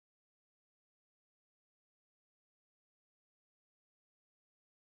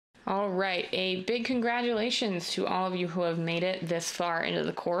All right, a big congratulations to all of you who have made it this far into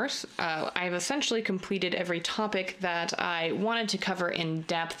the course. I've essentially completed every topic that I wanted to cover in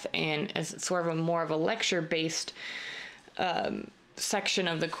depth and as sort of a more of a lecture-based section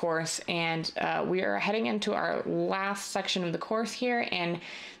of the course, and we are heading into our last section of the course here, and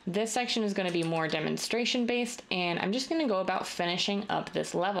this section is going to be more demonstration based, and I'm just going to go about finishing up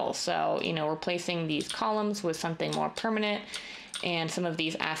this level. So, replacing these columns with something more permanent and some of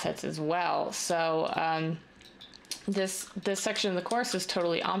these assets as well. So this section of the course is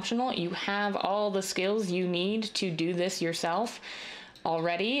totally optional. You have all the skills you need to do this yourself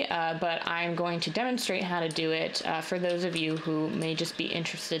already, but I'm going to demonstrate how to do it for those of you who may just be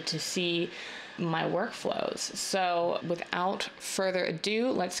interested to see my workflows. So without further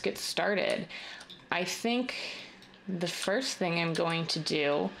ado, let's get started. I think the first thing I'm going to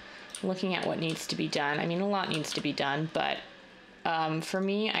do, looking at what needs to be done, I mean, a lot needs to be done, but for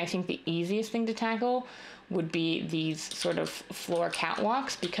me, I think the easiest thing to tackle would be these sort of floor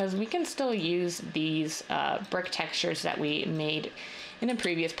catwalks, because we can still use these brick textures that we made in a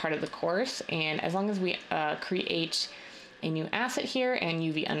previous part of the course. And as long as we create a new asset here and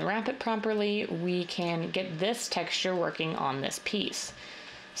UV unwrap it properly, we can get this texture working on this piece.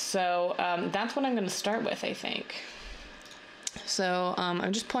 So that's what I'm going to start with, I think. So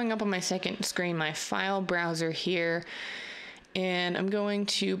I'm just pulling up on my second screen my file browser here, and I'm going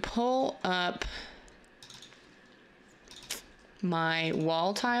to pull up my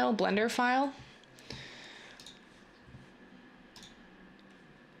wall tile Blender file.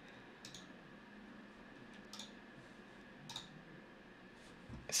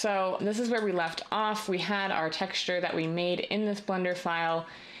 So this is where we left off. We had our texture that we made in this Blender file,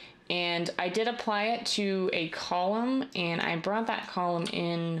 and I did apply it to a column, and I brought that column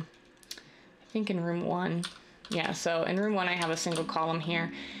in, I think in room 1. Yeah, so in room 1 I have a single column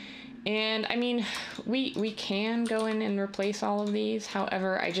here. And I mean, we can go in and replace all of these.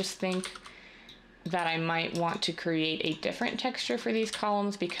 However, I just think that I might want to create a different texture for these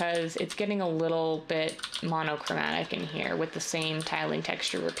columns, because it's getting a little bit monochromatic in here with the same tiling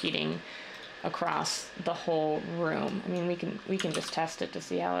texture repeating across the whole room. I mean, we can just test it to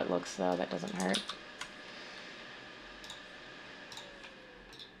see how it looks though. That doesn't hurt.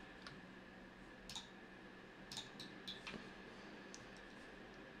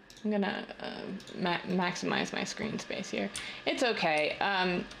 I'm gonna maximize my screen space here. It's okay.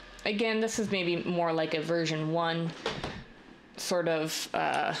 Again, this is maybe more like a version 1 sort of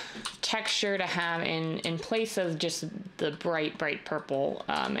texture to have in place of just the bright purple.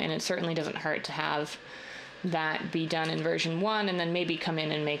 And it certainly doesn't hurt to have that be done in version 1, and then maybe come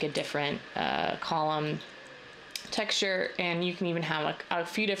in and make a different column texture. And you can even have a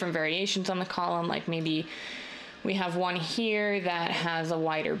few different variations on the column, like maybe we have one here that has a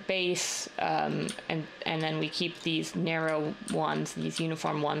wider base, and then we keep these narrow ones, these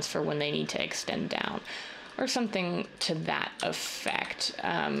uniform ones, for when they need to extend down, or something to that effect.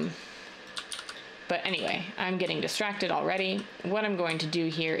 But anyway, I'm getting distracted already. What I'm going to do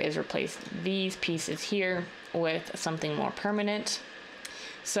here is replace these pieces here with something more permanent.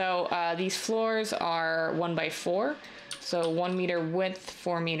 So these floors are 1x4. So 1 meter width,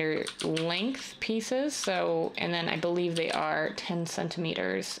 4 meter length pieces. So, and then I believe they are 10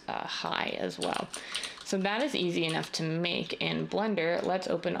 centimeters high as well. So that is easy enough to make in Blender. Let's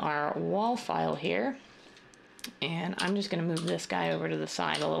open our wall file here. And I'm just gonna move this guy over to the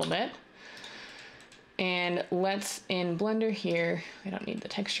side a little bit. And let's, in Blender here, I don't need the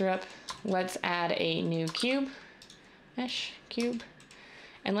texture up. Let's add a new cube, mesh cube.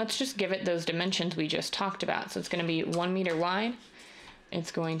 And let's just give it those dimensions we just talked about. So it's going to be 1 meter wide, it's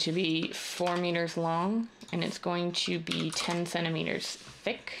going to be 4 meters long, and it's going to be 10 centimeters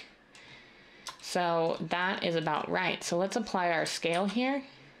thick. So that is about right. So let's apply our scale here.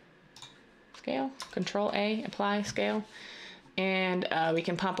 Scale, Control A, apply scale. And we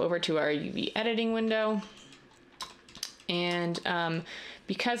can pop over to our UV editing window. And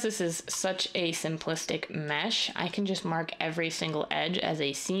because this is such a simplistic mesh, I can just mark every single edge as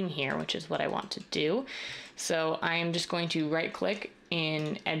a seam here, which is what I want to do. So I am just going to right click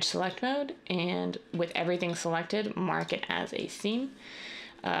in edge select mode, and with everything selected, mark it as a seam.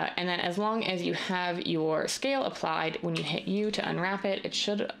 And then as long as you have your scale applied, when you hit U to unwrap it, it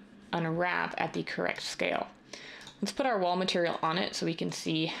should unwrap at the correct scale. Let's put our wall material on it so we can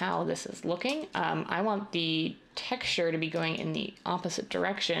see how this is looking. I want the texture to be going in the opposite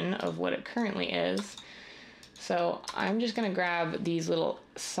direction of what it currently is. So I'm just gonna grab these little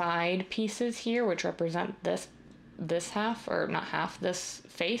side pieces here, which represent this half, or not half, this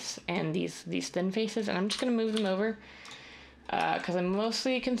face, and these thin faces, and I'm just gonna move them over because I'm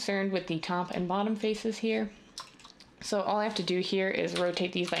mostly concerned with the top and bottom faces here. So all I have to do here is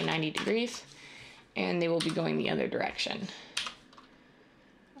rotate these by 90 degrees, and they will be going the other direction.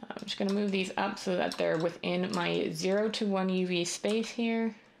 I'm just going to move these up so that they're within my 0 to 1 UV space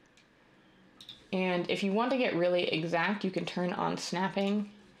here. And if you want to get really exact, you can turn on snapping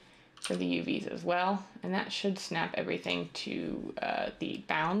for the UVs as well, and that should snap everything to the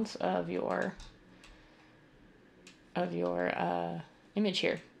bounds of your image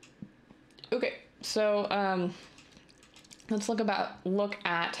here. Okay, so let's look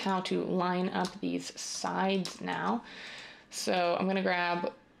at how to line up these sides now. So I'm gonna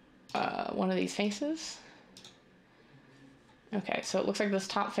grab one of these faces. Okay, so it looks like this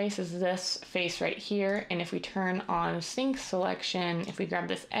top face is this face right here, and if we turn on sync selection, if we grab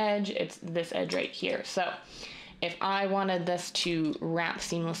this edge, it's this edge right here. So if I wanted this to wrap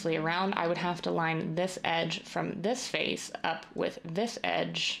seamlessly around, I would have to line this edge from this face up with this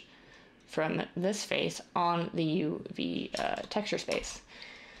edge from this face on the UV texture space.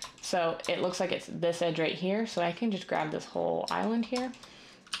 So it looks like it's this edge right here, so I can just grab this whole island here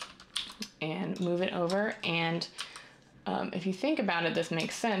and move it over, and if you think about it, this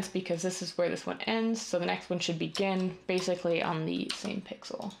makes sense because this is where this one ends, so the next one should begin basically on the same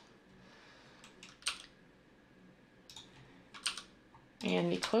pixel.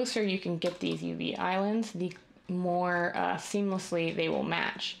 And the closer you can get these UV islands, the more seamlessly they will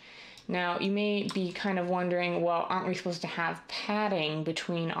match. Now, you may be kind of wondering, well, aren't we supposed to have padding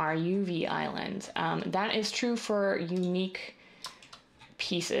between our UV islands? That is true for unique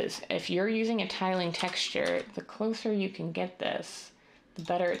pieces. If you're using a tiling texture, the closer you can get this, the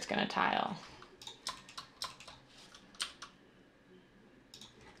better it's going to tile.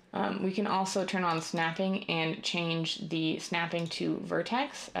 We can also turn on snapping and change the snapping to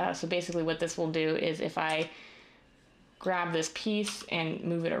vertex. So basically what this will do is if I grab this piece and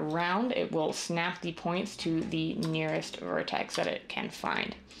move it around, it will snap the points to the nearest vertex that it can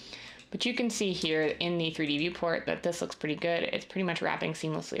find. But you can see here in the 3D viewport that this looks pretty good. It's pretty much wrapping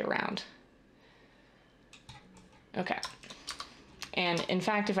seamlessly around. Okay. And in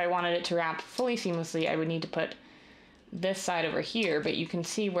fact, if I wanted it to wrap fully seamlessly, I would need to put this side over here, but you can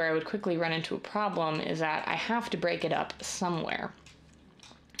see where I would quickly run into a problem is that I have to break it up somewhere.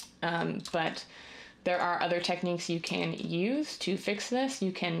 But there are other techniques you can use to fix this.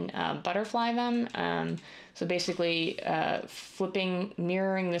 You can butterfly them. So basically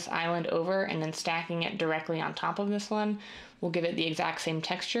mirroring this island over and then stacking it directly on top of this one will give it the exact same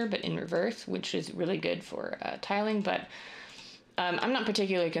texture, but in reverse, which is really good for tiling. But I'm not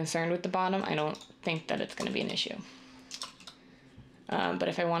particularly concerned with the bottom. I don't think that it's going to be an issue. But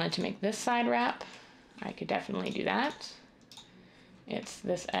if I wanted to make this side wrap, I could definitely do that. It's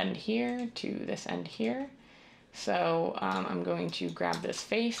this end here to this end here. So I'm going to grab this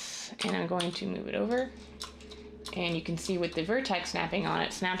face and I'm going to move it over. And you can see with the vertex snapping on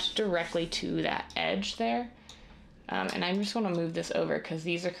it, snaps directly to that edge there. And I just want to move this over because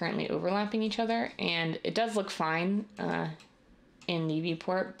these are currently overlapping each other. And it does look fine in the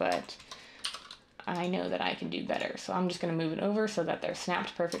viewport, but I know that I can do better. So I'm just going to move it over so that they're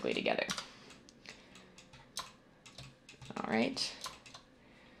snapped perfectly together. All right.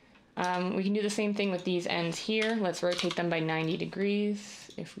 We can do the same thing with these ends here. Let's rotate them by 90 degrees.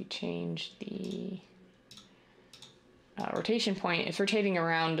 If we change the rotation point, it's rotating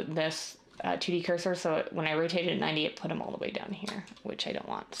around this 2D cursor, so when I rotated 90, it put them all the way down here, which I don't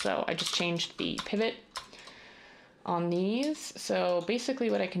want. So I just changed the pivot on these. So basically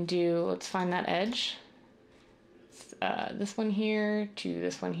what I can do, let's find that edge. This one here to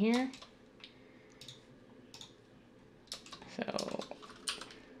this one here. So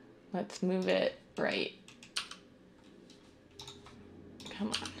let's move it right. Come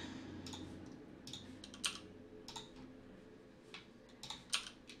on.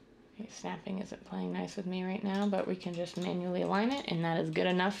 Okay, snapping isn't playing nice with me right now, but we can just manually align it, and that is good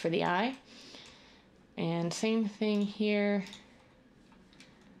enough for the eye. And same thing here.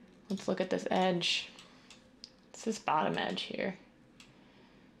 Let's look at this edge. It's this bottom edge here.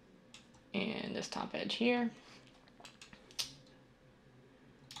 And this top edge here.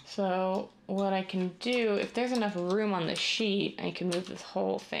 So what I can do, if there's enough room on the sheet, I can move this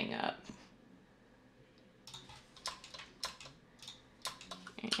whole thing up.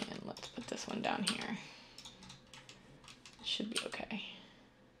 And let's put this one down here. It should be okay.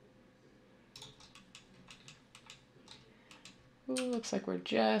 Ooh, looks like we're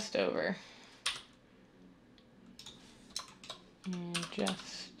just over. And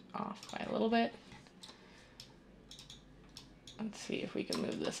just off by a little bit. Let's see if we can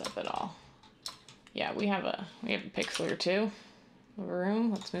move this up at all. Yeah, we have a pixel or two of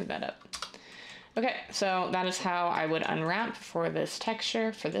room. Let's move that up. Okay, so that is how I would unwrap for this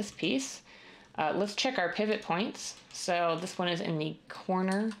texture for this piece. Let's check our pivot points. So this one is in the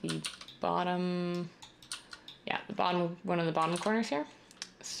corner, the bottom, yeah, the bottom, one of the bottom corners here.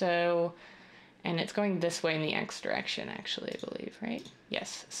 So, and it's going this way in the X direction, actually, I believe, right?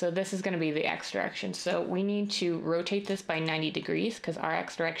 Yes, so this is gonna be the X direction. So we need to rotate this by 90 degrees because our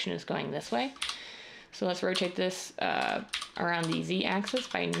X direction is going this way. So let's rotate this around the Z axis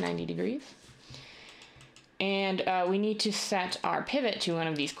by 90 degrees. And we need to set our pivot to one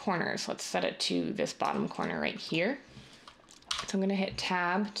of these corners. Let's set it to this bottom corner right here. So I'm going to hit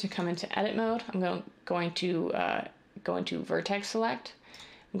Tab to come into edit mode. I'm going to go into vertex select.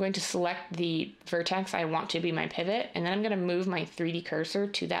 I'm going to select the vertex I want to be my pivot, and then I'm going to move my 3D cursor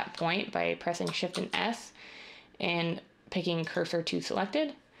to that point by pressing Shift and S and picking cursor to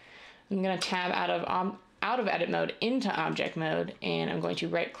selected. I'm going to tab out of edit mode into object mode, and I'm going to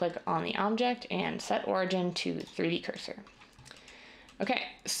right click on the object and set origin to 3D cursor. Okay,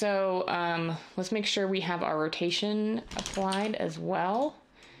 so let's make sure we have our rotation applied as well.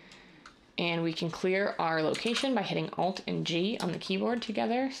 And we can clear our location by hitting Alt and G on the keyboard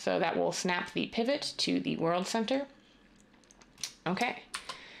together. So that will snap the pivot to the world center. Okay,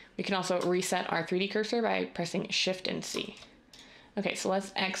 we can also reset our 3D cursor by pressing Shift and C. Okay, so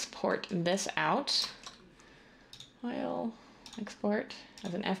let's export this out. I'll export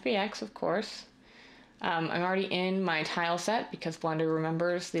as an FBX, of course. I'm already in my tile set because Blender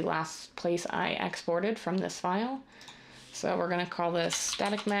remembers the last place I exported from this file. So we're going to call this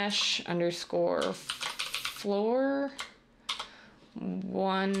static mesh underscore floor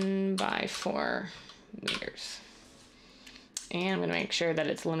 1 by 4 meters. And I'm going to make sure that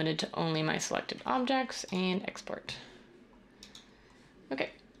it's limited to only my selected objects and export. Okay,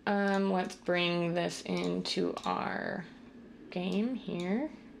 let's bring this into our game here.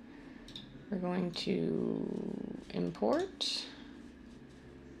 We're going to import.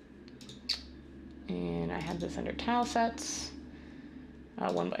 And I have this under tile sets,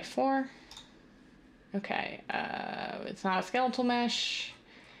 1 by 4. Okay, it's not a skeletal mesh,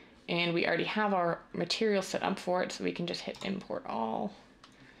 and we already have our material set up for it, so we can just hit import all.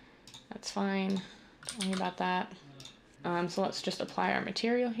 That's fine, don't worry about that. So let's just apply our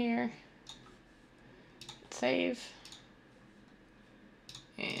material here. Hit save.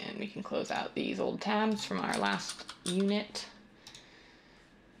 And we can close out these old tabs from our last unit.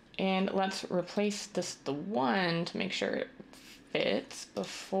 And let's replace this the 1 to make sure it fits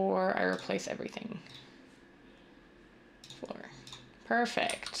before I replace everything. Floor.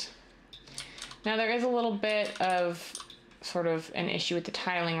 Perfect. Now there is a little bit of sort of an issue with the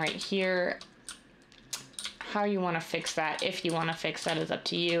tiling right here. How you want to fix that, if you want to fix that, is up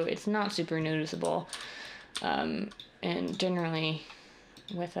to you. It's not super noticeable. And generally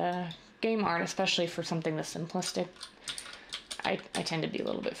with a game art, especially for something this simplistic, I tend to be a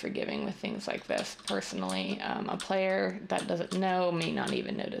little bit forgiving with things like this. Personally, a player that doesn't know may not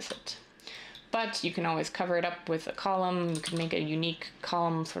even notice it. But you can always cover it up with a column. You can make a unique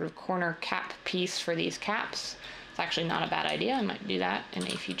column sort of corner cap piece for these caps. It's actually not a bad idea. I might do that in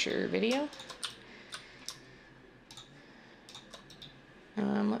a future video.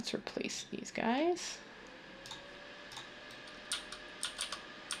 Let's replace these guys.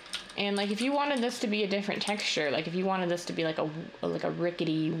 And like, if you wanted this to be a different texture, like if you wanted this to be like a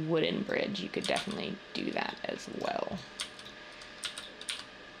rickety wooden bridge, you could definitely do that as well.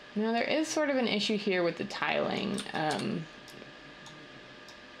 Now there is sort of an issue here with the tiling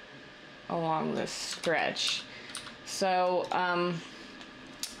along this stretch. So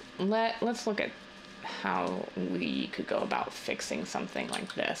let's look at how we could go about fixing something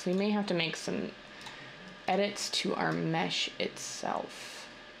like this. We may have to make some edits to our mesh itself.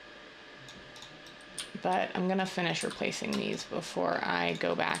 But I'm gonna finish replacing these before I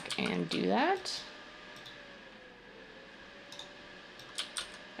go back and do that.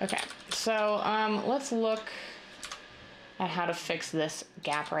 Okay, so let's look at how to fix this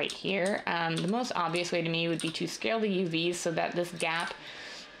gap right here. The most obvious way to me would be to scale the UVs so that this gap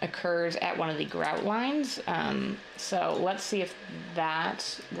occurs at one of the grout lines. So let's see if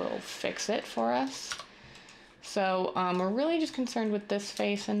that will fix it for us. So we're really just concerned with this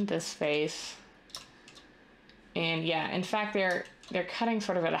face and this face. And yeah, in fact, they're cutting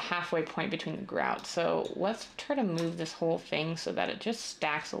sort of at a halfway point between the grout. So let's try to move this whole thing so that it just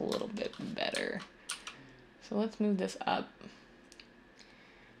stacks a little bit better. So let's move this up.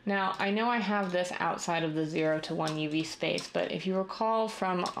 Now, I know I have this outside of the 0 to 1 UV space, but if you recall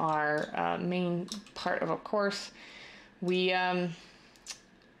from our main part of a course, we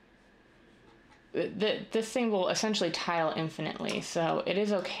this thing will essentially tile infinitely, so it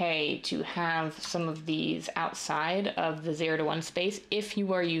is okay to have some of these outside of the 0 to 1 space if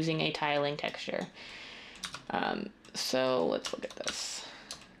you are using a tiling texture. So let's look at this.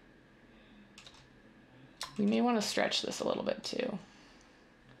 We may want to stretch this a little bit too,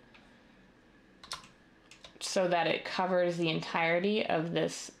 so that it covers the entirety of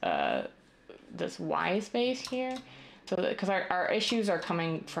this this Y space here. So because our issues are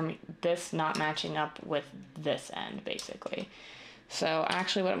coming from this not matching up with this end, basically. So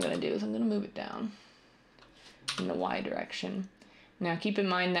actually what I'm going to do is I'm going to move it down in the Y direction. Now keep in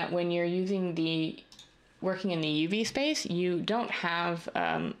mind that when you're working in the UV space, you don't have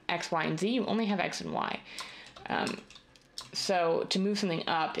X, Y, and Z, you only have X and Y. So to move something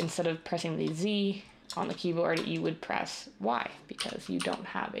up, instead of pressing the Z on the keyboard, you would press Y, because you don't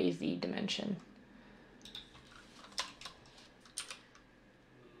have a Z dimension.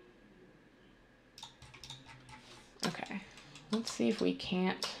 Okay, let's see if we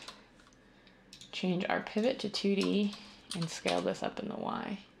can't change our pivot to 2D and scale this up in the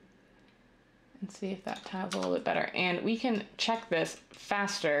Y. And see if that tiles a little bit better. And we can check this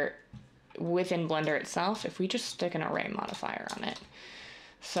faster within Blender itself if we just stick an array modifier on it.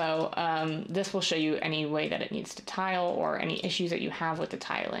 So this will show you any way that it needs to tile or any issues that you have with the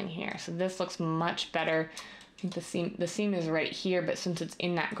tiling here. So this looks much better. I think the seam is right here, but since it's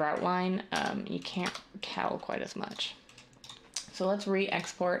in that grout line, you can't tell quite as much. So let's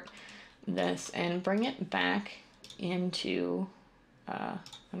re-export this and bring it back into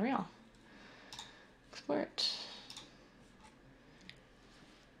Unreal. Export.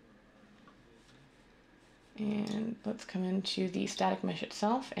 And let's come into the static mesh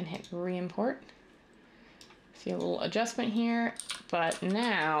itself and hit re-import. See a little adjustment here, but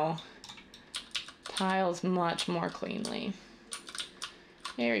now tiles much more cleanly.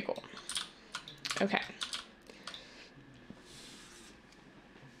 Very cool. Okay.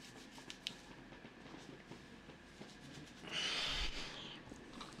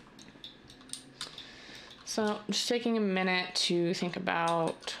 So just taking a minute to think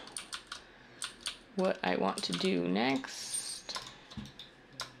about what I want to do next.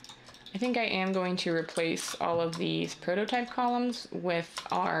 I think I am going to replace all of these prototype columns with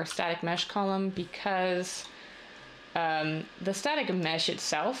our static mesh column, because the static mesh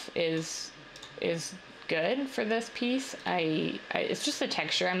itself is good for this piece. It's just a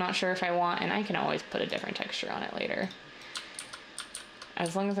texture I'm not sure if I want, and I can always put a different texture on it later.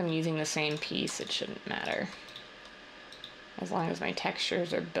 As long as I'm using the same piece, it shouldn't matter. As long as my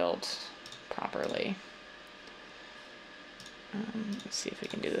textures are built properly. Let's see if we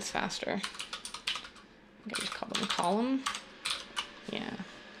can do this faster. I think I just call them a column. Yeah.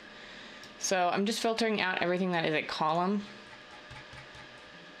 So I'm just filtering out everything that is a column.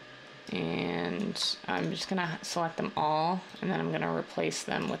 And I'm just gonna select them all, and then I'm gonna replace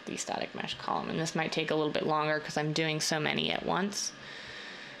them with the static mesh column. And this might take a little bit longer because I'm doing so many at once.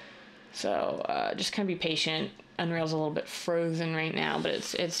 So just kind of be patient. Unreal's a little bit frozen right now, but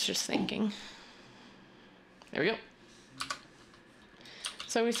it's just thinking. There we go.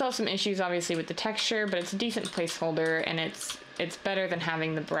 So we still have some issues obviously with the texture, but it's a decent placeholder, and it's better than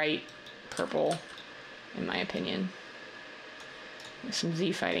having the bright purple, in my opinion. There's some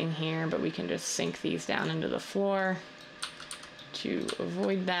Z fighting here, but we can just sink these down into the floor to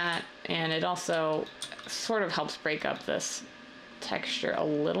avoid that. And it also sort of helps break up this texture a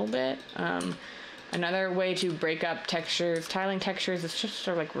little bit. Another way to break up textures, tiling textures, is just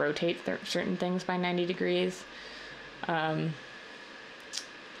sort of like rotate certain things by 90 degrees.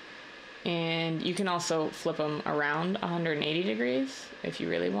 And you can also flip them around 180 degrees if you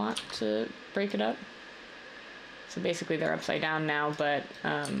really want to break it up. So basically they're upside down now, but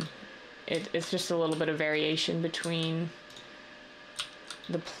it's just a little bit of variation between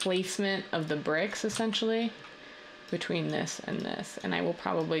the placement of the bricks, essentially, between this and this. And I will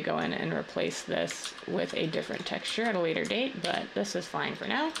probably go in and replace this with a different texture at a later date, but this is fine for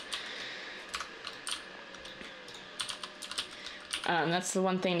now. That's the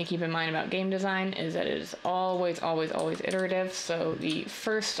one thing to keep in mind about game design, is that it is always, always, always iterative. So the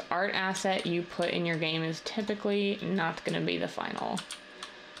first art asset you put in your game is typically not going to be the final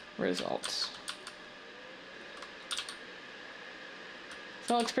result.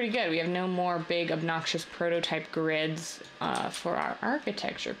 So it looks pretty good. We have no more big obnoxious prototype grids for our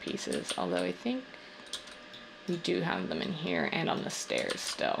architecture pieces, although I think we do have them in here and on the stairs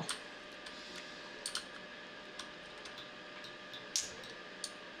still.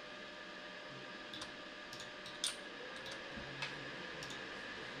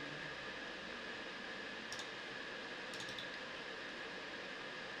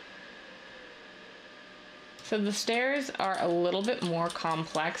 So the stairs are a little bit more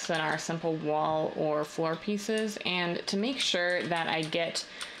complex than our simple wall or floor pieces, and to make sure that I get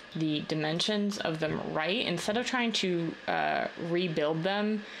the dimensions of them right, instead of trying to rebuild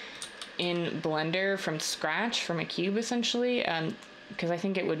them in Blender from scratch, from a cube essentially, because I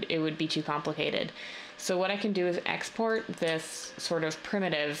think it would be too complicated. So what I can do is export this sort of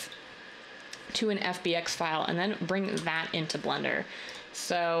primitive to an FBX file and then bring that into Blender.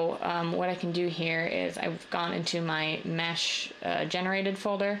 So what I can do here is I've gone into my mesh generated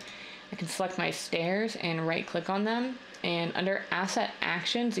folder. I can select my stairs and right click on them, and under asset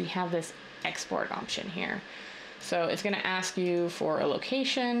actions you have this export option here. So it's going to ask you for a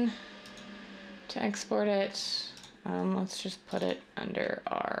location to export it. Let's just put it under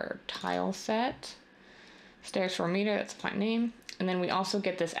our tile set. Stairs for a meter, that's a fine name. And then we also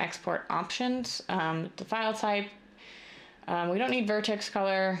get this export options. The file type, we don't need vertex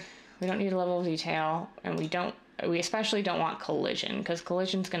color, we don't need a level of detail, and we especially don't want collision, because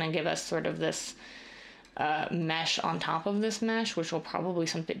collision is going to give us sort of this mesh on top of this mesh, which will probably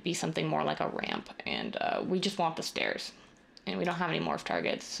be something more like a ramp. And we just want the stairs, and we don't have any morph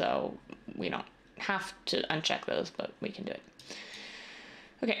targets, so we don't have to uncheck those, but we can do it.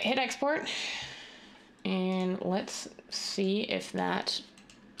 Okay, hit export, and let's see if that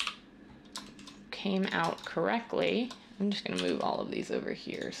came out correctly. I'm just going to move all of these over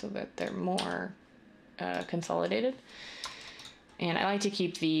here so that they're more consolidated. And I like to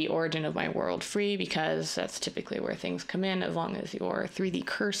keep the origin of my world free because that's typically where things come in, as long as your 3D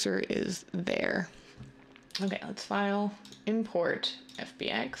cursor is there. Okay, let's file, import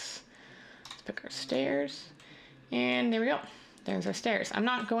FBX. Let's pick our stairs, and there we go. There's our stairs. I'm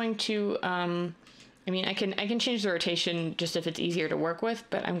not going to, I mean, I can change the rotation just if it's easier to work with,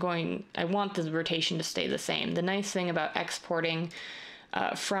 but I want the rotation to stay the same. The nice thing about exporting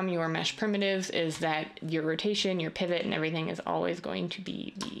from your mesh primitives is that your rotation, your pivot, and everything is always going to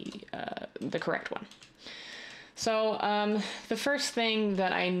be the correct one. So the first thing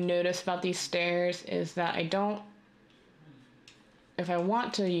that I notice about these stairs is that if I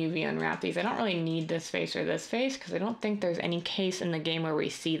want to UV unwrap these, I don't really need this face or this face, because I don't think there's any case in the game where we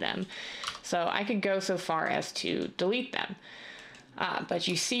see them. So I could go so far as to delete them. But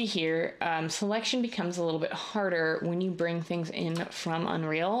you see here, selection becomes a little bit harder when you bring things in from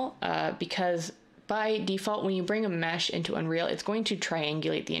Unreal, because by default, when you bring a mesh into Unreal, it's going to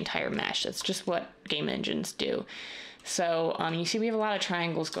triangulate the entire mesh. That's just what game engines do. So you see we have a lot of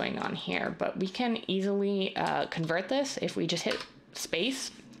triangles going on here, but we can easily convert this if we just hit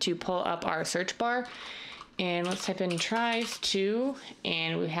space to pull up our search bar, and let's type in tries to,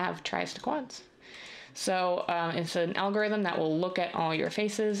 and we have tries to quads. So it's an algorithm that will look at all your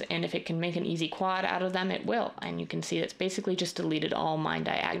faces, and if it can make an easy quad out of them, it will. And you can see it's basically just deleted all my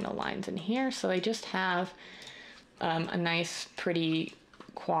diagonal lines in here, so I just have a nice pretty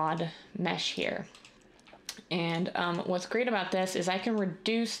quad mesh here. And what's great about this is I can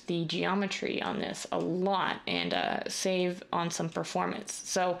reduce the geometry on this a lot and save on some performance.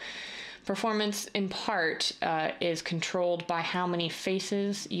 So performance in part is controlled by how many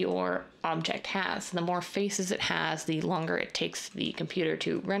faces your object has. The more faces it has, the longer it takes the computer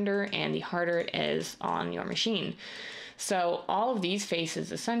to render and the harder it is on your machine. So all of these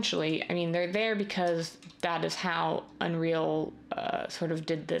faces, essentially, I mean, they're there because that is how Unreal sort of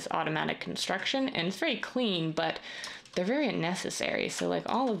did this automatic construction, and it's very clean, but they're very unnecessary. So like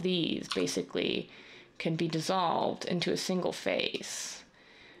all of these basically can be dissolved into a single face.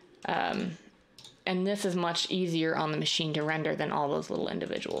 And this is much easier on the machine to render than all those little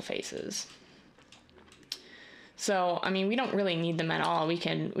individual faces. So, I mean, we don't really need them at all. We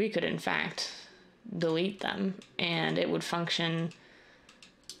could in fact delete them and it would function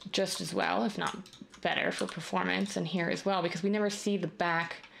just as well, if not better, for performance and here as well, because we never see the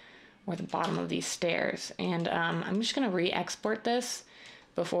back or the bottom of these stairs. And I'm just going to re-export this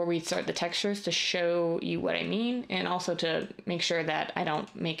before we start the textures to show you what I mean, and also to make sure that I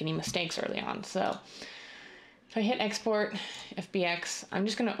don't make any mistakes early on. So if I hit export FBX, I'm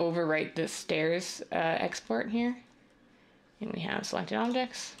just going to overwrite this stairs export here, and we have selected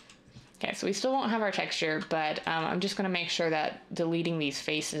objects. Okay, so we still won't have our texture, but I'm just going to make sure that deleting these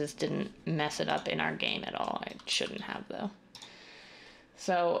faces didn't mess it up in our game at all. It shouldn't have, though.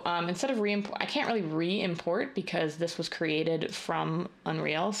 So instead of re-import, I can't really re-import because this was created from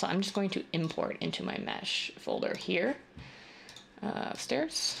Unreal, so I'm just going to import into my mesh folder here.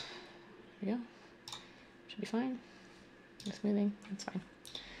 Stairs, there we go. Should be fine. No smoothing, that's fine.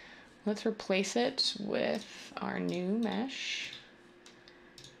 Let's replace it with our new mesh.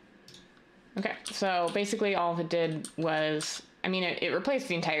 Okay, so basically all it did was, I mean, it replaced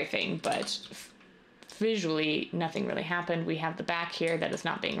the entire thing, but visually, nothing really happened. We have the back here that is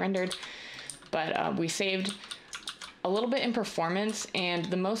not being rendered, but we saved a little bit in performance. And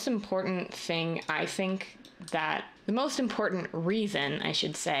the most important thing, I think, that the most important reason, I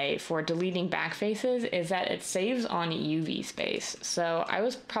should say, for deleting back faces is that it saves on UV space. So I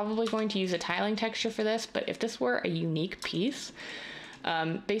was probably going to use a tiling texture for this, but if this were a unique piece,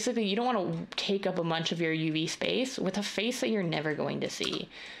 basically you don't want to take up a bunch of your UV space with a face that you're never going to see.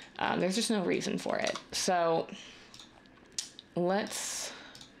 There's just no reason for it. So let's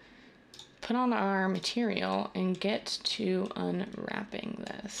put on our material and get to unwrapping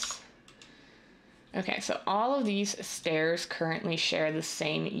this. Okay, so all of these stairs currently share the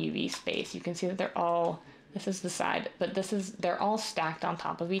same UV space. You can see that they're all, this is the side, but they're all stacked on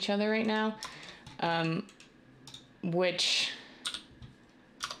top of each other right now, which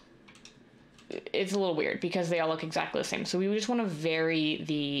is a little weird because they all look exactly the same. So we just want to vary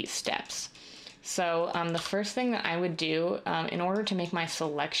the steps. So the first thing that I would do in order to make my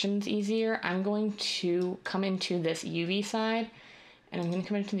selections easier, I'm going to come into this UV side, and I'm going to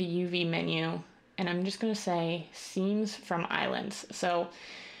come into the UV menu, and I'm just going to say seams from islands. So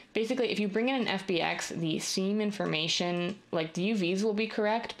basically, if you bring in an FBX, the seam information, like the UVs will be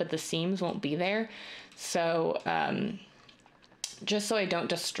correct, but the seams won't be there. So just so I don't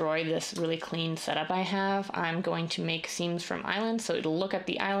destroy this really clean setup I have, I'm going to make seams from islands. So it'll look at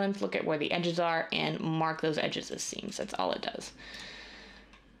the islands, look at where the edges are, and mark those edges as seams. That's all it does.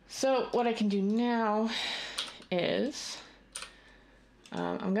 So what I can do now is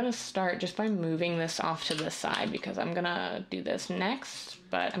I'm gonna start just by moving this off to the side because I'm gonna do this next,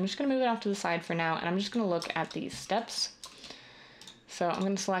 but I'm just gonna move it off to the side for now, and I'm just gonna look at these steps. So I'm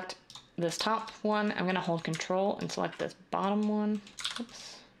gonna select this top one, I'm gonna hold Control and select this bottom one.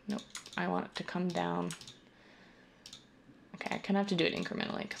 Oops, nope, I want it to come down. Okay, I kind of have to do it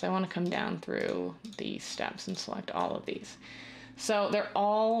incrementally because I want to come down through these steps and select all of these. So they're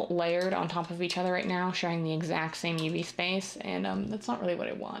all layered on top of each other right now, sharing the exact same UV space, and that's not really what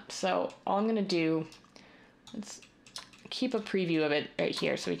I want. So all I'm gonna do, let's keep a preview of it right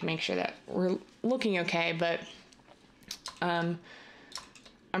here so we can make sure that we're looking okay, but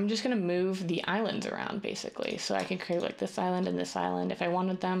I'm just gonna move the islands around basically. So I can create like this island and this island if I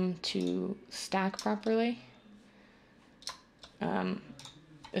wanted them to stack properly.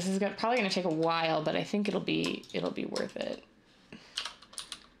 This is probably gonna take a while, but I think it'll be worth it.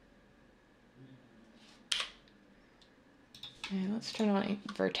 Okay, let's turn on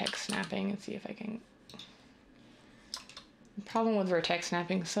vertex snapping and see if I can. The problem with vertex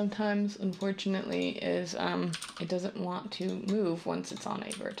snapping sometimes, unfortunately, is it doesn't want to move once it's on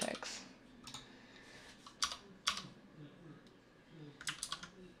a vertex.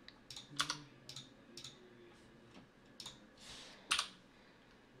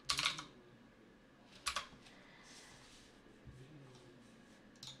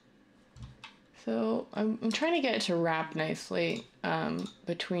 So I'm trying to get it to wrap nicely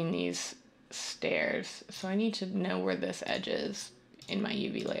between these stairs. So I need to know where this edge is in my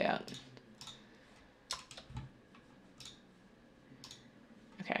UV layout.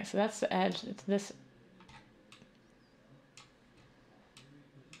 Okay, so that's the edge. It's this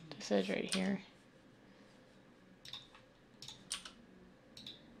edge right here.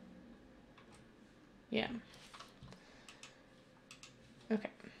 Yeah. Okay.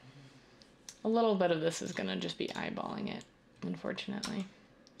 A little bit of this is gonna just be eyeballing it, unfortunately.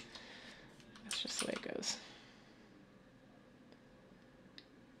 That's just the way it goes.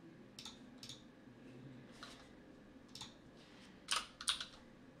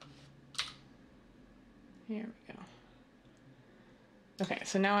 Here we go. Okay,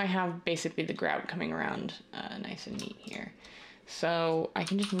 so now I have basically the grout coming around nice and neat here. So I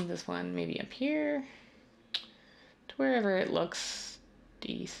can just move this one maybe up here to wherever it looks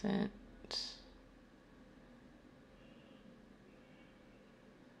decent.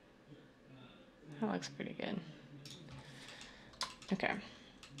 That looks pretty good. Okay.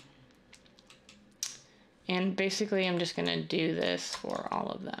 And basically I'm just gonna do this for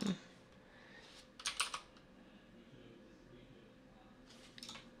all of them.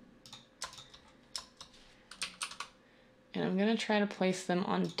 And I'm gonna try to place them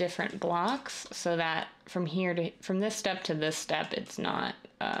on different blocks so that from this step to this step, it's not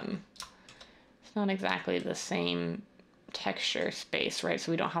exactly the same texture space, right?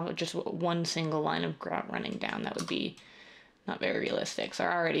 So we don't have just one single line of grout running down. That would be not very realistic. So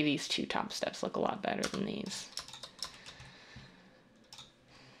already these two top steps look a lot better than these.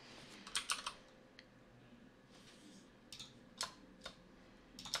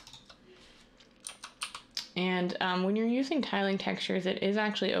 And when you're using tiling textures, it is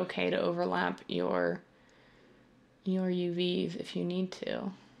actually okay to overlap your UVs if you need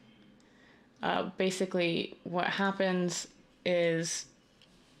to. Basically, what happens is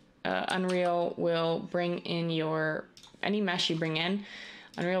Unreal will bring in any mesh you bring in.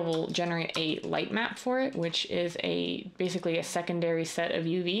 Unreal will generate a light map for it, which is basically a secondary set of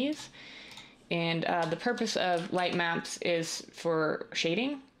UVs. And the purpose of light maps is for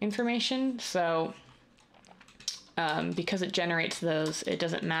shading information. So because it generates those, it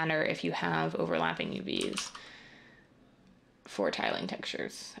doesn't matter if you have overlapping UVs for tiling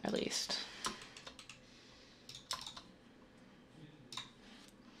textures, at least.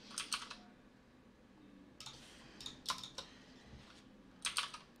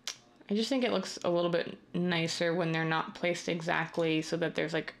 I just think it looks a little bit nicer when they're not placed exactly so that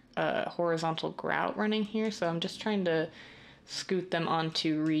there's like a horizontal grout running here. So I'm just trying to scoot them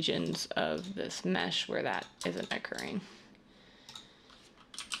onto regions of this mesh where that isn't occurring.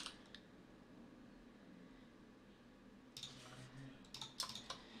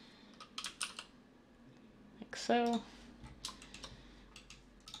 Like so.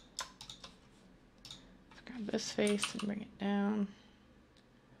 Let's grab this face and bring it down.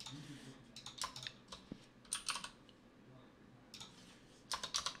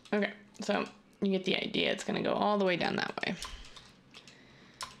 Okay, so you get the idea. It's going to go all the way down that way.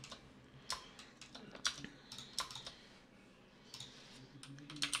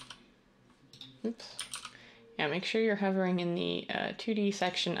 Oops. Yeah, make sure you're hovering in the 2D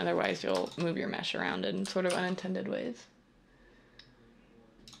section, otherwise you'll move your mesh around in sort of unintended ways.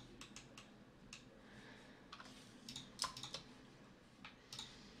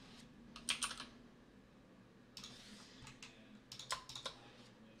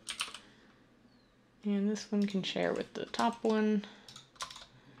 And this one can share with the top one.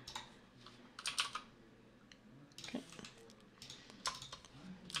 Okay.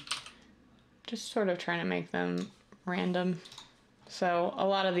 Just sort of trying to make them random. So a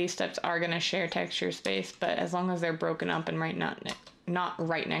lot of these steps are going to share texture space, but as long as they're broken up and not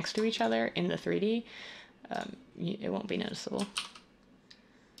right next to each other in the 3D, it won't be noticeable.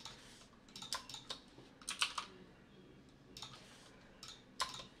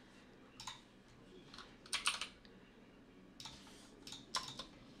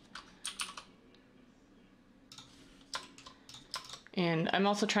 And I'm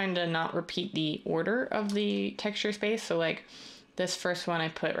also trying to not repeat the order of the texture space. So like this first one I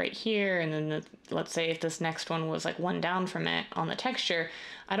put right here, and then let's say if this next one was like one down from it on the texture,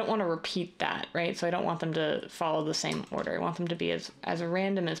 I don't want to repeat that, right? So I don't want them to follow the same order. I want them to be as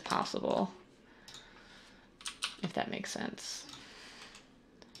random as possible, if that makes sense.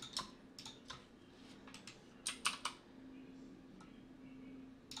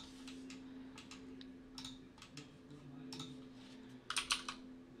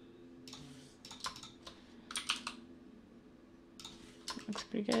 Looks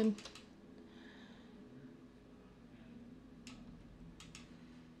pretty good.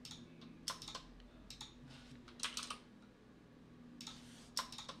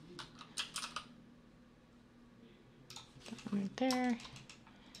 Right there.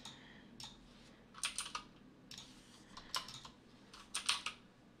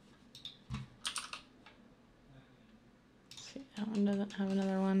 Let's see, that one doesn't have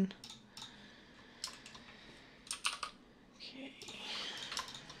another one.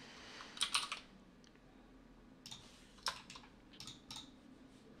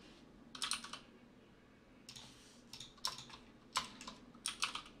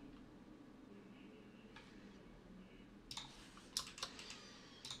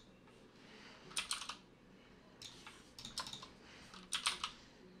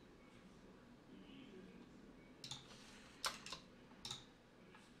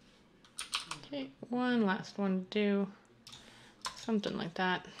 Okay, one last one to do, something like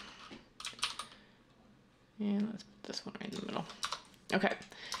that. And let's put this one right in the middle. Okay,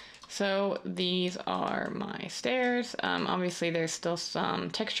 so these are my stairs. Obviously there's still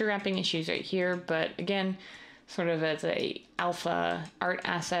some texture wrapping issues right here, but again, sort of as a alpha art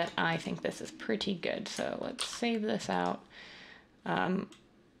asset, I think this is pretty good. So let's save this out.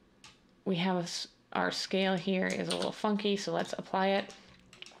 We have our scale here is a little funky, so let's apply it.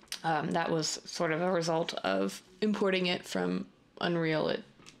 That was sort of a result of importing it from Unreal. It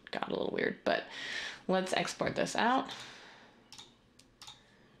got a little weird, but let's export this out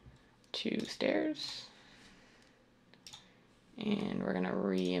to stairs. And we're gonna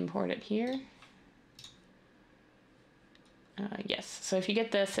re-import it here. Yes, so if you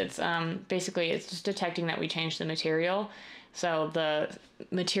get this, it's basically it's just detecting that we changed the material. So the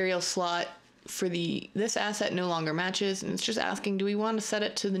material slot for this asset no longer matches, and it's just asking, do we want to set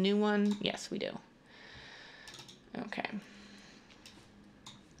it to the new one? Yes, we do. Okay.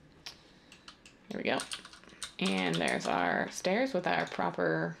 Here we go. And there's our stairs with our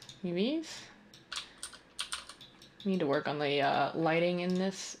proper UVs. We need to work on the lighting in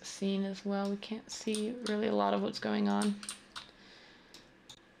this scene as well. We can't see really a lot of what's going on.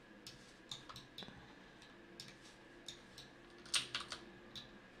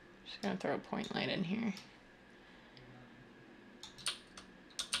 Just gonna throw a point light in here.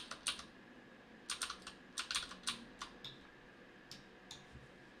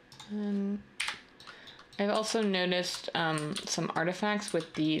 And I've also noticed some artifacts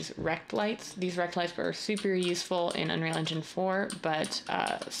with these rect lights. These rect lights were super useful in Unreal Engine 4, but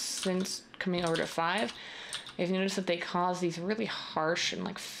since coming over to 5, I've noticed that they cause these really harsh and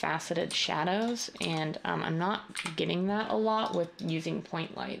like faceted shadows, and I'm not getting that a lot with using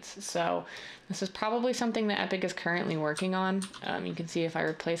point lights. So this is probably something that Epic is currently working on. You can see if I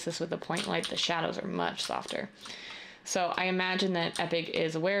replace this with a point light, the shadows are much softer. So I imagine that Epic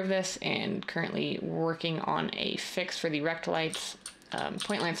is aware of this and currently working on a fix for the rect lights.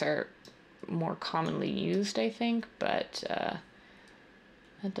 Point lights are more commonly used, I think, but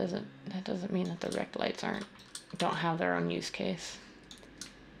that doesn't mean that the rect lights don't have their own use case.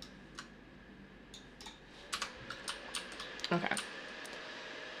 Okay.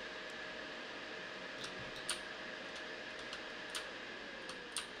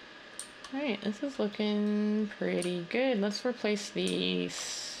 Alright, this is looking pretty good. Let's replace the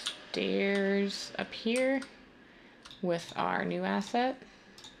stairs up here with our new asset.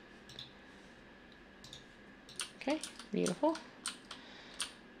 Okay, beautiful.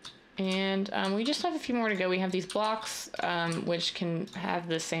 And we just have a few more to go. We have these blocks, which can have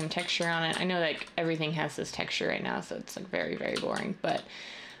the same texture on it. I know like everything has this texture right now, so it's like very, very boring. But,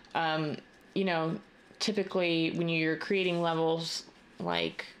 you know, typically when you're creating levels,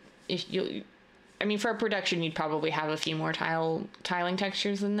 like I mean, for a production, you'd probably have a few more tiling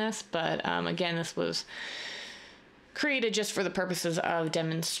textures than this. But again, this was created just for the purposes of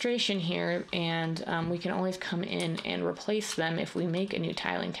demonstration here, and we can always come in and replace them if we make a new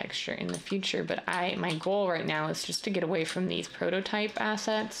tiling texture in the future. But my goal right now is just to get away from these prototype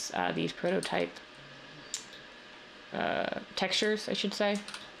assets, these prototype textures, I should say,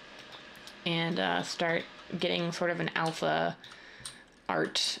 and start getting sort of an alpha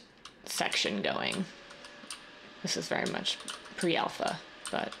art section going. This is very much pre-alpha,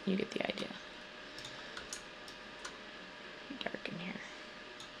 but you get the idea. Dark in here.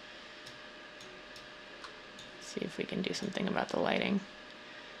 See if we can do something about the lighting.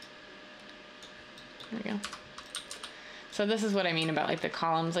 There we go. So this is what I mean about like the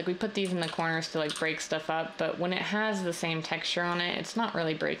columns. Like we put these in the corners to like break stuff up, but when it has the same texture on it, it's not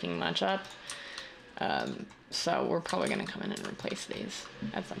really breaking much up. So we're probably gonna come in and replace these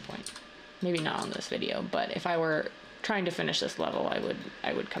at some point. Maybe not on this video, but if I were trying to finish this level,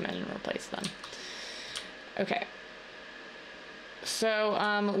 I would come in and replace them. Okay. So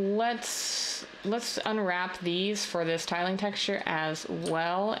let's unwrap these for this tiling texture as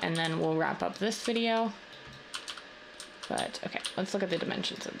well, and then we'll wrap up this video. But okay, let's look at the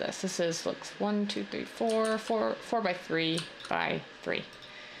dimensions of this. This looks 1, 2, 3, 4 by 3 by 3.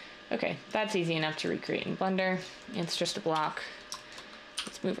 Okay, that's easy enough to recreate in Blender. It's just a block.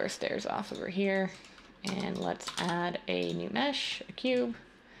 Let's move our stairs off over here, and let's add a new mesh, a cube.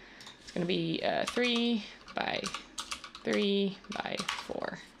 It's gonna be 3 by 3 by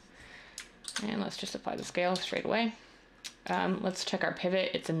 4. And let's just apply the scale straight away. Let's check our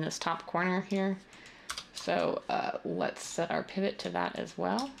pivot. It's in this top corner here. So let's set our pivot to that as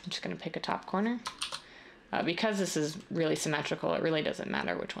well. I'm just gonna pick a top corner. Because this is really symmetrical, it really doesn't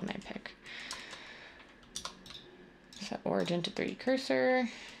matter which one I pick. Set origin to 3D cursor.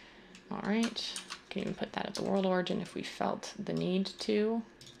 All right, can even put that at the world origin if we felt the need to.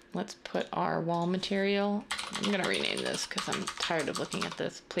 Let's put our wall material. I'm gonna rename this because I'm tired of looking at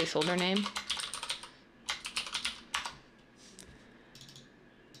this placeholder name.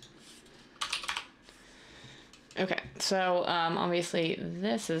 Okay, so obviously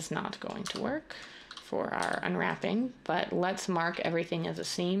this is not going to work for our unwrapping, but let's mark everything as a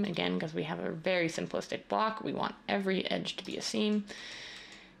seam again, because we have a very simplistic block. We want every edge to be a seam.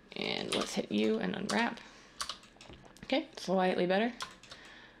 And let's hit U and unwrap. Okay, slightly better.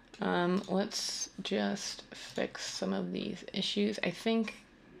 Let's just fix some of these issues. I think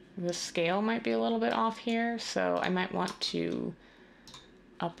the scale might be a little bit off here, so I might want to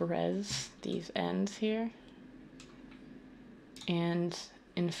up-res these ends here. And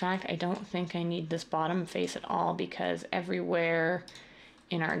in fact, I don't think I need this bottom face at all, because everywhere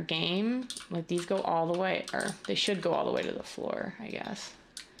in our game, like these go all the way, or they should go all the way to the floor, I guess.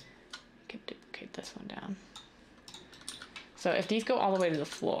 I could duplicate this one down. So if these go all the way to the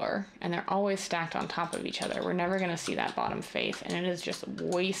floor and they're always stacked on top of each other, we're never going to see that bottom face, and it is just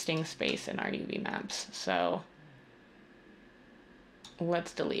wasting space in our UV maps. So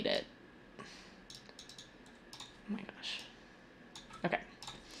let's delete it. Oh my gosh. Okay.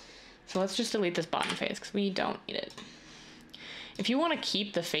 So let's just delete this bottom face because we don't need it. If you want to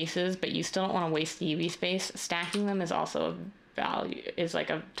keep the faces, but you still don't want to waste the UV space, stacking them is also like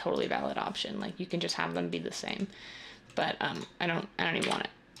a totally valid option. Like you can just have them be the same. But I don't even want it.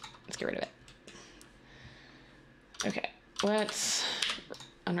 Let's get rid of it. Okay, let's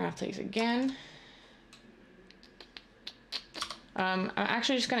unwrap these again. I'm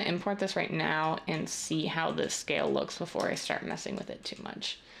actually just going to import this right now and see how this scale looks before I start messing with it too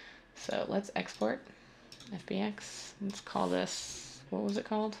much. So let's export FBX. Let's call this, what was it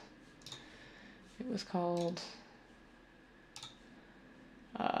called? It was called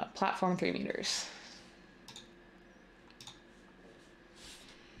platform 3 meters.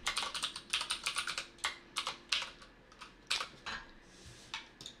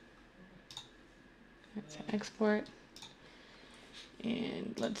 Let's hit export.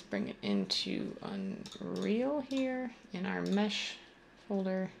 And let's bring it into Unreal here in our mesh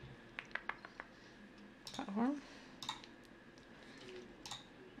folder. Platform.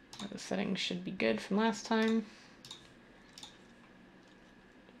 The settings should be good from last time.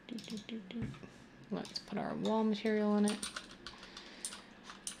 Let's put our wall material in it.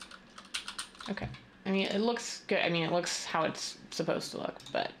 Okay. I mean, it looks good. I mean, it looks how it's supposed to look,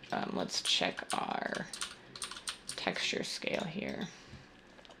 but let's check our texture scale here.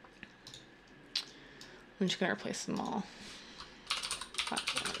 I'm just gonna replace them all.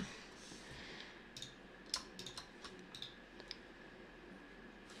 Platform.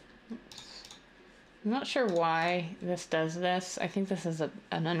 I'm not sure why this does this. I think this is an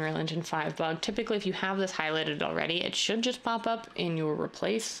Unreal Engine 5 bug. Typically, if you have this highlighted already, it should just pop up in your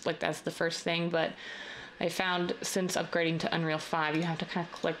replace, like that's the first thing, but I found since upgrading to Unreal 5, you have to kind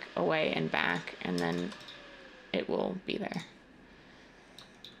of click away and back, and then it will be there.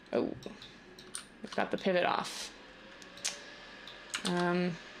 Oh, we've got the pivot off.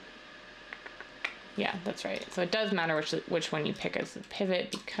 Yeah, that's right. So it does matter which one you pick as the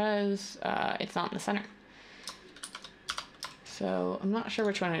pivot because it's not in the center. So I'm not sure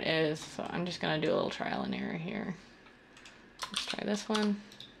which one it is, so I'm just gonna do a little trial and error here. Let's try this one.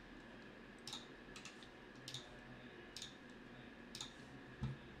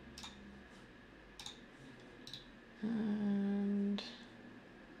 And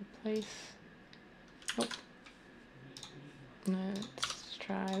replace. Oh. Let's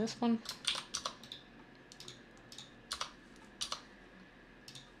try this one.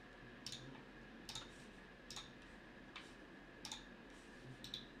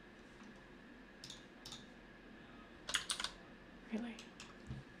 Really?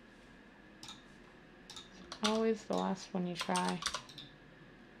 Always the last one you try.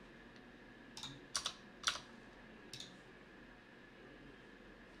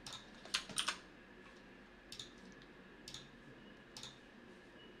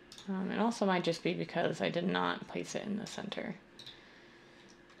 It also might just be because I did not place it in the center.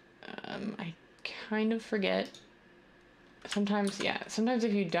 I kind of forget. Sometimes, yeah, sometimes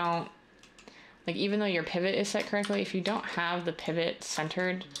if you don't, like even though your pivot is set correctly, if you don't have the pivot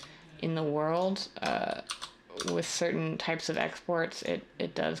centered in the world, with certain types of exports,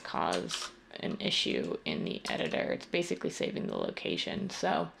 it does cause an issue in the editor. It's basically saving the location.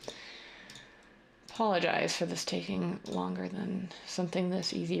 So apologize for this taking longer than something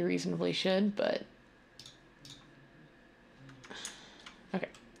this easy reasonably should, but okay.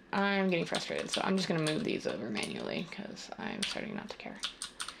 I'm getting frustrated, so I'm just gonna move these over manually because I'm starting not to care.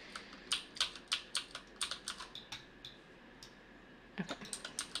 Okay.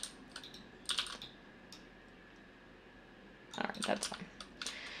 All right, that's fine.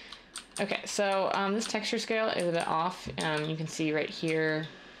 Okay, so this texture scale is a bit off. You can see right here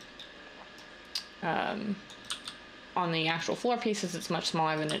on the actual floor pieces, it's much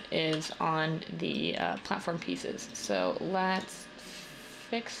smaller than it is on the platform pieces. So let's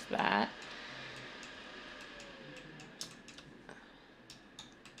fix that.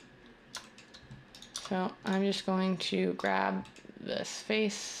 So I'm just going to grab this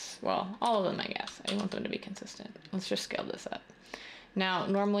face, well, all of them, I guess. I want them to be consistent. Let's just scale this up. Now,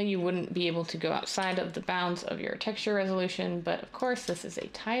 normally you wouldn't be able to go outside of the bounds of your texture resolution, but of course this is a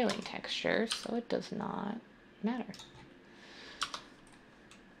tiling texture, so it does not matter.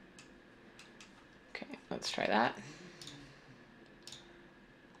 Okay, let's try that.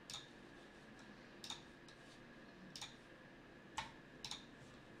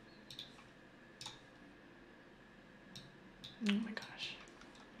 Oh my gosh,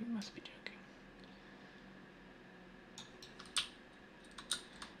 you must be joking.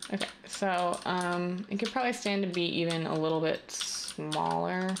 Okay, so it could probably stand to be even a little bit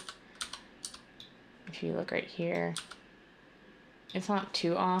smaller. If you look right here, it's not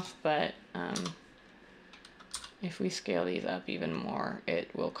too off, but if we scale these up even more,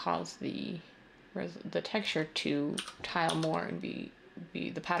 it will cause the texture to tile more and be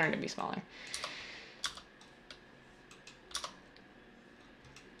the pattern to be smaller.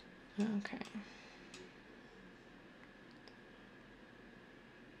 Okay.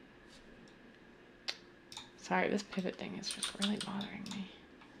 Sorry, this pivot thing is just really bothering me.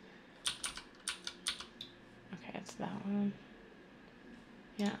 Okay, it's that one.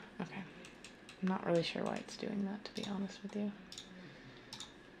 Yeah, okay. I'm not really sure why it's doing that, to be honest with you.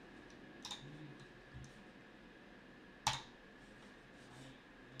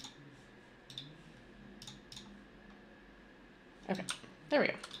 Okay, there we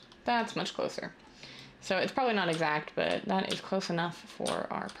go. That's much closer. So it's probably not exact, but that is close enough for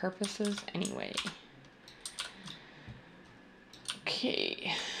our purposes anyway.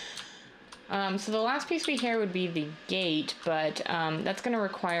 Okay. So the last piece we hear would be the gate, but that's going to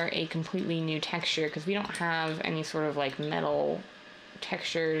require a completely new texture because we don't have any sort of like metal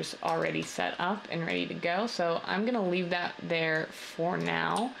textures already set up and ready to go. So I'm going to leave that there for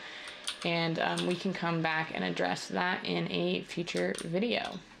now, and we can come back and address that in a future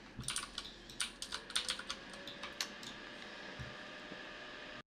video.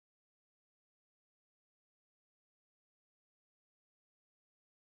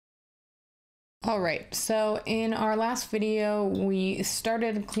 All right, so in our last video, we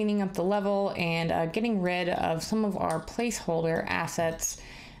started cleaning up the level and getting rid of some of our placeholder assets.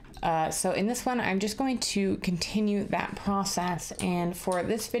 So in this one, I'm just going to continue that process. And for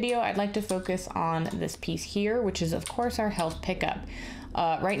this video, I'd like to focus on this piece here, which is of course our health pickup.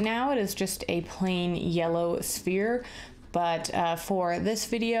 Right now, it is just a plain yellow sphere. But for this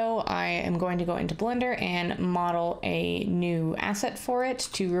video, I am going to go into Blender and model a new asset for it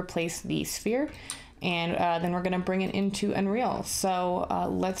to replace the sphere. And then we're going to bring it into Unreal. So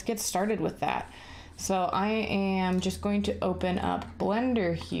let's get started with that. So I am just going to open up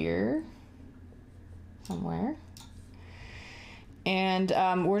Blender here somewhere. And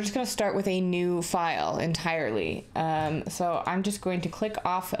we're just going to start with a new file entirely. So I'm just going to click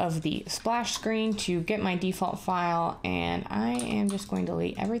off of the splash screen to get my default file, and I am just going to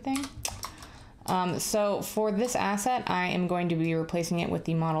delete everything. So for this asset, I am going to be replacing it with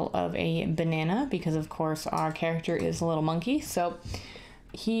the model of a banana because of course our character is a little monkey. So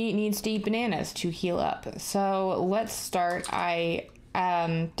he needs to eat bananas to heal up. So let's start. I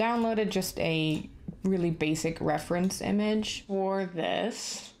downloaded just a really basic reference image for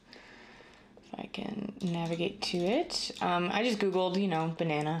this. If I can navigate to it. I just Googled, you know,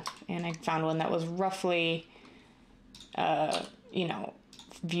 banana, and I found one that was roughly, you know,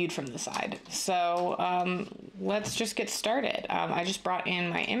 viewed from the side. So let's just get started. I just brought in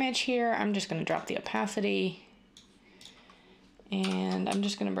my image here. I'm just going to drop the opacity. And I'm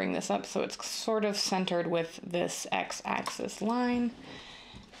just going to bring this up so it's sort of centered with this x-axis line.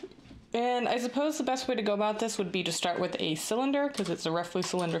 And I suppose the best way to go about this would be to start with a cylinder because it's a roughly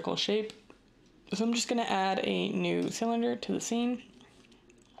cylindrical shape. So I'm just going to add a new cylinder to the scene.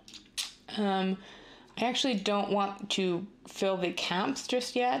 I actually don't want to fill the caps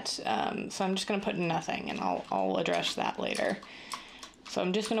just yet, so I'm just going to put nothing, and I'll address that later. So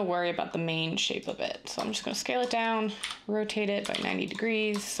I'm just going to worry about the main shape of it. So I'm just going to scale it down, rotate it by 90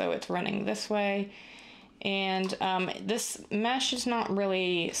 degrees so it's running this way. And this mesh is not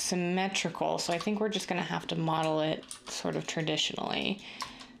really symmetrical, so I think we're just going to have to model it sort of traditionally.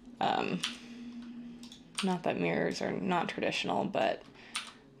 Not that mirrors are not traditional, but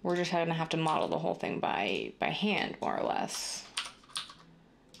we're just going to have to model the whole thing by hand, more or less.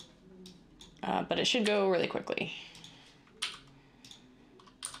 But it should go really quickly,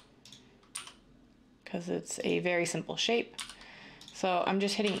 because it's a very simple shape. So I'm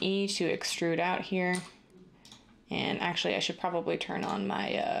just hitting E to extrude out here. And actually, I should probably turn on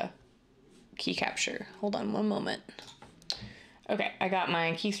my key capture. Hold on one moment. Okay, I got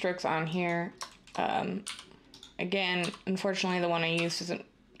my keystrokes on here. Again, unfortunately, the one I used doesn't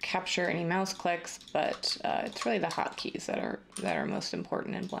capture any mouse clicks, but it's really the hotkeys that are most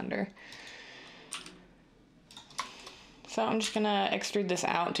important in Blender. So I'm just gonna extrude this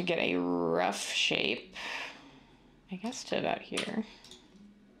out to get a rough shape, I guess to about here.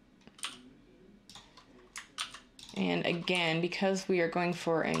 And again, because we are going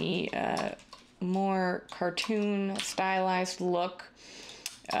for a more cartoon stylized look,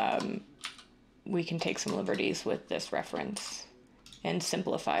 we can take some liberties with this reference and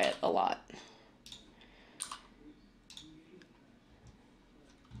simplify it a lot.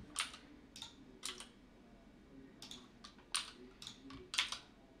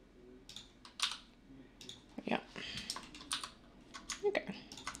 Yeah. Okay.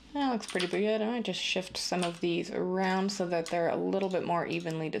 That looks pretty good. I might just shift some of these around so that they're a little bit more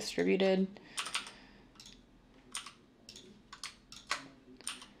evenly distributed.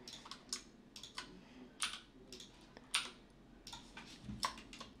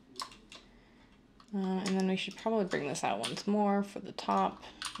 And then we should probably bring this out once more for the top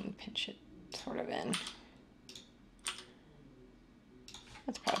and pinch it sort of in.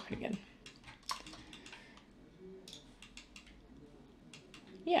 That's probably pretty good.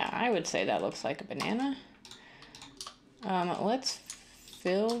 Yeah, I would say that looks like a banana. Let's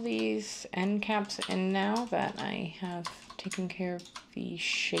fill these end caps in now that I have taken care of the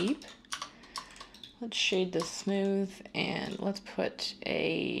shape. Let's shade this smooth and let's put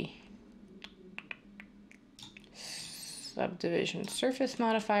a subdivision surface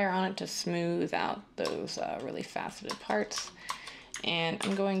modifier on it to smooth out those really faceted parts. And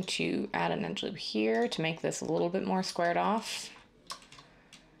I'm going to add an edge loop here to make this a little bit more squared off.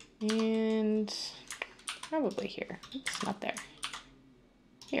 And probably here. Oops, not there.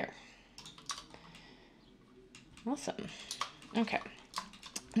 Here. Awesome. Okay.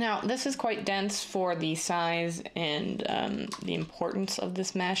 Now, this is quite dense for the size and the importance of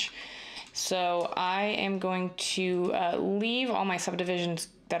this mesh. So I am going to leave all my subdivisions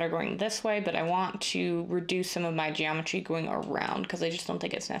that are going this way, but I want to reduce some of my geometry going around because I just don't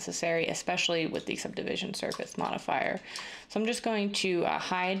think it's necessary, especially with the subdivision surface modifier. So I'm just going to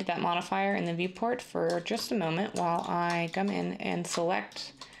hide that modifier in the viewport for just a moment while I come in and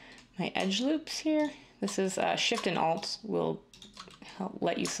select my edge loops here. This is Shift and Alt will help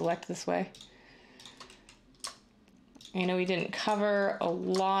let you select this way. I know we didn't cover a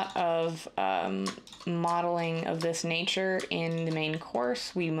lot of modeling of this nature in the main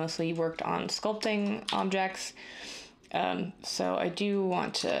course. We mostly worked on sculpting objects. So I do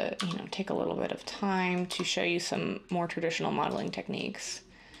want to, take a little bit of time to show you some more traditional modeling techniques.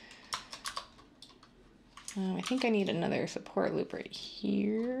 I think I need another support loop right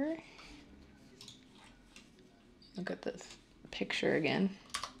here. Look at this picture again.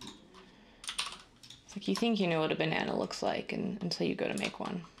 It's like you think you know what a banana looks like until you go to make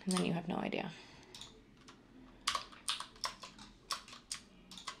one, and then you have no idea.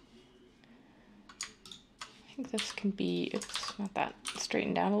 I think this can be, oops, not that,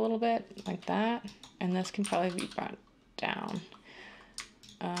 straightened out a little bit, like that, and this can probably be brought down.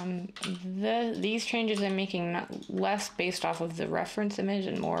 These changes I'm making not less based off of the reference image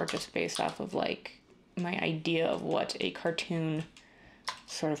and more just based off of like my idea of what a cartoon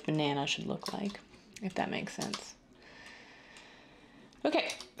sort of banana should look like, if that makes sense. Okay,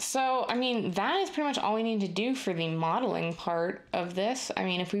 so I mean, that is pretty much all we need to do for the modeling part of this. I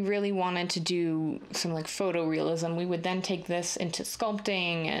mean, if we really wanted to do some like photorealism, we would then take this into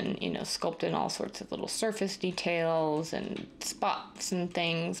sculpting and, sculpt in all sorts of little surface details and spots and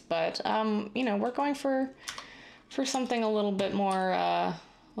things. But, we're going for something a little bit more,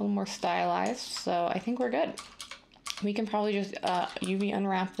 stylized. So I think we're good. We can probably just UV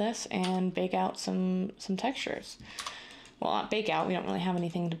unwrap this and bake out some textures. Well, not bake out, we don't really have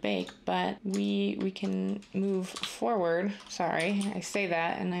anything to bake, but we can move forward. Sorry, I say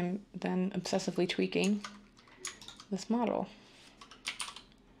that and I'm then obsessively tweaking this model.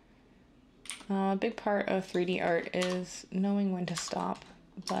 A big part of 3D art is knowing when to stop,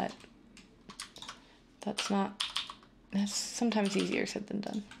 but that's sometimes easier said than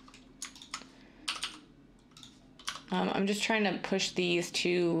done. I'm just trying to push these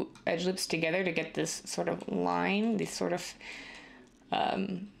two edge loops together to get this sort of line, this sort of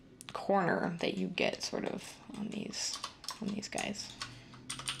corner that you get sort of on these guys.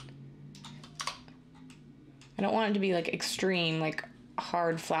 I don't want it to be like extreme, like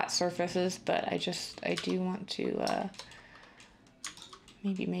hard flat surfaces, but I do want to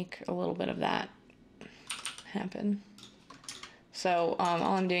maybe make a little bit of that happen. So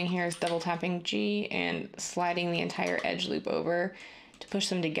all I'm doing here is double tapping G and sliding the entire edge loop over to push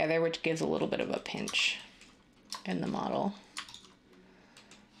them together, which gives a little bit of a pinch in the model.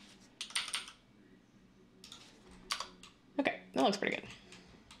 Okay, that looks pretty good.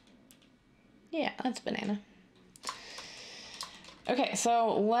 Yeah, that's banana. Okay,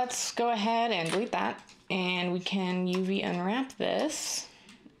 so let's go ahead and delete that, and we can UV unwrap this.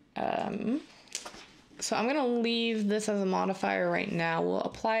 So I'm gonna leave this as a modifier right now. We'll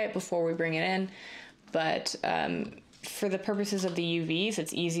apply it before we bring it in, but for the purposes of the UVs,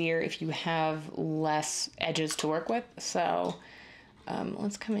 it's easier if you have less edges to work with. So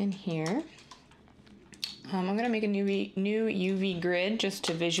let's come in here. I'm going to make a new UV grid just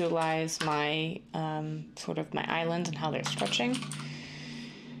to visualize my sort of my islands and how they're stretching.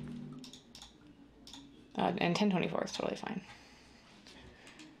 And 1024 is totally fine.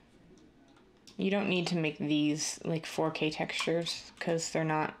 You don't need to make these like 4K textures because they're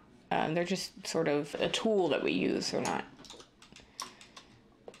not, they're just sort of a tool that we use. They're not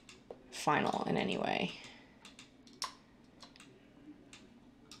final in any way.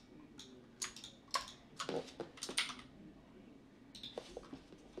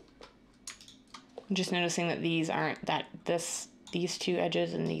 I'm just noticing that these aren't these two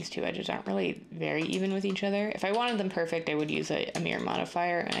edges and these two edges aren't really very even with each other. If I wanted them perfect, I would use a mirror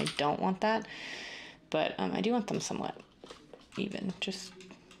modifier, and I don't want that. But I do want them somewhat even, just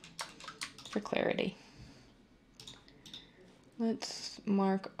for clarity. Let's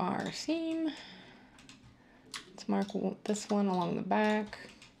mark our seam. Let's mark this one along the back,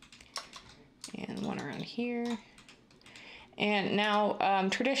 and one around here. And now,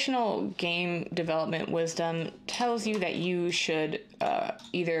 traditional game development wisdom tells you that you should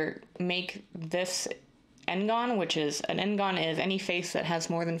either make this n-gon, which is, an n-gon is any face that has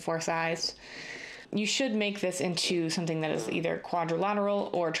more than 4 sides. You should make this into something that is either quadrilateral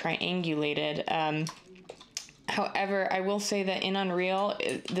or triangulated. However, I will say that in Unreal,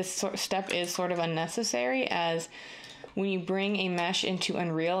 this step is sort of unnecessary, as when you bring a mesh into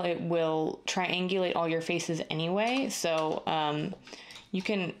Unreal, it will triangulate all your faces anyway. So you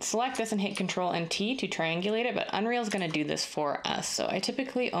can select this and hit Control and T to triangulate it, but Unreal is going to do this for us. So I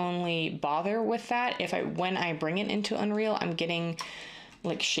typically only bother with that if when I bring it into Unreal, I'm getting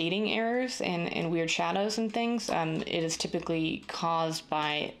like shading errors and weird shadows and things. It is typically caused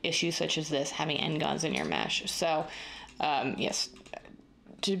by issues such as this, having n-gons in your mesh. So yes,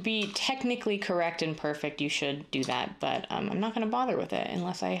 to be technically correct and perfect, you should do that, but I'm not going to bother with it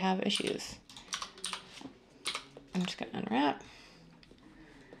unless I have issues. I'm just going to unwrap.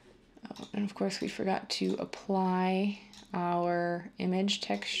 Oh, and of course, we forgot to apply our image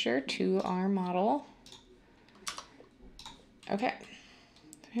texture to our model. Okay,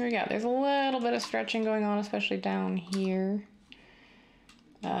 here we go. There's a little bit of stretching going on, especially down here.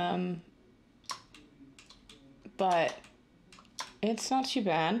 But it's not too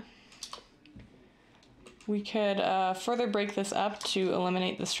bad. We could further break this up to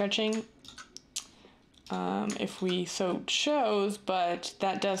eliminate the stretching if we so chose, but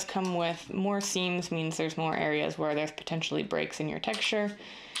that does come with more seams, means there's more areas where there's potentially breaks in your texture.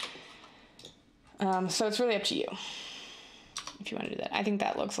 So it's really up to you if you want to do that. I think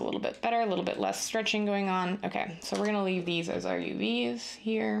that looks a little bit better, a little bit less stretching going on. Okay, so we're gonna leave these as our UVs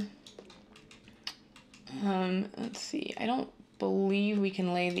here. Let's see, I don't believe we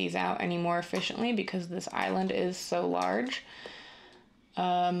can lay these out any more efficiently because this island is so large.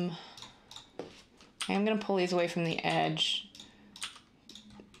 I am going to pull these away from the edge,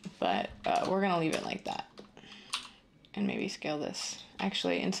 but we're going to leave it like that and maybe scale this.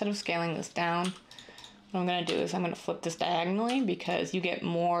 Actually, instead of scaling this down, what I'm going to do is I'm going to flip this diagonally, because you get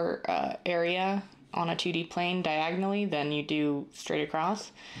more area on a 2D plane diagonally than you do straight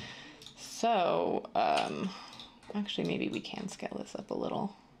across. So actually, maybe we can scale this up a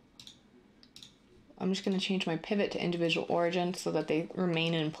little. I'm just going to change my pivot to individual origins so that they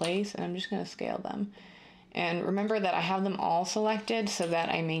remain in place, and I'm just going to scale them. And remember that I have them all selected so that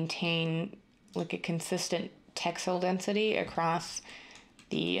I maintain like a consistent textile density across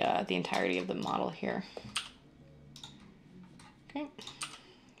the entirety of the model here. Okay,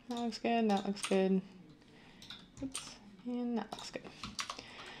 that looks good, that looks good. Oops, and that looks good.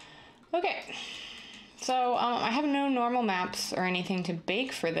 Okay. So I have no normal maps or anything to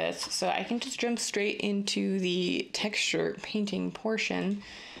bake for this, so I can just jump straight into the texture painting portion.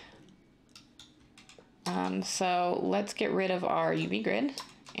 So let's get rid of our UV grid,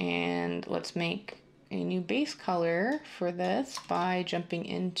 and let's make a new base color for this by jumping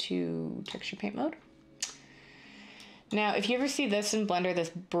into texture paint mode. Now, if you ever see this in Blender, this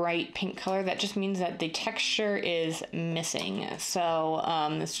bright pink color, that just means that the texture is missing. So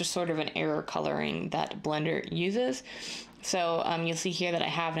it's just sort of an error coloring that Blender uses. So you'll see here that I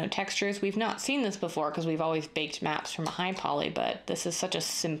have no textures. We've not seen this before because we've always baked maps from a high poly, but this is such a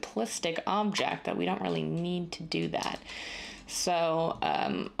simplistic object that we don't really need to do that. So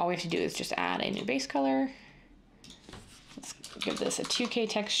all we have to do is just add a new base color. Let's give this a 2K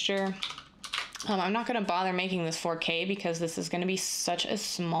texture. I'm not going to bother making this 4K because this is going to be such a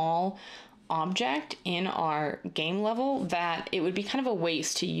small object in our game level that it would be kind of a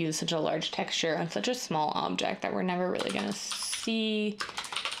waste to use such a large texture on such a small object that we're never really going to see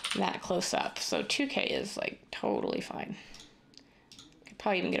that close up. So 2K is like totally fine. Could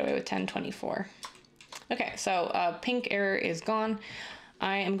probably even get away with 1024. Okay, so pink error is gone.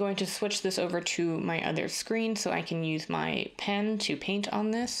 I am going to switch this over to my other screen so I can use my pen to paint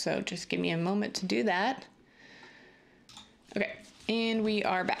on this. So just give me a moment to do that. Okay, and we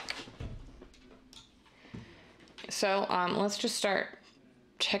are back. So let's just start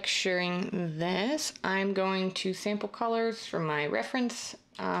texturing this. I'm going to sample colors from my reference,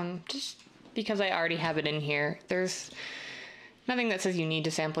 just because I already have it in here. There's nothing that says you need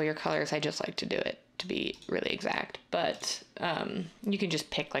to sample your colors. I just like to do it to be really exact, but you can just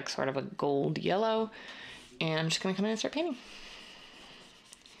pick like sort of a gold yellow, and I'm just gonna come in and start painting.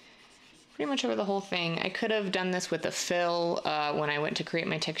 Pretty much over the whole thing. I could have done this with a fill when I went to create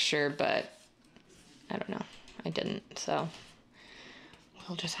my texture, but I don't know, I didn't, so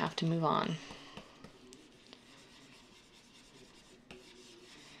we'll just have to move on.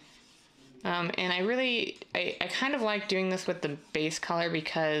 And I kind of like doing this with the base color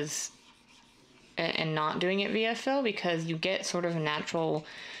because and not doing it via fill, because you get sort of natural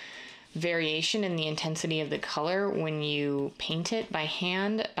variation in the intensity of the color when you paint it by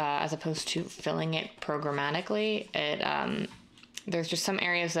hand as opposed to filling it programmatically. There's just some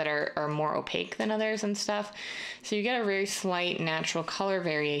areas that are more opaque than others and stuff, so you get a very slight natural color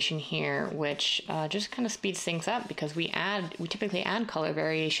variation here, which just kind of speeds things up because we typically add color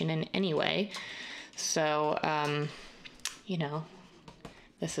variation in anyway. So you know,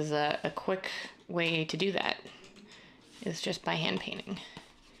 this is a quick way to do that, is just by hand painting.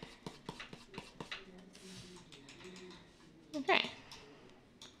 Okay,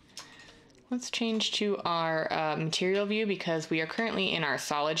 let's change to our material view because we are currently in our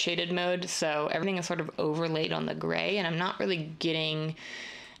solid shaded mode, so everything is sort of overlaid on the gray and I'm not really getting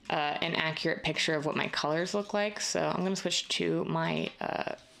an accurate picture of what my colors look like. So I'm going to switch to my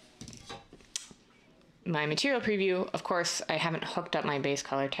my material preview. Of course, I haven't hooked up my base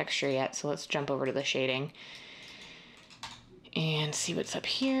color texture yet, so let's jump over to the shading and see what's up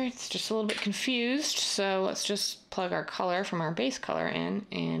here. It's just a little bit confused, so let's just plug our color from our base color in,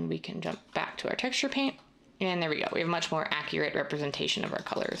 and we can jump back to our texture paint. And there we go. We have a much more accurate representation of our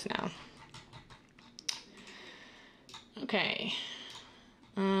colors now. Okay.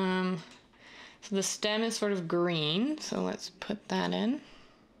 So the stem is sort of green, so let's put that in.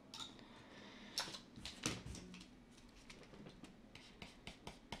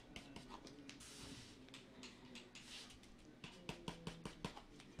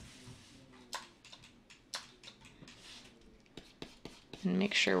 And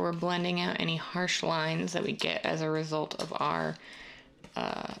make sure we're blending out any harsh lines that we get as a result of our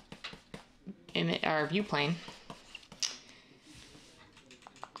view plane.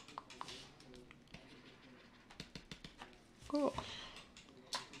 Cool.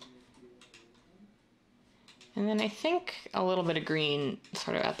 And then I think a little bit of green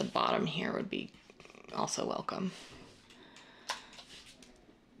sort of at the bottom here would be also welcome.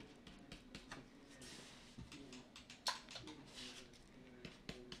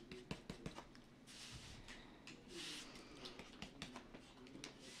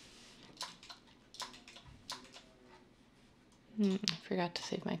 I forgot to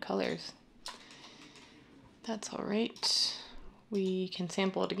save my colors. That's all right. We can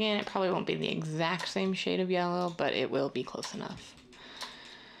sample it again. It probably won't be the exact same shade of yellow, but it will be close enough.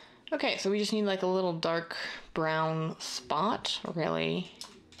 Okay, so we just need like a little dark brown spot, really,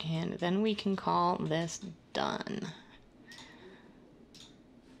 and then we can call this done.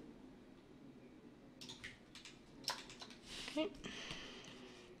 Okay.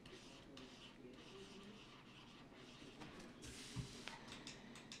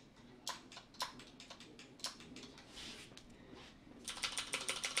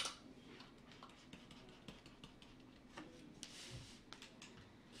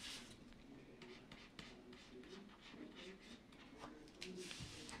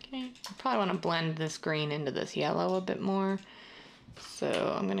 Okay, I probably want to blend this green into this yellow a bit more.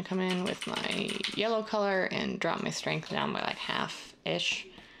 So I'm going to come in with my yellow color and drop my strength down by like half-ish.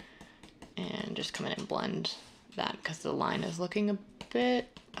 And just come in and blend that because the line is looking a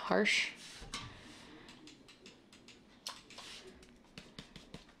bit harsh.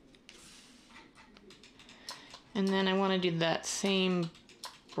 And then I want to do that same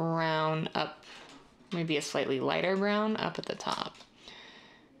brown up, maybe a slightly lighter brown up at the top.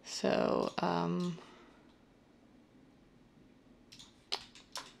 So, I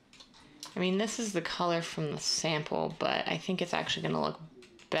mean, this is the color from the sample, but I think it's actually going to look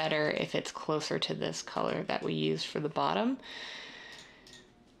better if it's closer to this color that we used for the bottom.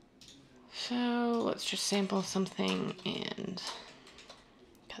 So let's just sample something, and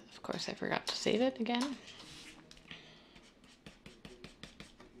of course I forgot to save it again.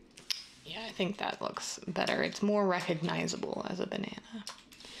 Yeah, I think that looks better. It's more recognizable as a banana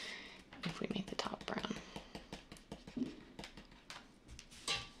if we make the top brown.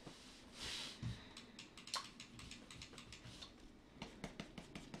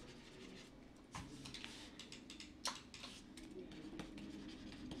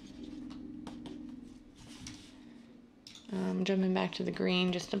 Jumping back to the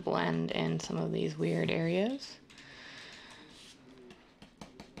green just to blend in some of these weird areas.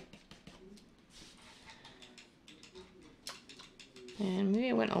 And maybe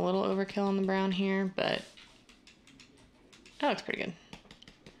it went a little overkill on the brown here, but that looks pretty good.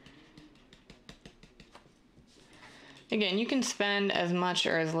 Again, you can spend as much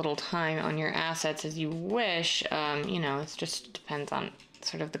or as little time on your assets as you wish. You know, it just depends on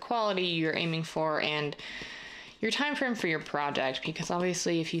sort of the quality you're aiming for and your time frame for your project, because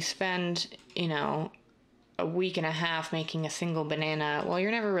obviously if you spend, you know, a week and a half making a single banana, well,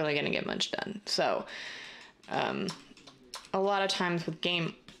 you're never really going to get much done. So a lot of times with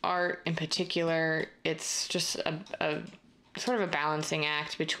game art in particular, it's just a sort of a balancing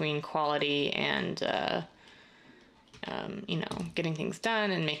act between quality and you know, getting things done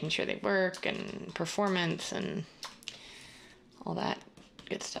and making sure they work, and performance and all that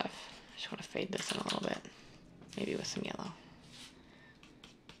good stuff. I just want to fade this in a little bit. Maybe with some yellow.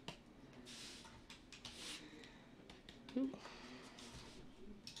 Ooh.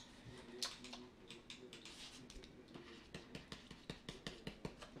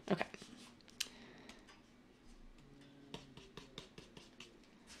 Okay.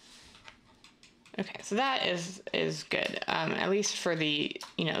 Okay, so that is good. At least for the,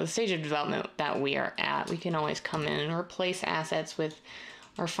 you know, the stage of development that we are at. We can always come in and replace assets with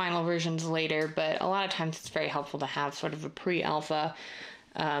our final versions later, but a lot of times it's very helpful to have sort of a pre-alpha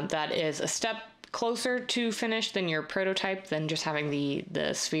that is a step closer to finish than your prototype, than just having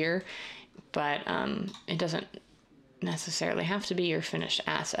the sphere, but it doesn't necessarily have to be your finished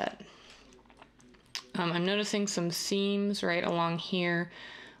asset. I'm noticing some seams right along here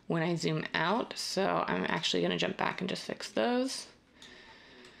when I zoom out, so I'm actually going to jump back and just fix those.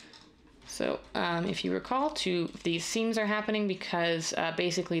 So if you recall, these seams are happening because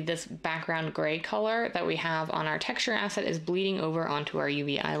basically this background gray color that we have on our texture asset is bleeding over onto our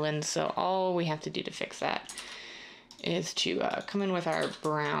UV island. So all we have to do to fix that is to come in with our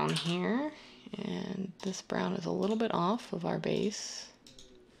brown here. And this brown is a little bit off of our base.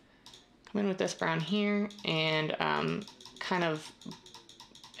 Come in with this brown here and kind of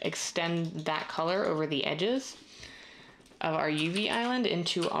extend that color over the edges of our UV island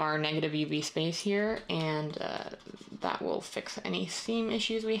into our negative UV space here, and that will fix any seam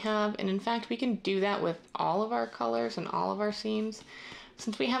issues we have. And in fact, we can do that with all of our colors and all of our seams.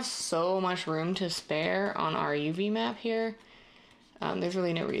 Since we have so much room to spare on our UV map here, there's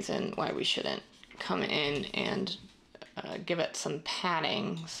really no reason why we shouldn't come in and give it some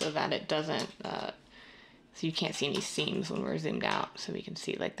padding so that it doesn't, so you can't see any seams when we're zoomed out. So we can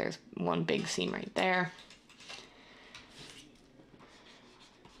see like there's one big seam right there.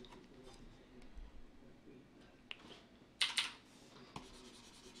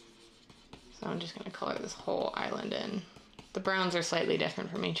 So I'm just going to color this whole island in. The browns are slightly different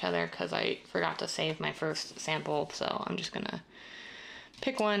from each other because I forgot to save my first sample, so I'm just going to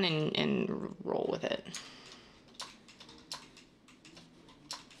pick one and roll with it.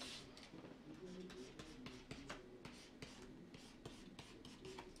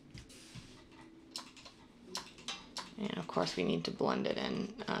 And of course we need to blend it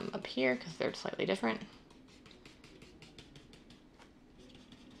in up here because they're slightly different.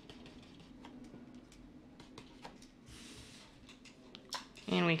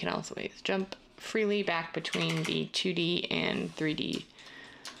 And we can also jump freely back between the 2D and 3D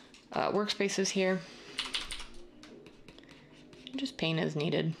workspaces here. And just paint as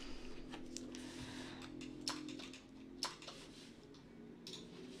needed.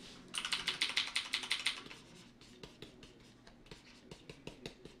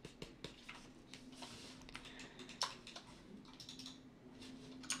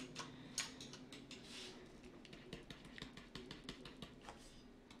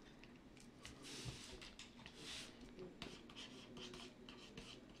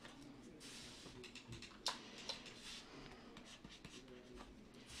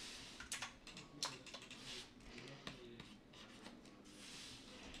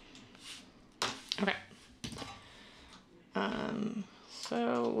 Okay.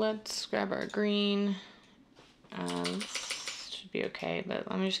 So let's grab our green. This should be okay, but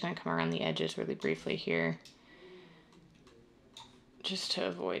I'm just gonna come around the edges really briefly here, just to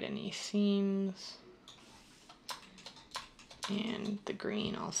avoid any seams. And the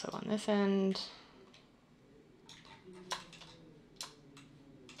green also on this end.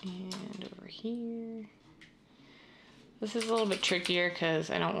 And over here. This is a little bit trickier because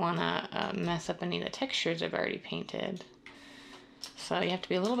I don't want to mess up any of the textures I've already painted. So you have to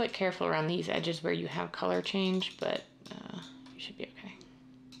be a little bit careful around these edges where you have color change, but you should be okay.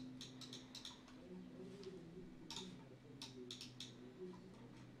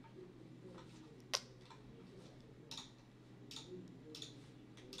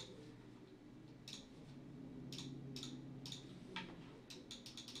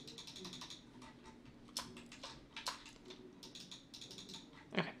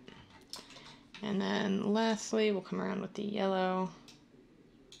 Okay. And then lastly, we'll come around with the yellow.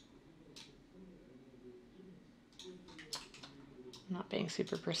 I'm not being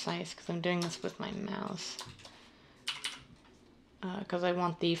super precise because I'm doing this with my mouse. Because I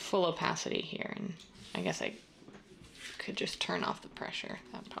want the full opacity here, and I guess I could just turn off the pressure.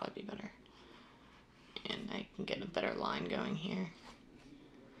 That'd probably be better. And I can get a better line going here.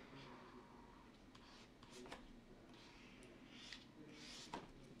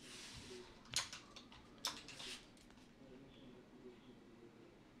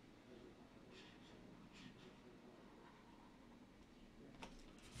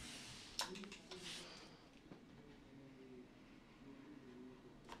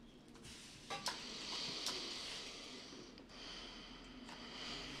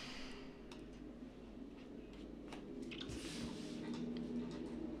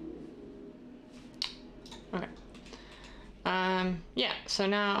 Okay. Yeah, so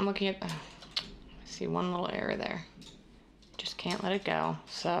now I'm looking at, I see one little error there. Just can't let it go.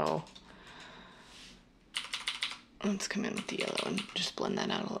 So let's come in with the yellow and just blend that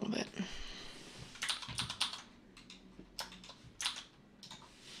out a little bit.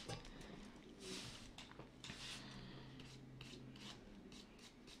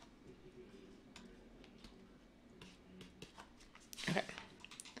 Okay.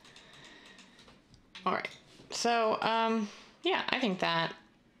 All right. So, yeah, I think that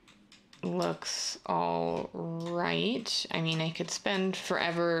looks all right. I mean, I could spend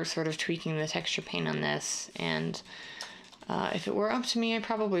forever sort of tweaking the texture paint on this, and if it were up to me, I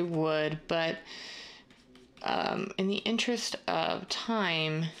probably would, but in the interest of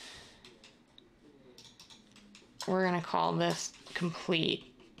time, we're gonna call this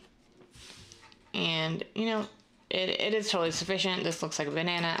complete. And, you know, it is totally sufficient. This looks like a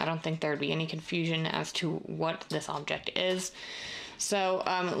banana. I don't think there would be any confusion as to what this object is. So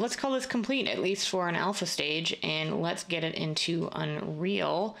let's call this complete, at least for an alpha stage, and let's get it into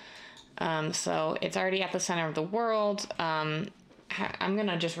Unreal. So it's already at the center of the world. I'm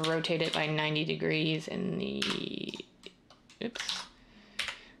gonna just rotate it by 90 degrees in the, oops,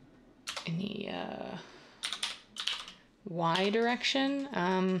 in the Y direction.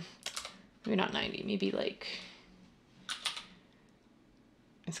 Maybe not 90, maybe like,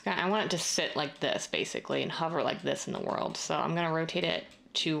 I want it to sit like this basically and hover like this in the world. So I'm going to rotate it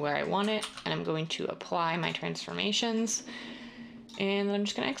to where I want it, and I'm going to apply my transformations, and then I'm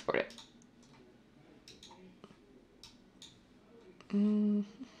just going to export it.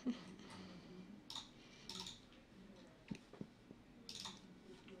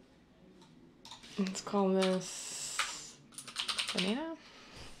 Let's call this banana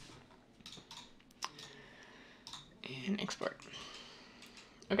and export.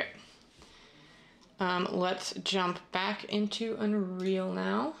 Okay. Let's jump back into Unreal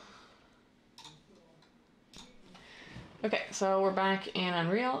now. Okay, so we're back in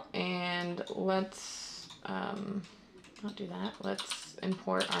Unreal, and let's not do that. Let's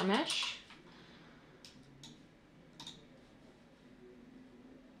import our mesh.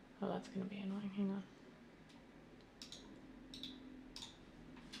 Oh, that's gonna be annoying. Hang on.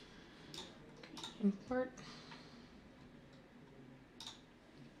 Okay, import.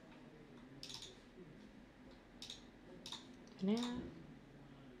 Banana.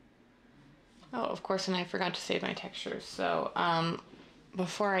 Oh, of course, and I forgot to save my textures. So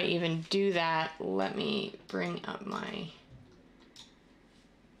before I even do that, let me bring up my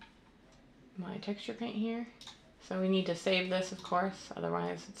texture paint here. So we need to save this, of course,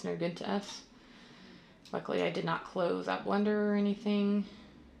 otherwise it's no good to us. Luckily, I did not close that Blender or anything.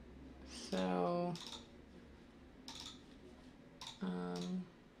 So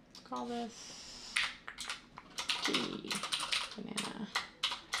let's call this T. Banana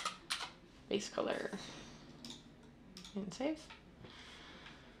base color and save.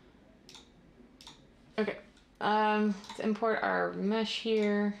 Okay, let's import our mesh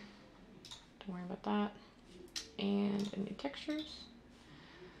here. Don't worry about that. And new textures.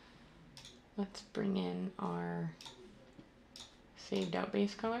 Let's bring in our saved out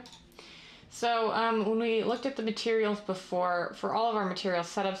base color. So when we looked at the materials before, for all of our material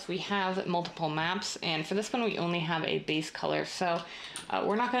setups, we have multiple maps, and for this one we only have a base color. So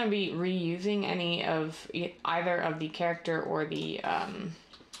we're not going to be reusing any of either of the character or the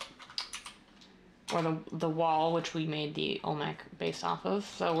wall, which we made the Olmec based off of.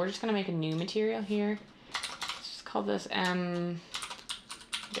 So we're just going to make a new material here. Let's just call this M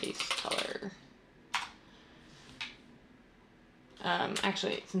base color.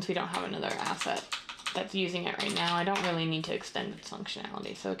 Actually, since we don't have another asset that's using it right now, I don't really need to extend its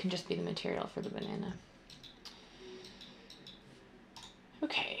functionality, so it can just be the material for the banana.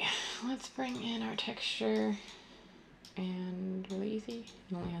 Okay, let's bring in our texture, and really easy.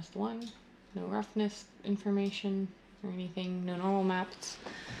 It only has one. No roughness information or anything, no normal maps.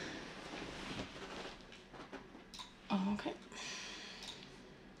 Okay.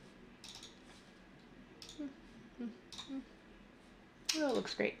 Oh, it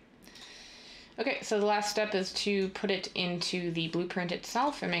looks great. Okay, so the last step is to put it into the blueprint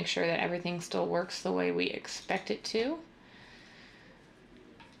itself and make sure that everything still works the way we expect it to.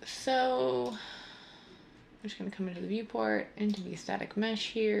 So I'm just going to come into the viewport, into the static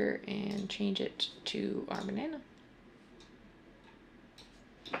mesh here, and change it to our banana.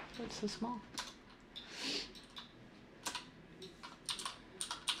 Oh, it's so small.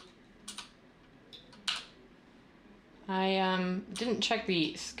 I didn't check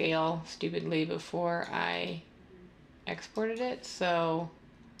the scale stupidly before I exported it, so...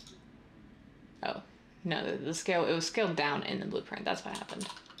 Oh, no, the scale, it was scaled down in the blueprint, that's what happened.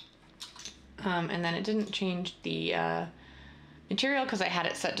 And then it didn't change the material because I had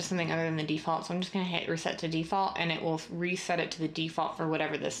it set to something other than the default, so I'm just going to hit reset to default, and it will reset it to the default for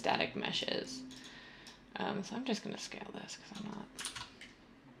whatever the static mesh is. So I'm just going to scale this because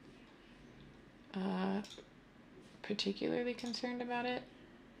I'm not particularly concerned about it.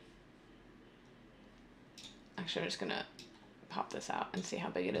 Actually, I'm just going to pop this out and see how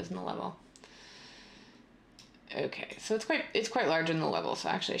big it is in the level. Okay, so it's quite large in the level, so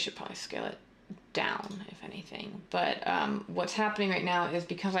actually I should probably scale it down, if anything. But what's happening right now is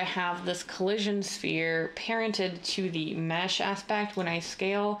because I have this collision sphere parented to the mesh aspect, when I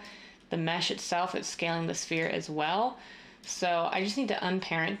scale the mesh itself, it's scaling the sphere as well. So I just need to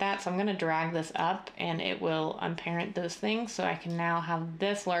unparent that. So I'm going to drag this up and it will unparent those things. So I can now have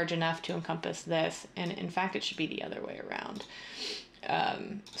this large enough to encompass this. And in fact, it should be the other way around.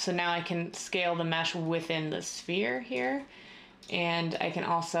 So now I can scale the mesh within the sphere here. And I can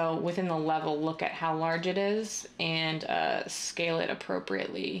also, within the level, look at how large it is and scale it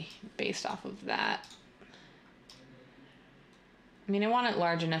appropriately based off of that. I mean, I want it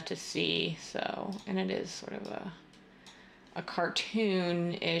large enough to see, so, and it is sort of a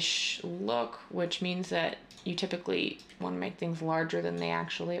cartoon-ish look, which means that you typically want to make things larger than they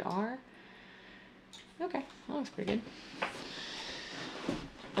actually are. Okay, that looks pretty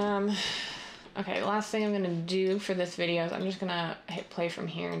good. Okay, last thing I'm gonna do for this video is I'm just gonna hit play from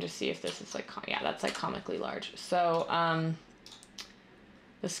here and just see if this is like, yeah, that's like comically large. So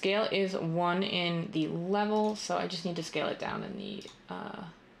the scale is 1 in the level, so I just need to scale it down in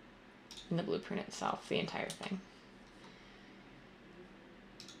the blueprint itself, the entire thing.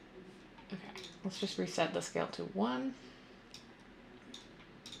 Okay, let's just reset the scale to 1.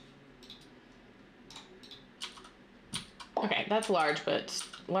 Okay, that's large, but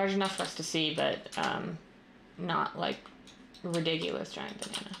large enough for us to see, but not like ridiculous giant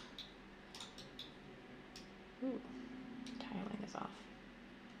banana. Ooh, tiling is off.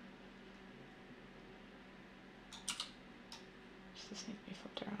 Does this need to be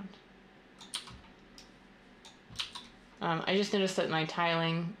flipped around? I just noticed that my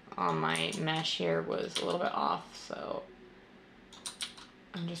tiling on my mesh here was a little bit off, so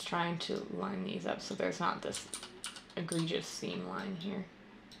I'm just trying to line these up so there's not this egregious seam line here.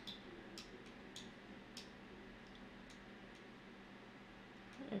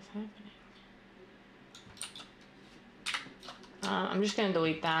 What is happening? I'm just going to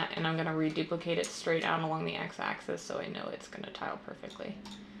delete that and I'm going to reduplicate it straight out along the x-axis so I know it's going to tile perfectly.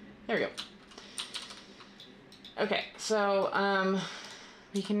 There we go. Okay, so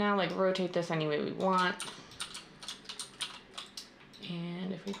we can now like rotate this any way we want.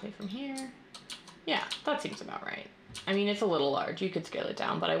 And if we play from here, yeah, that seems about right. I mean, it's a little large. You could scale it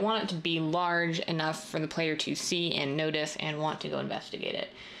down, but I want it to be large enough for the player to see and notice and want to go investigate it.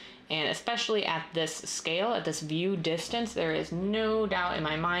 And especially at this scale, at this view distance, there is no doubt in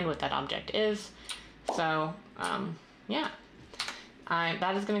my mind what that object is. So yeah,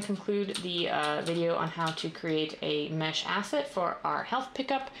 that is going to conclude the video on how to create a mesh asset for our health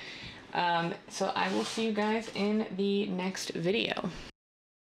pickup. So I will see you guys in the next video.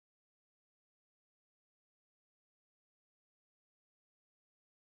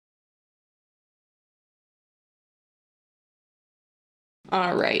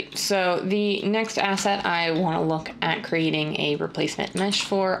 All right, so the next asset I want to look at creating a replacement mesh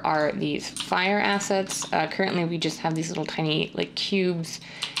for are these fire assets. Currently we just have these little tiny like cubes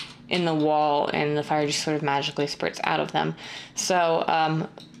in the wall and the fire just sort of magically spurts out of them. So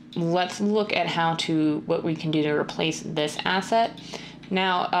let's look at what we can do to replace this asset.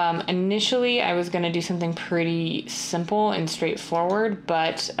 Now, initially I was going to do something pretty simple and straightforward,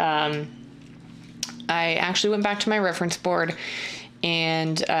 but I actually went back to my reference board,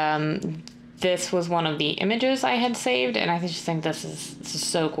 and this was one of the images I had saved, and I just think this is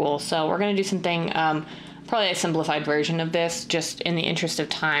so cool. So we're going to do something, probably a simplified version of this, just in the interest of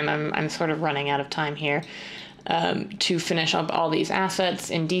time. I'm sort of running out of time here to finish up all these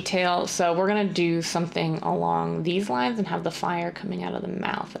assets in detail. So we're going to do something along these lines and have the fire coming out of the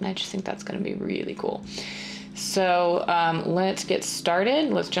mouth, and I just think that's going to be really cool. So let's get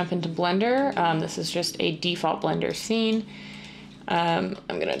started. Let's jump into Blender. This is just a default Blender scene. I'm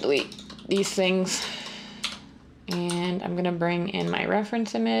going to delete these things, and I'm going to bring in my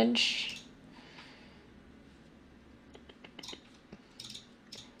reference image.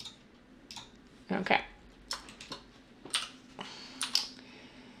 Okay.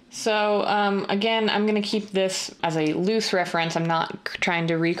 So again, I'm going to keep this as a loose reference. I'm not trying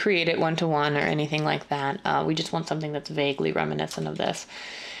to recreate it one-to-one or anything like that. We just want something that's vaguely reminiscent of this.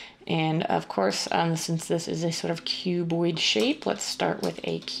 And of course, since this is a sort of cuboid shape, let's start with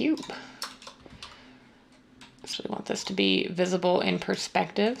a cube. So we want this to be visible in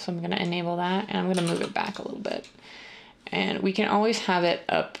perspective, so I'm going to enable that, and I'm going to move it back a little bit. And we can always have it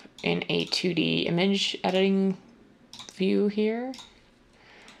up in a 2D image editing view here,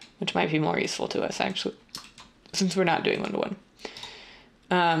 which might be more useful to us actually, since we're not doing one-to-one.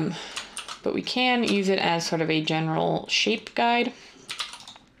 But we can use it as sort of a general shape guide.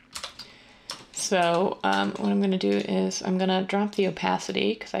 So what I'm going to do is I'm going to drop the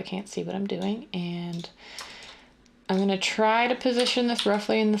opacity because I can't see what I'm doing, and I'm going to try to position this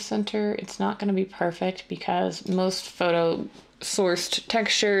roughly in the center. It's not going to be perfect because most photo sourced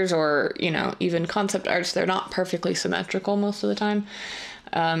textures, or even concept arts, they're not perfectly symmetrical most of the time.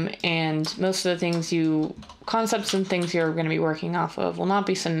 And most of the concepts and things you're going to be working off of will not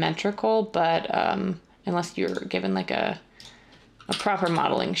be symmetrical, but unless you're given like a proper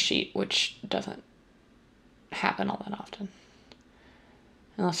modeling sheet, which doesn't happen all that often,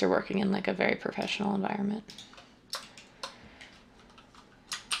 unless you're working in like a very professional environment.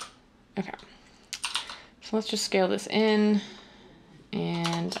 Okay, so let's just scale this in,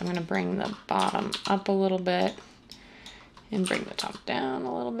 and I'm going to bring the bottom up a little bit and bring the top down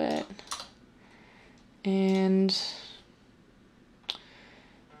a little bit, and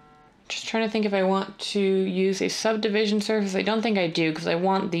just trying to think if I want to use a subdivision surface. I don't think I do, because I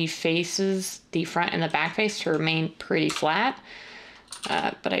want the faces, the front and the back face, to remain pretty flat.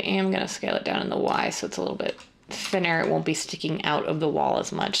 But I am going to scale it down in the Y so it's a little bit thinner. It won't be sticking out of the wall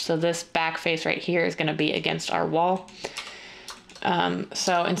as much. So this back face right here is going to be against our wall.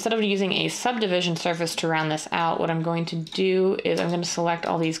 So instead of using a subdivision surface to round this out, what I'm going to do is I'm going to select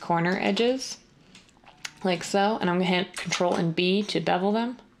all these corner edges like so, and I'm going to hit Control and B to bevel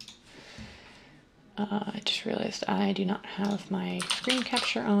them. I just realized I do not have my screen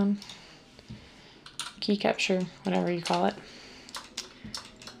capture on. Key capture, whatever you call it.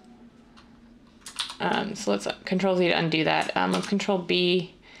 So let's Control Z to undo that. Let's Control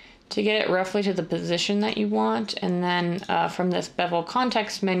B to get it roughly to the position that you want. And then from this bevel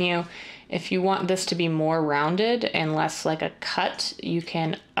context menu, if you want this to be more rounded and less like a cut, you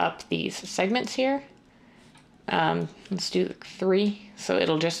can up these segments here. Let's do like 3, so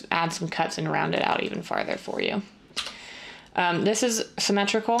it'll just add some cuts and round it out even farther for you. This is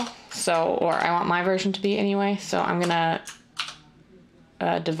symmetrical, or I want my version to be anyway, so I'm gonna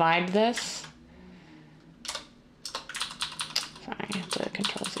divide this. Sorry, I have to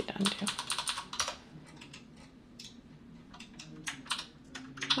Control Z to undo.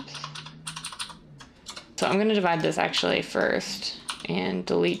 Oops. So I'm gonna divide this actually first and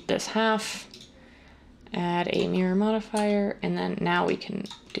delete this half. Add a mirror modifier, and then now we can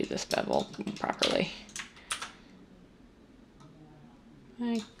do this bevel properly.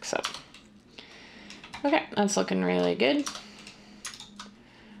 Like so. Okay, that's looking really good.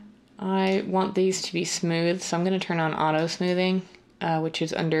 I want these to be smooth, so I'm going to turn on auto smoothing, which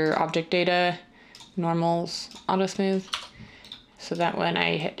is under object data, normal's auto smooth, so that when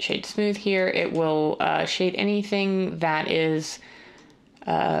I hit shade smooth here, it will shade anything that is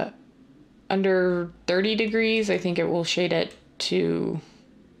under 30 degrees. I think it will shade it to,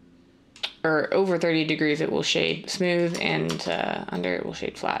 or over 30 degrees it will shade smooth, and under it will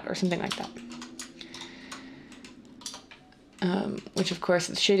shade flat or something like that. Which of course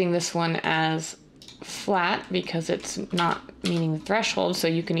it's shading this one as flat because it's not meeting the threshold, so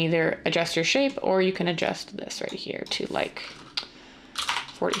you can either adjust your shape or you can adjust this right here to like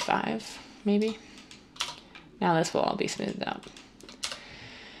 45 maybe. Now this will all be smoothed out.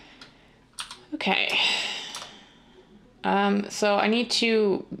 Okay, so I need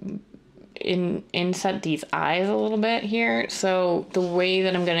to inset these eyes a little bit here. So the way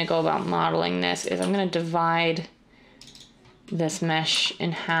that I'm going to go about modeling this is I'm going to divide this mesh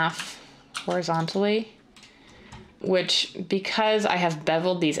in half horizontally, which, because I have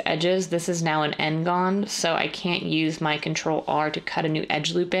beveled these edges, this is now an n-gon, so I can't use my Control R to cut a new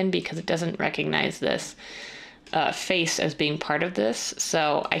edge loop in because it doesn't recognize this face as being part of this.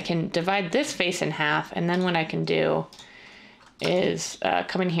 So I can divide this face in half, and then what I can do is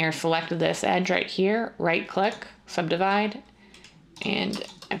come in here, select this edge right here, right click, subdivide, and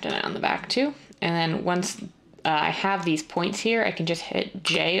I've done it on the back too. And then once I have these points here, I can just hit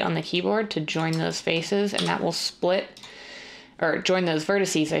J on the keyboard to join those faces, and that will split, or join those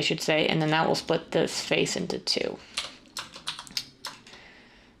vertices, I should say, and then that will split this face into two.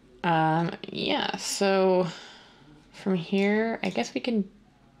 Yeah, so from here, I guess we can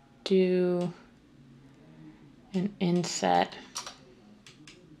do an inset.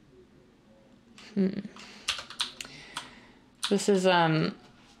 This is,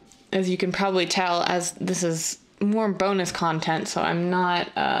 as you can probably tell, as this is more bonus content, so I'm not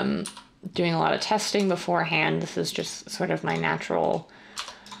doing a lot of testing beforehand. This is just sort of my natural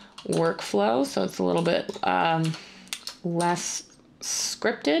workflow, so it's a little bit less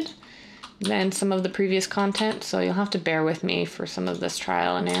scripted than some of the previous content, so you'll have to bear with me for some of this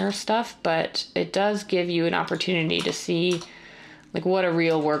trial and error stuff, but it does give you an opportunity to see like what a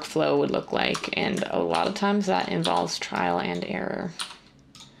real workflow would look like, and a lot of times that involves trial and error.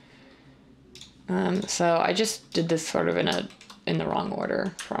 So I just did this sort of in the wrong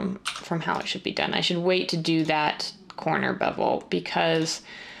order from how it should be done. I should wait to do that corner bevel because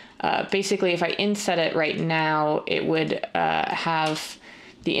basically if I inset it right now, it would have,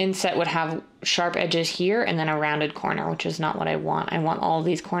 the inset would have sharp edges here and then a rounded corner, which is not what I want. I want all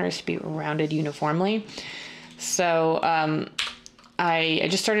these corners to be rounded uniformly. So I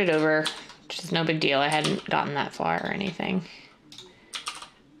just started over, which is no big deal. I hadn't gotten that far or anything.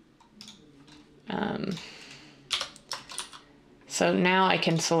 So now I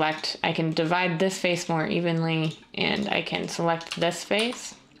can select, I can divide this face more evenly, and I can select this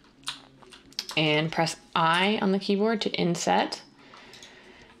face and press I on the keyboard to inset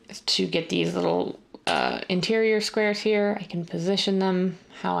to get these little interior squares here. I can position them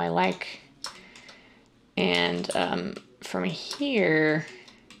how I like. And from here,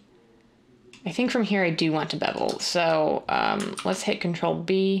 I think from here I do want to bevel. So let's hit Control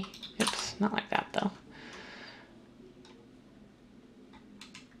B. Oops, not like that though.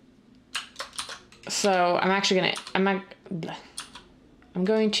 So I'm actually gonna, I'm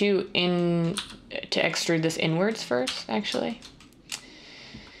going to extrude this inwards first, actually.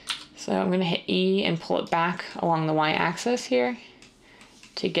 So I'm gonna hit E and pull it back along the Y-axis here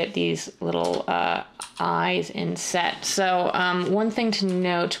to get these little eyes inset. So one thing to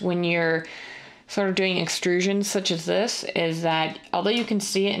note when you're sort of doing extrusions such as this is that although you can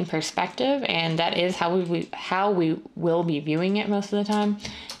see it in perspective, and that is how we will be viewing it most of the time,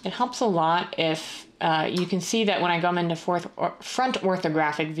 it helps a lot if you can see that when I come into front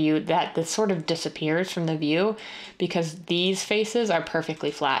orthographic view that this sort of disappears from the view because these faces are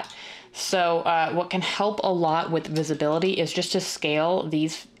perfectly flat. So what can help a lot with visibility is just to scale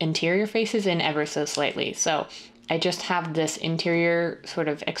these interior faces in ever so slightly. So I just have this interior sort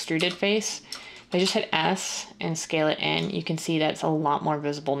of extruded face. I just hit S and scale it in. You can see that it's a lot more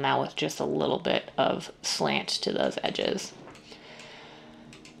visible now with just a little bit of slant to those edges.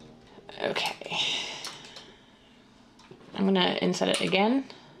 Okay. I'm gonna inset it again.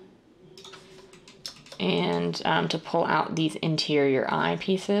 And to pull out these interior eye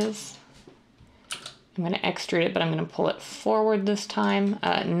pieces, I'm going to extrude it, but I'm going to pull it forward this time,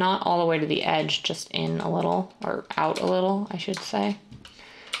 not all the way to the edge, just in a little, or out a little, I should say.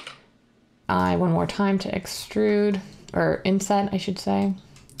 One more time to extrude, or inset, I should say,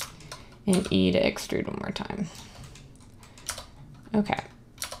 and E to extrude one more time. Okay,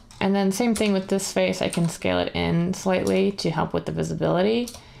 and then same thing with this face. I can scale it in slightly to help with the visibility.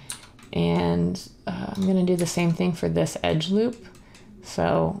 And I'm gonna do the same thing for this edge loop.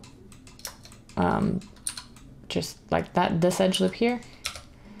 So just like that, this edge loop here,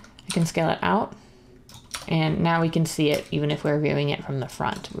 I can scale it out. And now we can see it even if we're viewing it from the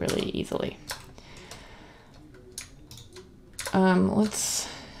front really easily.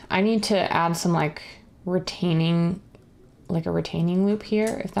 I need to add some like a retaining loop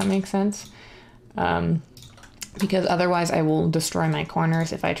here, if that makes sense. Because otherwise I will destroy my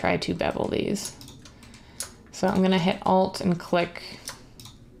corners if I try to bevel these. So I'm gonna hit Alt and click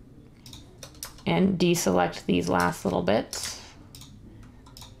and deselect these last little bits.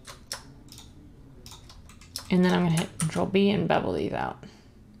 And then I'm gonna hit Control B and bevel these out.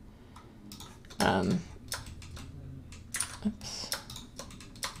 Oops,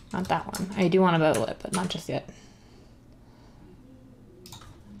 not that one. I do want to bevel it, but not just yet.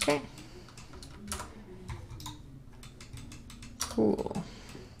 Okay. Cool.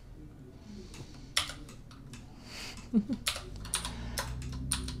 I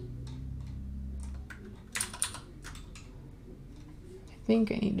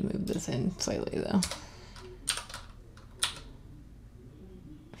think I need to move this in slightly though.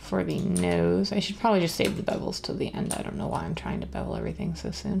 For the nose, I should probably just save the bevels till the end. I don't know why I'm trying to bevel everything so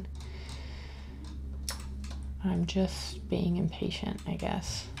soon. I'm just being impatient, I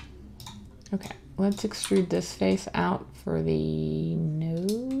guess. Okay, let's extrude this face out for the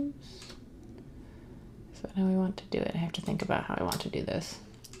nose. Is that how we want to do it? I have to think about how I want to do this.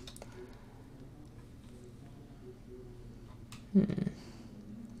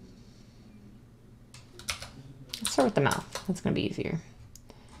 Let's start with the mouth. That's gonna be easier.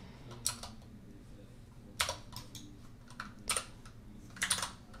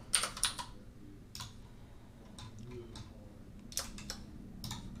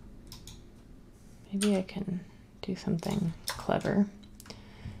 Maybe I can do something clever.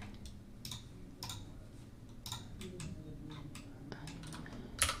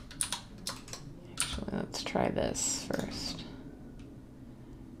 Actually, let's try this first.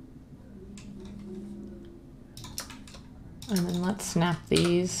 And then let's snap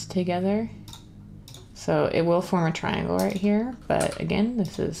these together. So it will form a triangle right here, but again,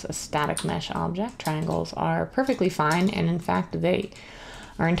 this is a static mesh object. Triangles are perfectly fine, and in fact,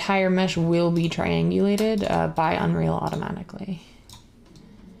 our entire mesh will be triangulated by Unreal automatically.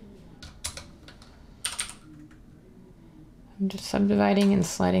 I'm just subdividing and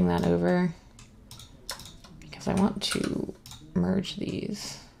sliding that over because I want to merge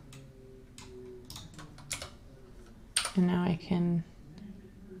these. And now I can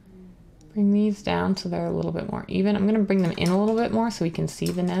bring these down so they're a little bit more even. I'm going to bring them in a little bit more so we can see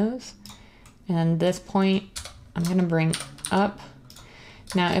the nose. And then this point, I'm going to bring up.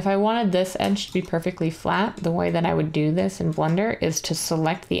 Now, if I wanted this edge to be perfectly flat, the way that I would do this in Blender is to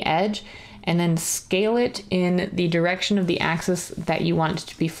select the edge and then scale it in the direction of the axis that you want it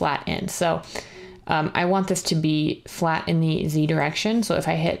to be flat in. So I want this to be flat in the Z direction. So if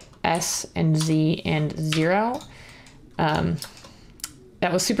I hit S and Z and 0,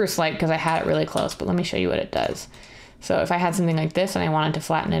 that was super slight because I had it really close, but let me show you what it does. So if I had something like this and I wanted to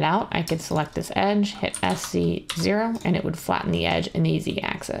flatten it out, I could select this edge, hit SC0, and it would flatten the edge in the Z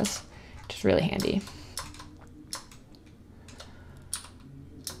axis, which is really handy.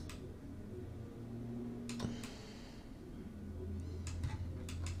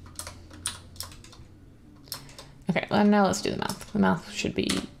 Okay, well, now let's do the mouth. The mouth should be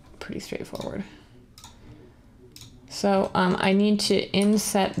pretty straightforward. So I need to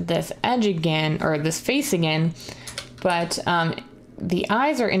inset this edge again, or this face again, but the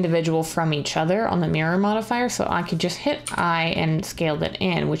eyes are individual from each other on the mirror modifier, so I could just hit I and scale that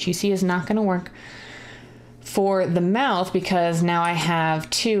in, which you see is not going to work for the mouth because now I have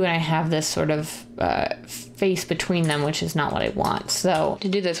two and I have this sort of face between them, which is not what I want. So to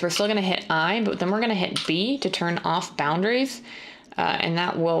do this, we're still going to hit I, but then we're going to hit B to turn off boundaries, and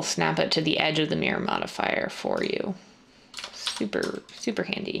that will snap it to the edge of the mirror modifier for you. Super, super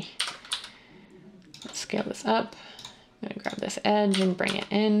handy. Let's scale this up. I'm going to grab this edge and bring it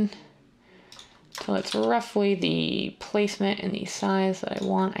in till it's roughly the placement and the size that I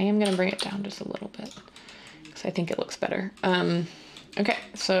want. I am going to bring it down just a little bit because I think it looks better. Okay,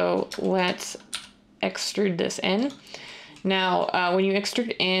 so let's extrude this in. Now, when you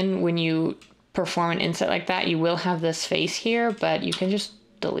extrude in, when you perform an inset like that, you will have this face here, but you can just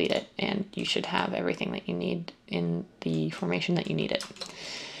delete it and you should have everything that you need in the formation that you need it.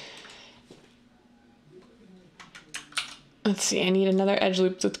 Let's see, I need another edge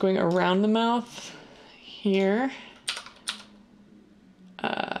loop that's going around the mouth here.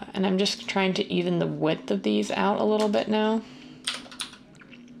 And I'm just trying to even the width of these out a little bit now.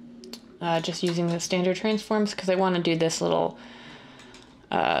 just using the standard transforms because I want to do this little,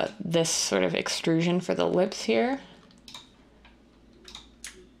 this sort of extrusion for the lips here.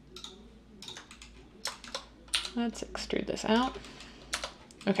 Let's extrude this out.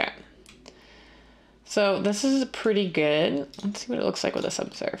 Okay. So this is pretty good. Let's see what it looks like with a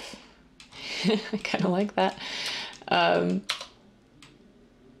subsurf. I kind of like that.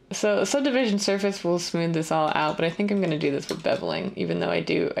 So subdivision surface will smooth this all out, but I think I'm going to do this with beveling, even though I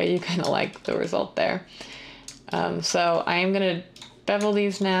do kind of like the result there. So I am going to bevel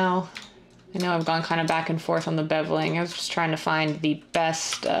these now. I know I've gone kind of back and forth on the beveling. I was just trying to find the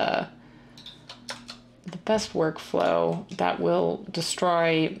best workflow that will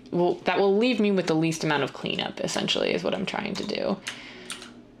that will leave me with the least amount of cleanup, essentially, is what I'm trying to do.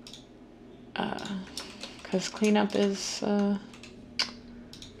 Because cleanup is sort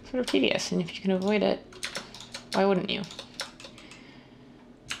of tedious, and if you can avoid it, why wouldn't you?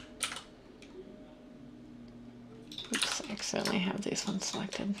 Oops, I accidentally have these ones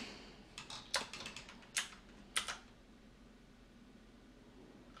selected.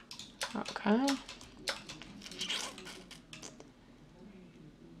 Okay.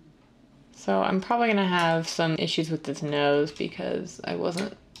 So I'm probably gonna have some issues with this nose because I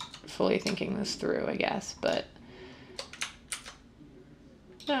wasn't fully thinking this through, I guess, but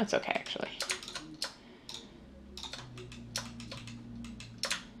no, it's okay actually.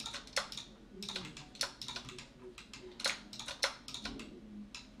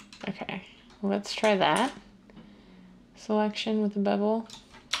 Okay, let's try that selection with the bevel.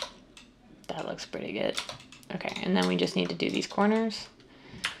 That looks pretty good. Okay, and then we just need to do these corners.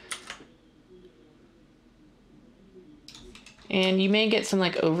 And you may get some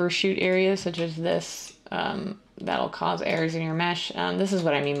like overshoot areas such as this, that'll cause errors in your mesh. This is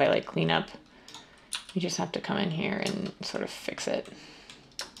what I mean by like cleanup. You just have to come in here and sort of fix it.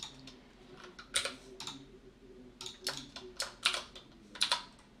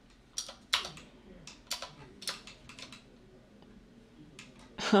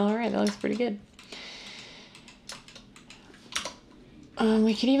 All right, that looks pretty good.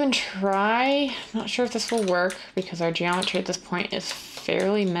 We could even try, I'm not sure if this will work because our geometry at this point is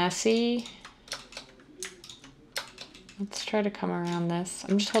fairly messy. Let's try to come around this.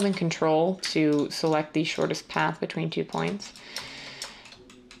 I'm just holding control to select the shortest path between 2 points.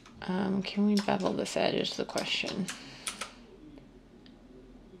 Can we bevel this edge is the question.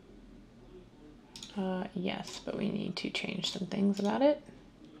 Yes, but we need to change some things about it.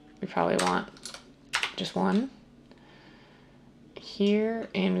 We probably want just one here,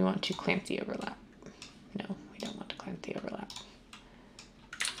 and we want to clamp the overlap. No, we don't want to clamp the overlap.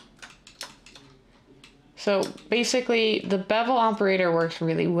 So basically the bevel operator works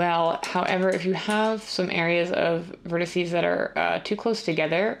really well. However, if you have some areas of vertices that are too close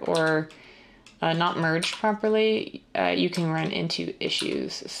together or not merged properly, you can run into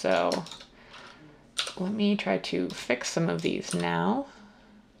issues. So let me try to fix some of these now.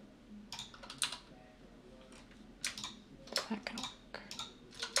 Is that gonna work?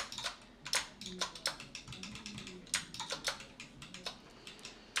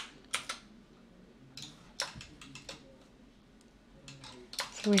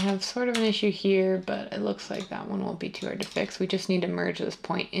 So we have sort of an issue here, but it looks like that one won't be too hard to fix. We just need to merge this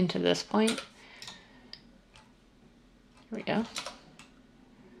point into this point. Here we go.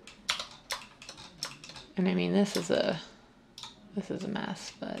 And I mean, this is a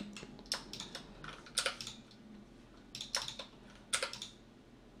mess, but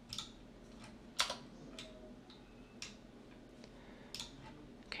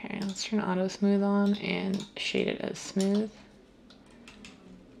okay, let's turn auto smooth on and shade it as smooth.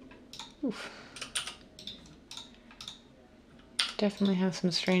 Oof. Definitely have some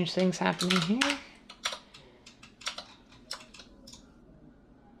strange things happening here.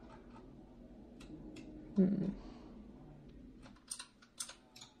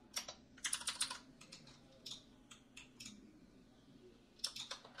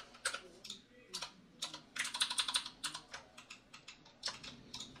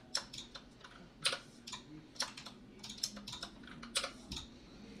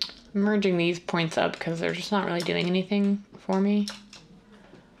 I'm merging these points up because they're just not really doing anything for me.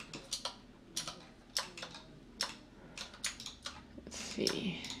 Let's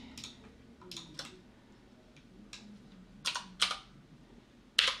see.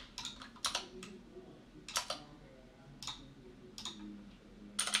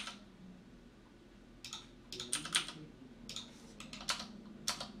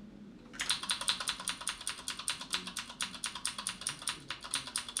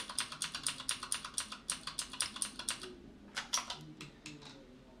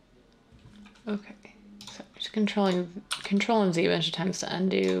 Okay, so just Control and Z a bunch of times to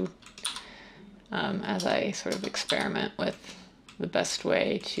undo as I sort of experiment with the best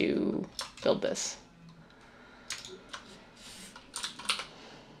way to build this.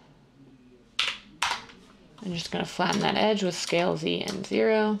 I'm just going to flatten that edge with scale Z and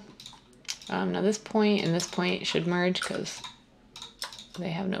 0. Now this point and this point should merge because they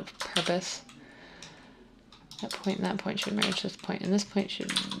have no purpose. That point and that point should merge. This point and this point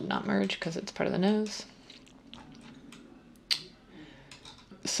should not merge because it's part of the nose.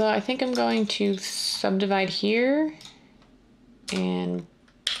 So I think I'm going to subdivide here and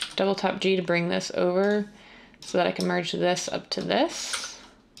double tap G to bring this over so that I can merge this up to this.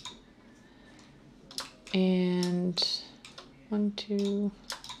 And 1, 2,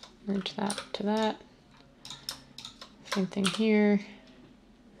 merge that to that. Same thing here.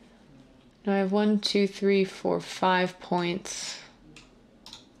 Now I have 1, 2, 3, 4, 5 points.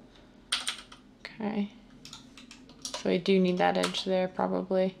 Okay. So I do need that edge there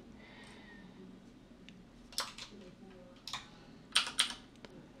probably.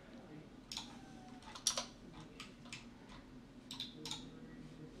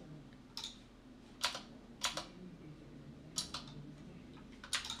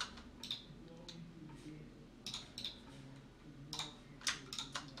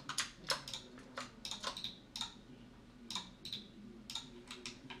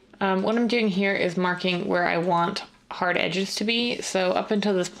 What I'm doing here is marking where I want hard edges to be. So up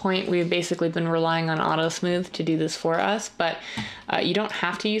until this point, we've basically been relying on auto smooth to do this for us, but you don't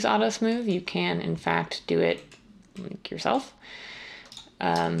have to use auto smooth. You can in fact do it yourself.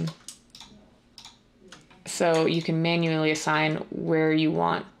 So you can manually assign where you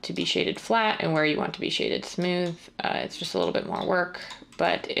want to be shaded flat and where you want to be shaded smooth. It's just a little bit more work,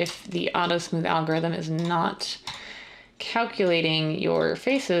 but if the auto smooth algorithm is not calculating your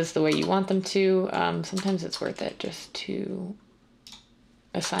faces the way you want them to, sometimes it's worth it just to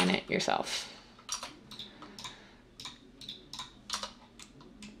assign it yourself.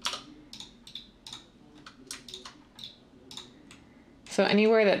 So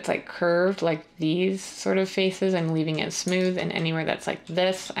anywhere that's like curved, like these sort of faces, I'm leaving it smooth, and anywhere that's like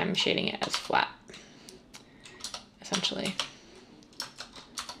this, I'm shading it as flat, essentially.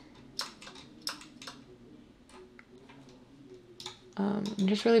 I'm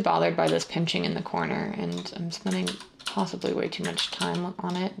just really bothered by this pinching in the corner, and I'm spending possibly way too much time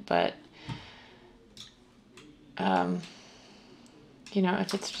on it, but you know,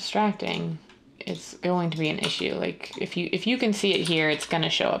 if it's distracting, it's going to be an issue. Like if you can see it here, it's going to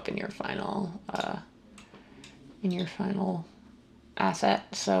show up in your final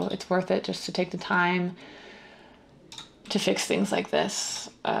asset. So it's worth it just to take the time to fix things like this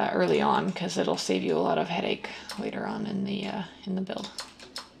early on, because it'll save you a lot of headache later on in the build.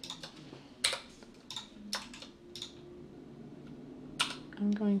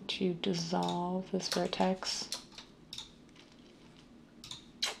 I'm going to dissolve this vertex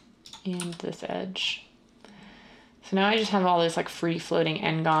and this edge. So now I just have all this like free floating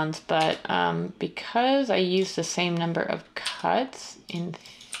n-gons, but because I use the same number of cuts, in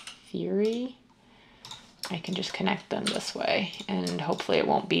theory, I can just connect them this way, and hopefully it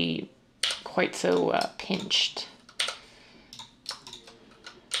won't be quite so pinched.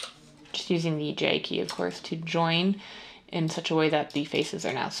 Just using the J key, of course, to join in such a way that the faces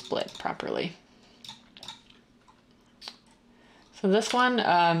are now split properly. So this one,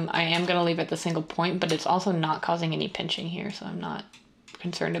 I am going to leave at the single point, but it's also not causing any pinching here, so I'm not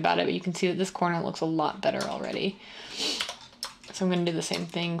concerned about it. But you can see that this corner looks a lot better already. So I'm going to do the same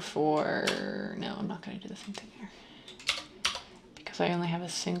thing for... No, I'm not going to do the same thing here, because I only have a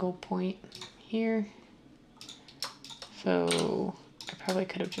single point here. So I probably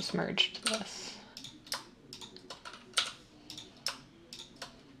could have just merged this.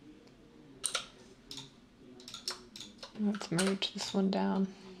 Let's merge this one down.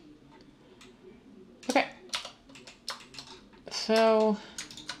 Okay. So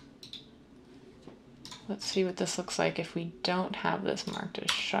let's see what this looks like if we don't have this marked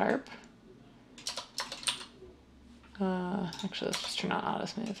as sharp. Actually, let's just turn on auto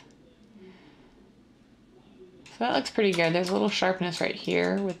smooth. So that looks pretty good. There's a little sharpness right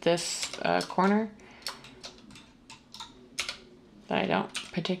here with this corner that I don't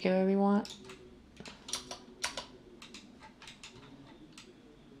particularly want.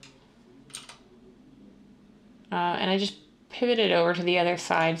 And I just pivoted over to the other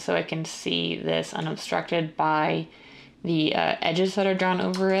side so I can see this unobstructed by the edges that are drawn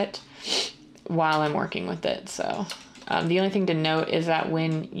over it while I'm working with it. So the only thing to note is that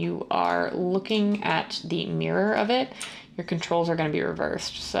when you are looking at the mirror of it, your controls are going to be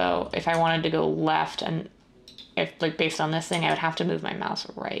reversed. So if I wanted to go left, and if like based on this thing, I would have to move my mouse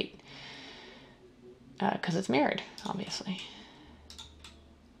right, because it's mirrored, obviously.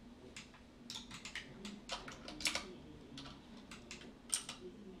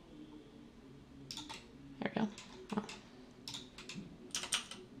 There we go. Oh.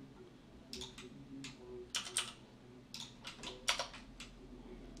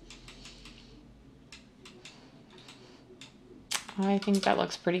 I think that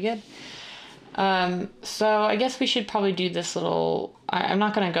looks pretty good. So I guess we should probably do this little, I'm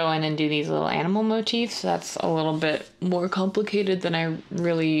not going to go in and do these little animal motifs. That's a little bit more complicated than I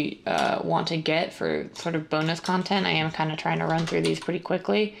really want to get for sort of bonus content. I am kind of trying to run through these pretty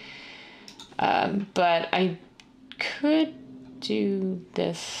quickly. But I could do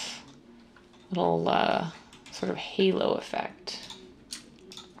this little sort of halo effect.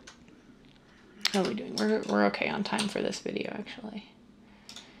 How are we doing? We're okay on time for this video, actually.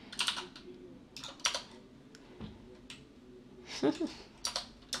 I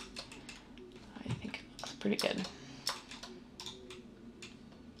think it looks pretty good.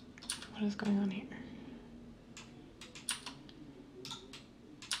 What is going on here?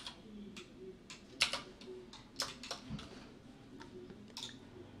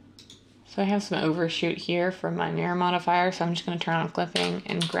 So I have some overshoot here for my mirror modifier, so I'm just going to turn on clipping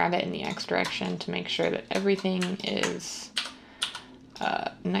and grab it in the X direction to make sure that everything is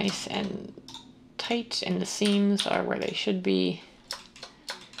nice and tight and the seams are where they should be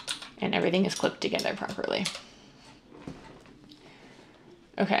and everything is clipped together properly.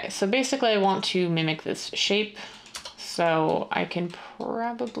 Okay, so basically I want to mimic this shape, so I can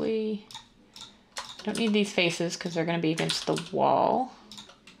probably, I don't need these faces because they're going to be against the wall.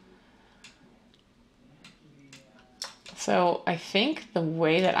 So I think the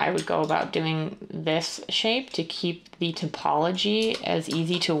way that I would go about doing this shape to keep the topology as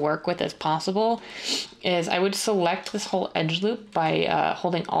easy to work with as possible is I would select this whole edge loop by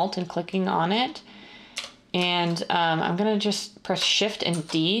holding Alt and clicking on it. And I'm going to just press Shift and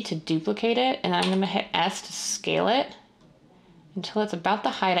D to duplicate it. And I'm going to hit S to scale it until it's about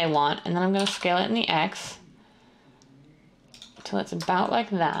the height I want. And then I'm going to scale it in the X until it's about like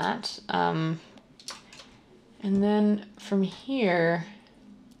that. And then from here,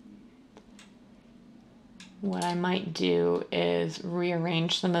 what I might do is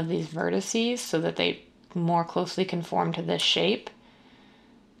rearrange some of these vertices so that they more closely conform to this shape.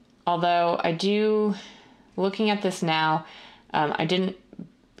 Although I do, looking at this now, I didn't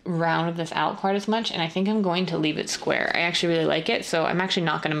round this out quite as much, and I think I'm going to leave it square. I actually really like it, so I'm actually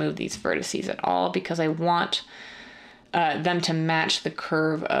not going to move these vertices at all because I want them to match the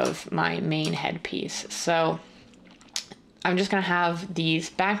curve of my main headpiece. So I'm just going to have these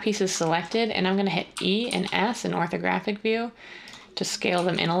back pieces selected, and I'm going to hit E and S in orthographic view to scale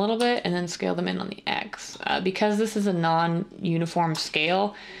them in a little bit and then scale them in on the X. Because this is a non-uniform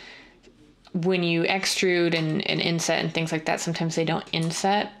scale, when you extrude and inset and things like that, sometimes they don't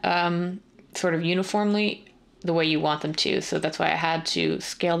inset sort of uniformly the way you want them to. So that's why I had to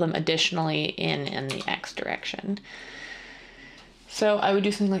scale them additionally in the X direction. So I would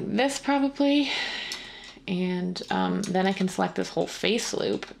do something like this probably. And then I can select this whole face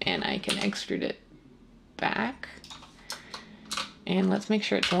loop and I can extrude it back. And let's make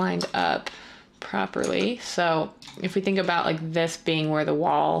sure it's lined up properly. So if we think about like this being where the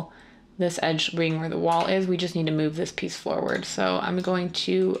wall, this edge being where the wall is, we just need to move this piece forward. So I'm going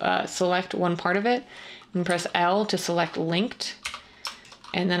to select one part of it and press L to select linked.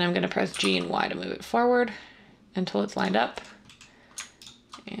 And then I'm going to press G and Y to move it forward until it's lined up.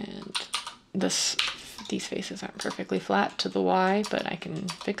 And these faces aren't perfectly flat to the Y, but I can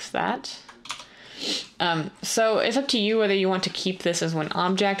fix that. So it's up to you whether you want to keep this as one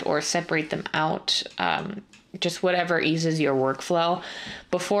object or separate them out, just whatever eases your workflow.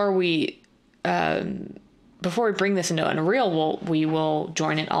 Before we bring this into Unreal, we will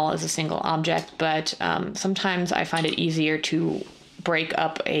join it all as a single object, but sometimes I find it easier to break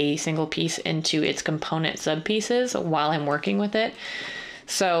up a single piece into its component subpieces while I'm working with it.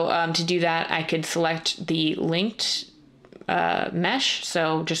 So to do that, I could select the linked mesh.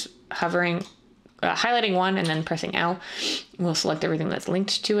 So just hovering, highlighting one and then pressing L, we'll select everything that's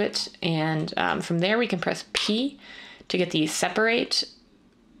linked to it. And from there, we can press P to get the separate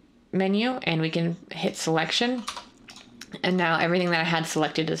menu, and we can hit selection. And now everything that I had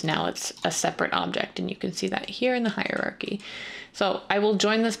selected is now it's a separate object, and you can see that here in the hierarchy. So I will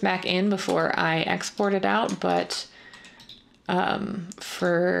join this back in before I export it out, but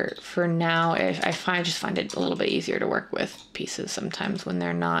for now, I just find it a little bit easier to work with pieces sometimes when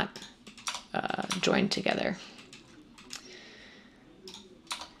they're not joined together.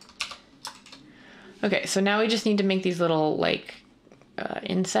 Okay, so now we just need to make these little like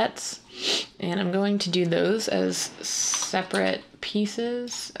insets, and I'm going to do those as separate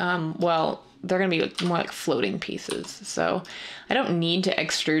pieces. Well, they're gonna be more like floating pieces. So I don't need to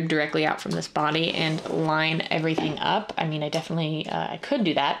extrude directly out from this body and line everything up. I mean, I definitely, I could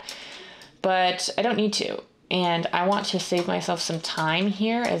do that, but I don't need to. And I want to save myself some time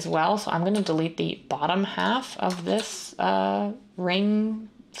here as well. So I'm gonna delete the bottom half of this ring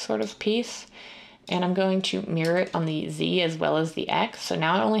sort of piece. And I'm going to mirror it on the Z as well as the X. So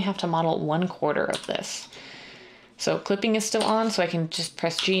now I only have to model 1/4 of this. So clipping is still on, so I can just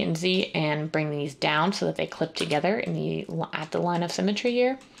press G and Z and bring these down so that they clip together in at the line of symmetry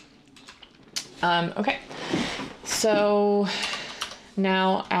here. Okay, so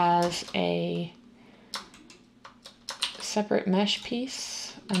now as a separate mesh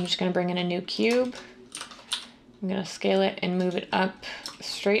piece, I'm just gonna bring in a new cube. I'm gonna scale it and move it up,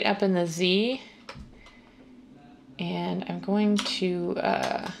 straight up in the Z. And I'm going to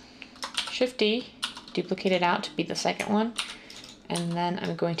Shift D, duplicate it out to be the second one. And then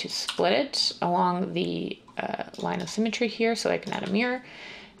I'm going to split it along the line of symmetry here so I can add a mirror.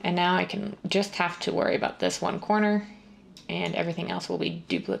 And now I can just have to worry about this one corner, and everything else will be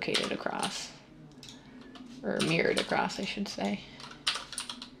duplicated across. Or mirrored across, I should say.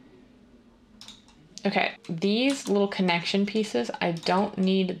 Okay, these little connection pieces, I don't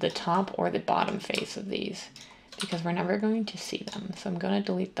need the top or the bottom face of these, because we're never going to see them. So I'm going to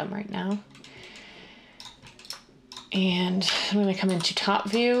delete them right now. And I'm going to come into top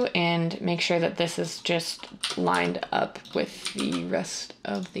view and make sure that this is just lined up with the rest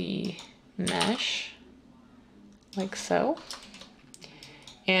of the mesh, like so.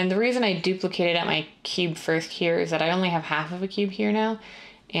 And the reason I duplicated out my cube first here is that I only have half of a cube here now,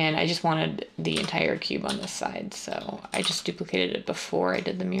 and I just wanted the entire cube on this side. So I just duplicated it before I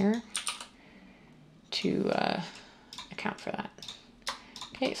did the mirror to account for that.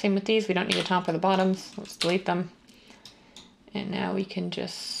 Okay, same with these. We don't need the top or the bottoms. Let's delete them. And now we can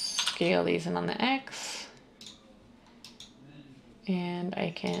just scale these in on the X. And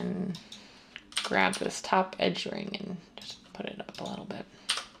I can grab this top edge ring and just put it up a little bit.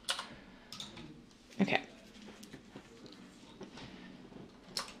 Okay.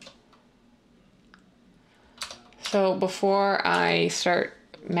 So before I start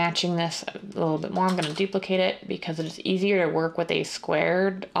matching this a little bit more, I'm going to duplicate it because it is easier to work with a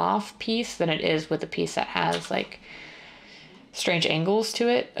squared off piece than it is with a piece that has like strange angles to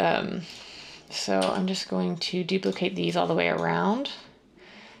it. So I'm just going to duplicate these all the way around.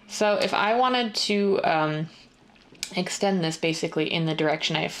 So if I wanted to extend this basically in the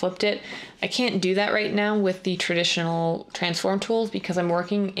direction I flipped it, I can't do that right now with the traditional transform tools because I'm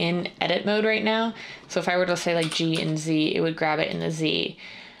working in edit mode right now. So if I were to say like G and Z, it would grab it in the Z.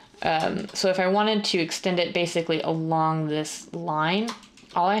 So if I wanted to extend it basically along this line,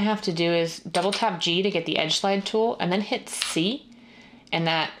 all I have to do is double tap G to get the edge slide tool and then hit C, and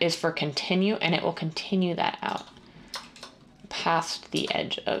that is for continue, and it will continue that out past the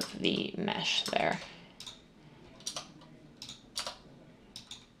edge of the mesh there.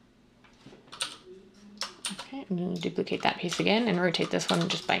 Okay, I'm going to duplicate that piece again and rotate this one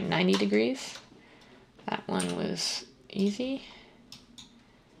just by 90 degrees. That one was easy.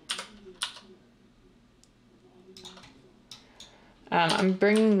 I'm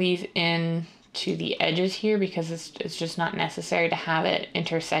bringing these in to the edges here because it's just not necessary to have it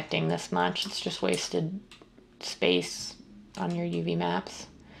intersecting this much. It's just wasted space on your UV maps.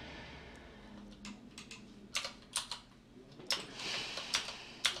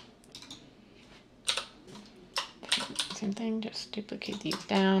 Same thing, just duplicate these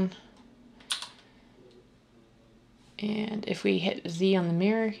down. And if we hit Z on the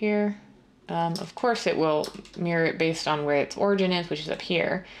mirror here, of course it will mirror it based on where its origin is, which is up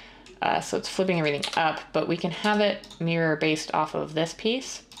here. So it's flipping everything up, but we can have it mirror based off of this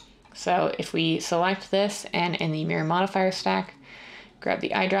piece. So if we select this and in the mirror modifier stack, grab the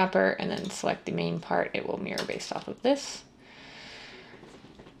eyedropper and then select the main part, it will mirror based off of this.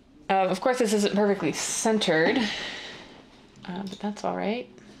 Of course this isn't perfectly centered, but that's all right.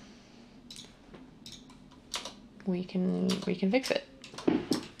 We can fix it.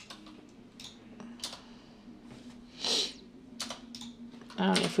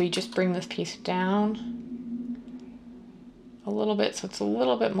 If we just bring this piece down a little bit so it's a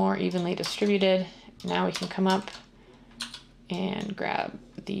little bit more evenly distributed, now we can come up and grab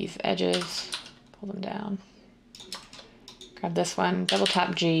these edges, pull them down, grab this one, double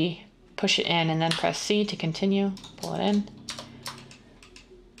tap G, push it in, and then press C to continue, pull it in.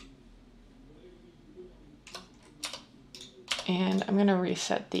 And I'm gonna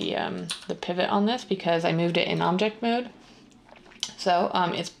reset the pivot on this because I moved it in object mode. So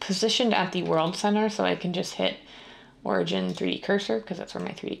it's positioned at the world center, so I can just hit origin 3D cursor because that's where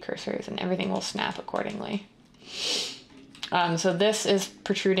my 3D cursor is, and everything will snap accordingly. So this is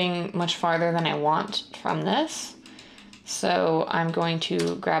protruding much farther than I want from this. So I'm going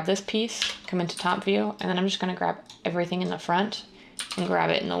to grab this piece, come into top view, and then I'm just going to grab everything in the front and grab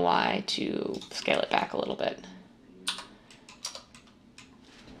it in the Y to scale it back a little bit.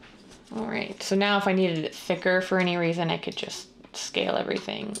 All right, so now if I needed it thicker for any reason, I could just scale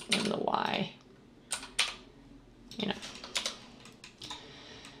everything in the Y, you know.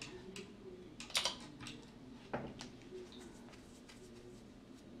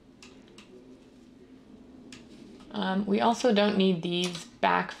 We also don't need these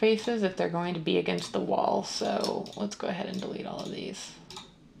back faces if they're going to be against the wall, so let's go ahead and delete all of these.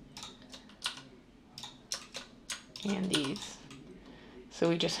 And these. So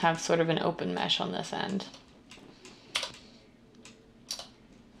we just have sort of an open mesh on this end.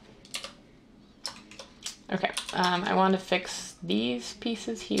 Okay, I want to fix these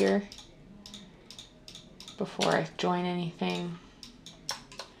pieces here before I join anything.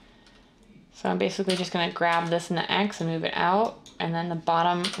 So I'm basically just going to grab this in the X and move it out, and then the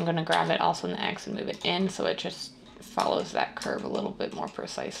bottom I'm going to grab it also in the X and move it in, so it just follows that curve a little bit more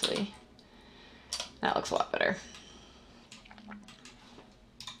precisely. That looks a lot better.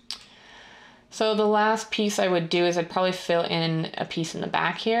 So the last piece I would do is I'd probably fill in a piece in the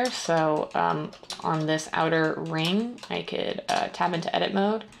back here. So on this outer ring, I could tab into edit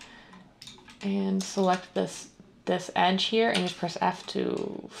mode and select this edge here and just press F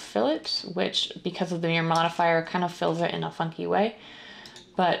to fill it, which because of the mirror modifier kind of fills it in a funky way,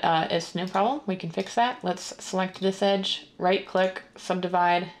 but it's no problem. We can fix that. Let's select this edge, right click,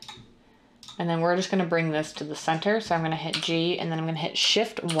 subdivide, and then we're just going to bring this to the center. So I'm going to hit G and then I'm going to hit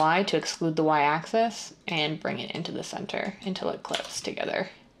Shift Y to exclude the Y axis and bring it into the center until it clips together.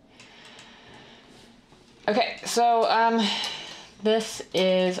 Okay, so this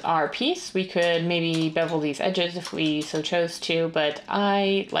is our piece. We could maybe bevel these edges if we so chose to, but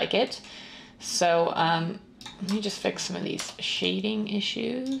I like it. So let me just fix some of these shading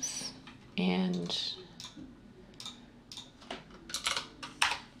issues and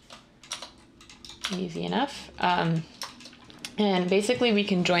easy enough. And basically we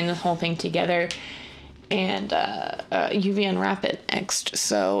can join this whole thing together and UV unwrap it next.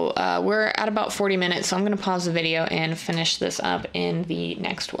 So we're at about 40 minutes, so I'm going to pause the video and finish this up in the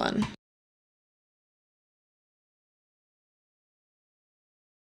next one.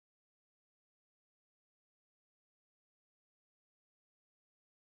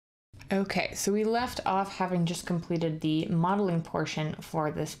 Okay, so we left off having just completed the modeling portion for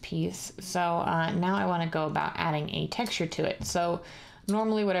this piece. So now I want to go about adding a texture to it. So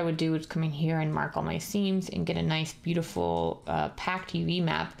normally what I would do is come in here and mark all my seams and get a nice beautiful packed UV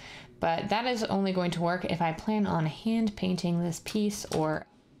map, but that is only going to work if I plan on hand painting this piece or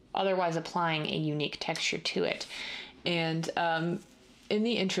otherwise applying a unique texture to it. And in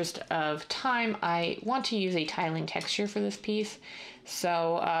the interest of time, I want to use a tiling texture for this piece.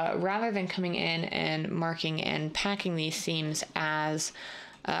 So rather than coming in and marking and packing these seams as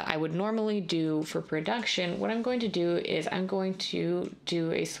I would normally do for production, what I'm going to do is I'm going to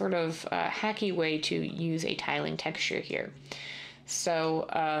do a sort of hacky way to use a tiling texture here.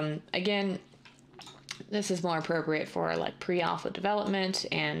 So again, this is more appropriate for like pre-alpha development,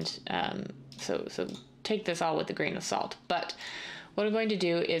 and so take this all with a grain of salt. But what I'm going to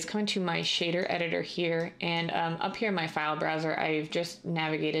do is come into my shader editor here, and up here in my file browser, I've just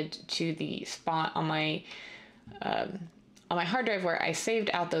navigated to the spot on my hard drive where I saved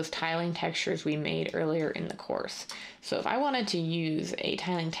out those tiling textures we made earlier in the course. So if I wanted to use a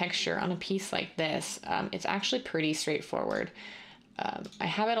tiling texture on a piece like this, it's actually pretty straightforward. I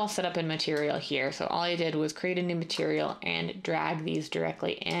have it all set up in material here, so all I did was create a new material and drag these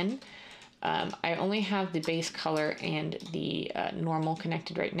directly in. I only have the base color and the normal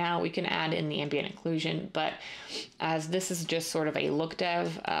connected right now. We can add in the ambient occlusion, but as this is just sort of a look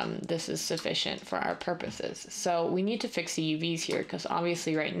dev, this is sufficient for our purposes. So we need to fix the UVs here because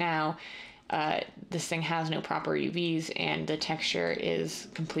obviously right now this thing has no proper UVs and the texture is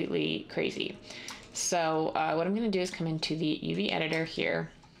completely crazy. So what I'm going to do is come into the UV editor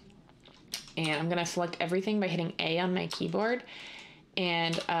here, and I'm going to select everything by hitting A on my keyboard.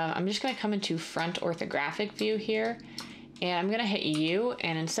 And I'm just going to come into front orthographic view here, and I'm going to hit U,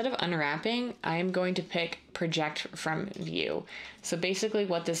 and instead of unwrapping, I'm going to pick project from view. So basically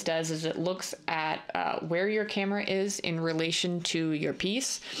what this does is it looks at where your camera is in relation to your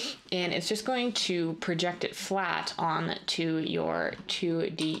piece, and it's just going to project it flat onto your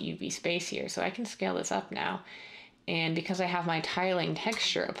 2D UV space here. So I can scale this up now. And because I have my tiling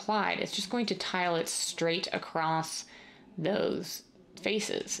texture applied, it's just going to tile it straight across those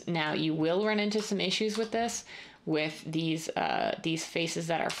faces. Now you will run into some issues with this, with these faces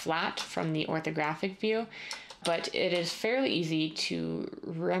that are flat from the orthographic view, but it is fairly easy to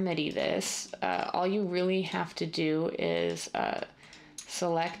remedy this. All you really have to do is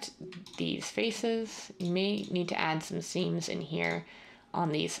select these faces. You may need to add some seams in here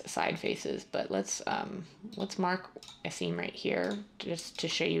on these side faces, but let's mark a seam right here just to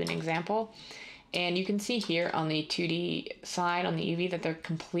show you an example. And you can see here on the 2D side on the UV that they're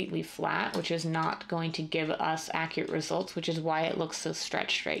completely flat, which is not going to give us accurate results, which is why it looks so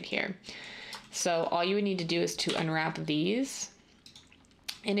stretched right here. So all you would need to do is to unwrap these.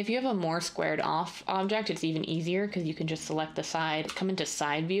 And if you have a more squared off object, it's even easier because you can just select the side, come into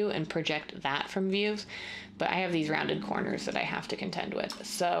side view and project that from views. But I have these rounded corners that I have to contend with.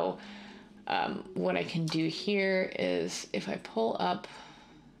 So what I can do here is if I pull up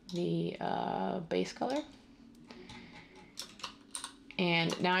the base color,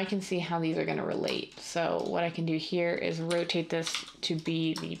 and now I can see how these are going to relate. So what I can do here is rotate this to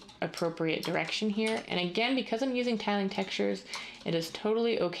be the appropriate direction here. And again, because I'm using tiling textures, it is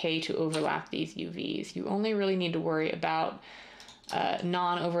totally okay to overlap these UVs. You only really need to worry about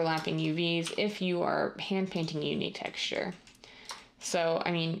non-overlapping UVs if you are hand painting a unique texture. So,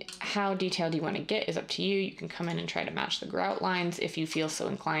 I mean, how detailed you want to get is up to you. You can come in and try to match the grout lines if you feel so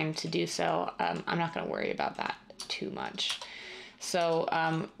inclined to do so. I'm not going to worry about that too much. So,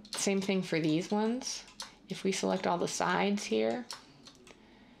 same thing for these ones. If we select all the sides here,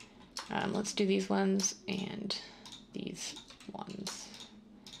 let's do these ones and these ones.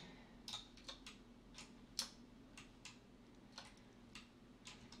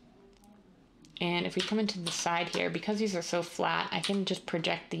 And if we come into the side here, because these are so flat, I can just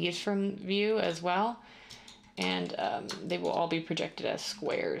project these from view as well. And they will all be projected as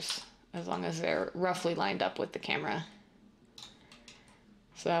squares, as long as they're roughly lined up with the camera.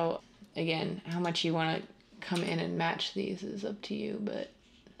 So again, how much you want to come in and match these is up to you, but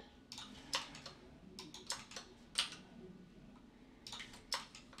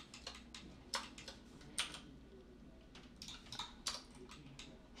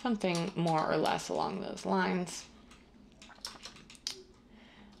something more or less along those lines.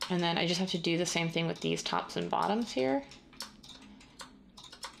 And then I just have to do the same thing with these tops and bottoms here.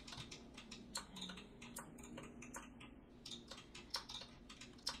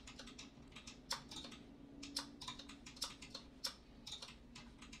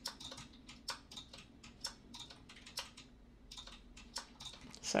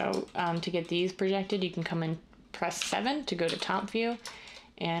 So to get these projected, you can come and press 7 to go to top view.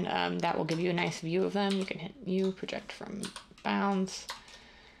 And that will give you a nice view of them. You can hit view, project from bounds,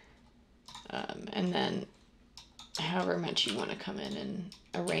 and then however much you want to come in and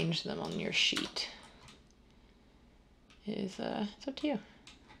arrange them on your sheet is it's up to you.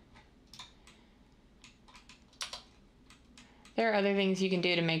 There are other things you can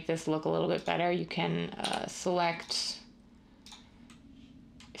do to make this look a little bit better. You can select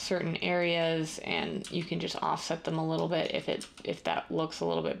certain areas and you can just offset them a little bit if that looks a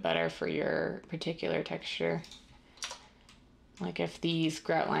little bit better for your particular texture. Like if these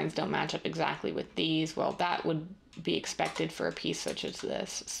grout lines don't match up exactly with these, well, that would be expected for a piece such as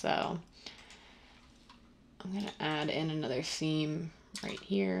this. So I'm going to add in another seam right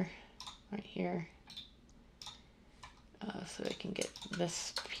here, so I can get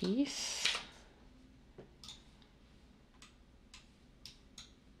this piece.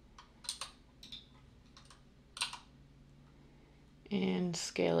 And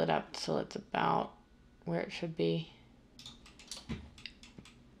scale it up till it's about where it should be.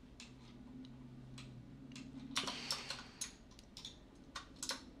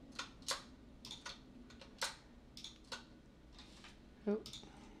 Oh.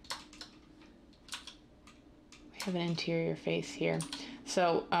 We have an interior face here.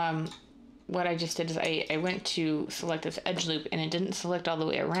 So what I just did is I went to select this edge loop and it didn't select all the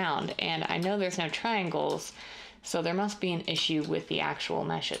way around. And I know there's no triangles, so there must be an issue with the actual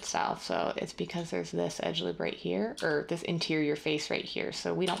mesh itself. So it's because there's this edge loop right here, or this interior face right here.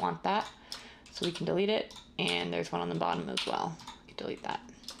 So we don't want that. So we can delete it. And there's one on the bottom as well. We can delete that.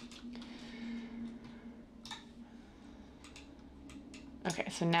 Okay,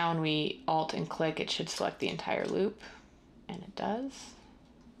 so now when we Alt and click, it should select the entire loop. And it does.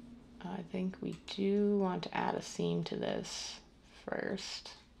 I think we do want to add a seam to this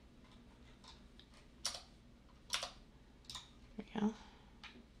first. There we go.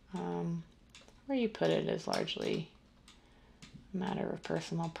 Where you put it is largely a matter of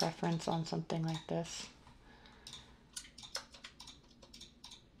personal preference on something like this.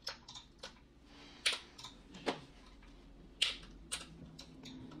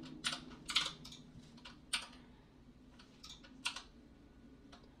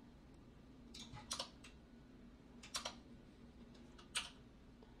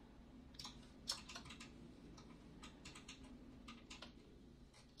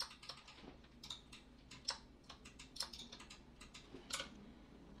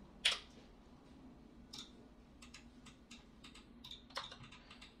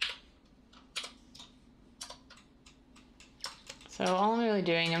 So all I'm really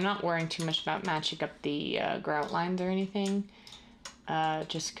doing, I'm not worrying too much about matching up the grout lines or anything,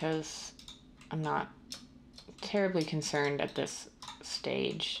 just because I'm not terribly concerned at this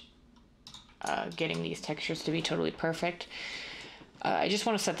stage getting these textures to be totally perfect. I just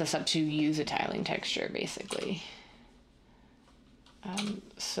want to set this up to use a tiling texture, basically.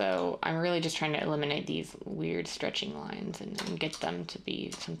 So I'm really just trying to eliminate these weird stretching lines and get them to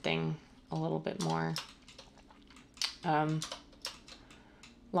be something a little bit more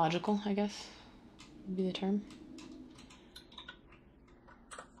logical, I guess, would be the term.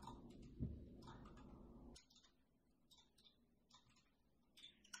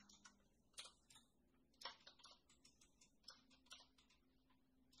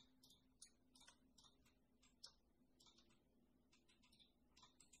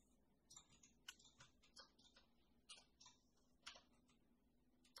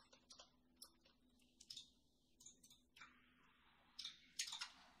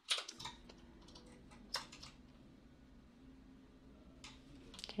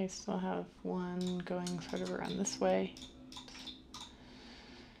 Okay, so I'll have one going sort of around this way.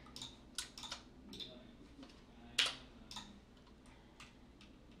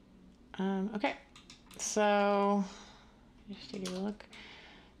 Okay, so just take a look.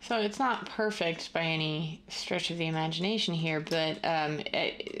 So it's not perfect by any stretch of the imagination here, but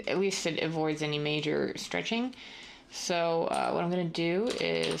at least it avoids any major stretching. So what I'm going to do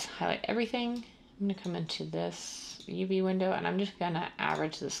is highlight everything. I'm going to come into this UV window, and I'm just going to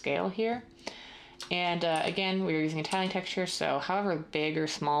average the scale here. And again, we're using a tiling texture, so however big or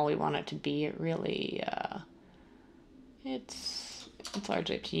small we want it to be, it really, it's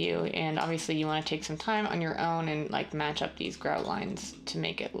largely up to you. And obviously you want to take some time on your own and like match up these grout lines to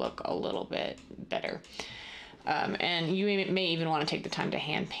make it look a little bit better. And you may even want to take the time to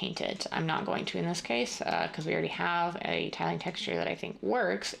hand paint it. I'm not going to in this case because we already have a tiling texture that I think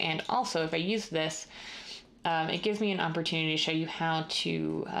works. And also if I use this, it gives me an opportunity to show you how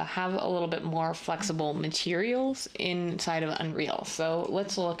to have a little bit more flexible materials inside of Unreal. So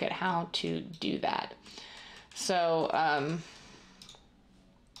let's look at how to do that. So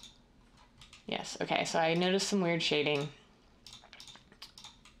yes, okay, so I noticed some weird shading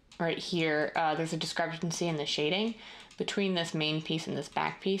right here. There's a discrepancy in the shading between this main piece and this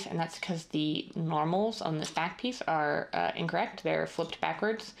back piece, and that's because the normals on this back piece are incorrect. They're flipped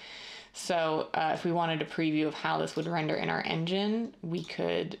backwards. So if we wanted a preview of how this would render in our engine, we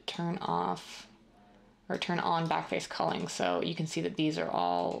could turn off or turn on backface culling. So you can see that these are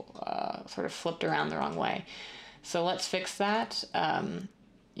all sort of flipped around the wrong way. So let's fix that.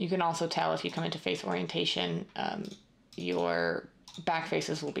 You can also tell if you come into face orientation, your back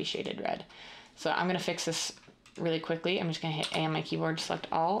faces will be shaded red. So I'm going to fix this really quickly. I'm just going to hit A on my keyboard, select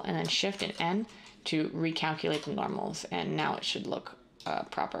all, and then Shift and N to recalculate the normals. And now it should look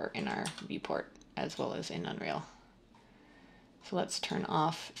proper in our viewport as well as in Unreal. So let's turn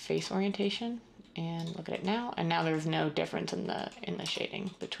off face orientation and look at it now. And now there's no difference in the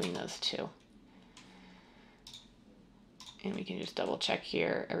shading between those two. And we can just double check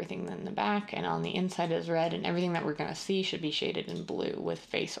here, everything in the back and on the inside is red, and everything that we're going to see should be shaded in blue with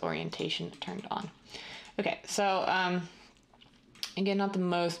face orientation turned on. Okay, so again, not the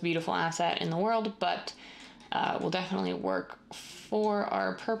most beautiful asset in the world, but will definitely work for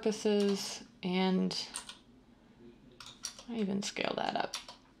our purposes. And I even scale that up,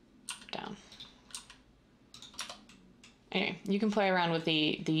 down. Anyway, you can play around with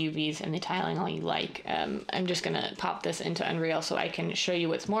the UVs and the tiling all you like. I'm just going to pop this into Unreal so I can show you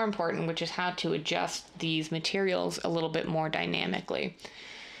what's more important, which is how to adjust these materials a little bit more dynamically.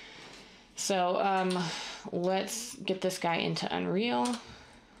 So let's get this guy into Unreal.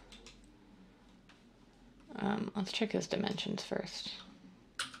 Let's check his dimensions first.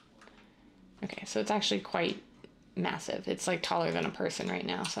 Okay, so it's actually quite massive. It's like taller than a person right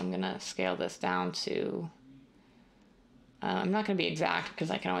now. So I'm gonna scale this down to, I'm not gonna be exact because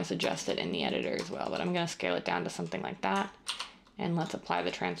I can always adjust it in the editor as well, but I'm gonna scale it down to something like that. And let's apply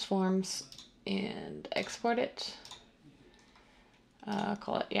the transforms and export it.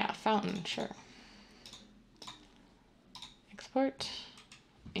 Call it, yeah, fountain, sure. Export.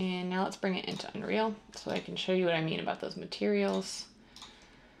 And now let's bring it into Unreal so I can show you what I mean about those materials.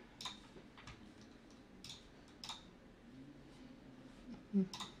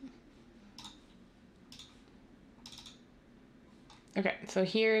 Okay, so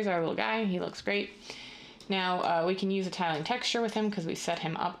here's our little guy. He looks great. Now we can use a tiling texture with him because we set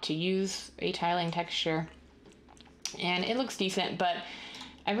him up to use a tiling texture. And it looks decent, but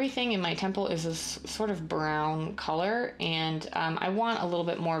everything in my temple is this sort of brown color, and I want a little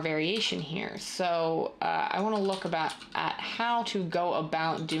bit more variation here. So I want to look at how to go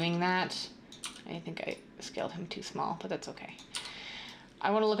about doing that. I think I scaled him too small, but that's okay.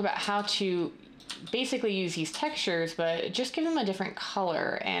 I want to look about how to basically use these textures, but just give them a different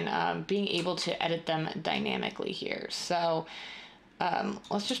color and being able to edit them dynamically here. So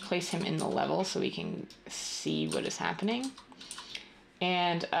let's just place him in the level so we can see what is happening.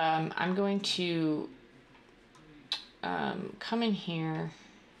 And I'm going to come in here.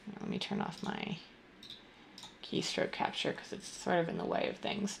 Let me turn off my keystroke capture because it's sort of in the way of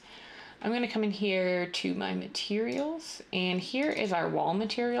things. I'm going to come in here to my materials, and here is our wall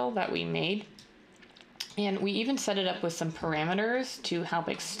material that we made. And we even set it up with some parameters to help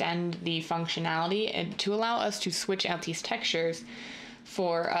extend the functionality and to allow us to switch out these textures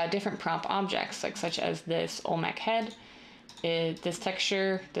for different prop objects, like such as this Olmec head. This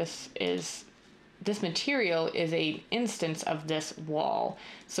texture, this material is a instance of this wall.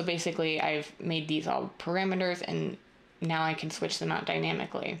 So basically I've made these all parameters and now I can switch them out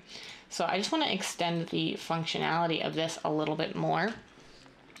dynamically. So I just want to extend the functionality of this a little bit more.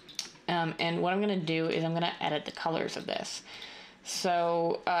 And what I'm going to do is I'm going to edit the colors of this.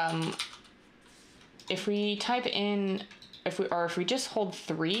 So if we type in, if we just hold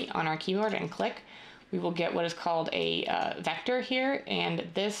 3 on our keyboard and click, we will get what is called a vector here. And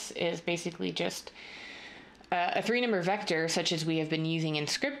this is basically just a 3-number vector such as we have been using in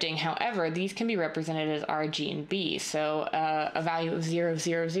scripting. However, these can be represented as R, G, and B. So a value of 0,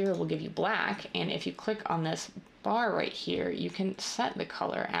 0, 0 will give you black. And if you click on this bar right here, you can set the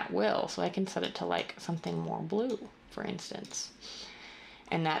color at will. So I can set it to like something more blue, for instance.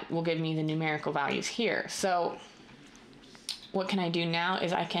 And that will give me the numerical values here. So what can I do now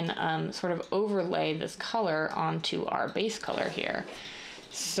is I can sort of overlay this color onto our base color here.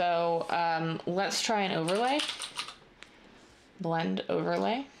 So let's try an overlay. Blend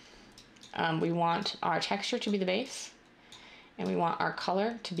overlay. We want our texture to be the base, and we want our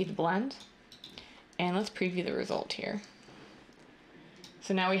color to be the blend. And let's preview the result here.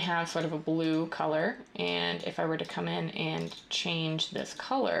 So now we have sort of a blue color, and if I were to come in and change this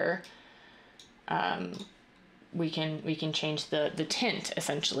color, we can change the tint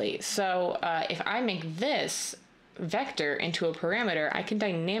essentially. So if I make this vector into a parameter, I can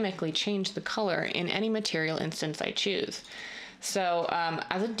dynamically change the color in any material instance I choose. So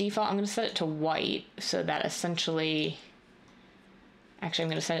as a default, I'm going to set it to white, so that essentially, actually I'm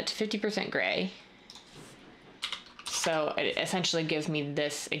going to set it to 50% gray. So it essentially gives me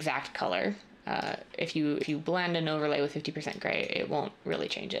this exact color. If you blend and overlay with 50% gray, it won't really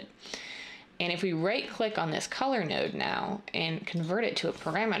change it. And if we right click on this color node now and convert it to a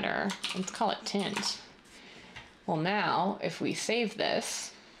parameter, let's call it tint. Well, now if we save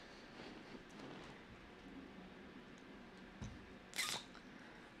this,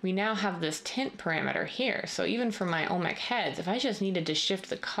 we now have this tint parameter here. So even for my Olmec heads, if I just needed to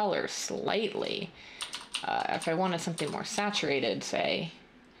shift the color slightly, if I wanted something more saturated, say,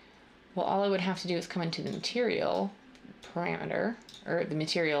 well, all I would have to do is come into the material parameter, or the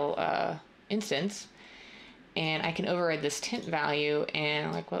material instance, and I can override this tint value,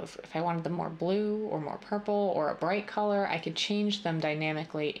 and like, well, if I wanted them more blue or more purple or a bright color, I could change them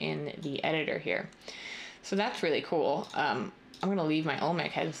dynamically in the editor here. So that's really cool. I'm going to leave my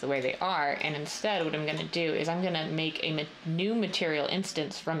Olmec heads the way they are, and instead what I'm going to do is I'm going to make a new material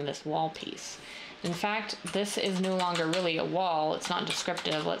instance from this wall piece. In fact, this is no longer really a wall. It's not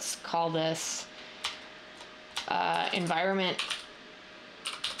descriptive. Let's call this environment.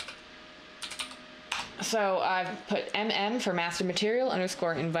 So I've put MM for master material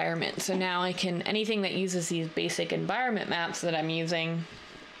 _ environment. So now I can, anything that uses these basic environment maps that I'm using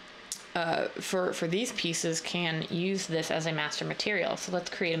for these pieces can use this as a master material. So let's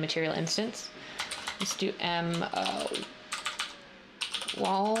create a material instance. Let's do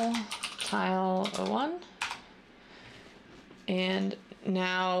wall tile 01. And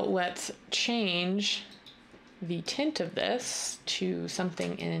now let's change the tint of this to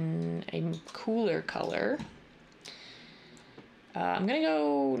something in a cooler color. I'm gonna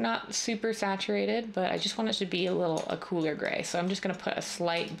go not super saturated, but I just want it to be a cooler gray. So I'm just gonna put a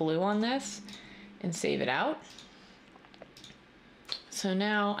slight blue on this and save it out. So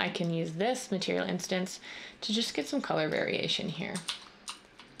now I can use this material instance to just get some color variation here.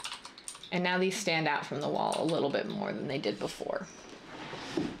 And now these stand out from the wall a little bit more than they did before.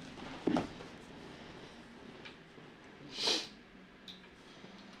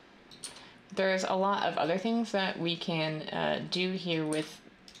 There's a lot of other things that we can do here with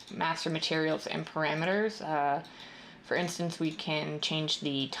master materials and parameters. For instance, we can change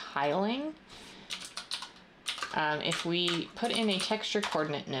the tiling. If we put in a texture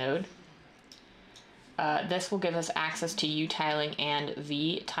coordinate node, this will give us access to U tiling and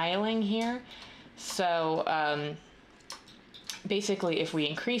V tiling here. So basically, if we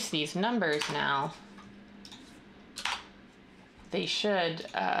increase these numbers now, they should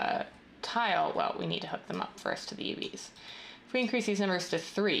tile, well, we need to hook them up first to the UVs. If we increase these numbers to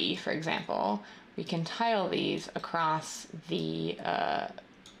 3, for example, we can tile these across the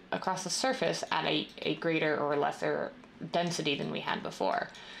surface at a greater or lesser density than we had before.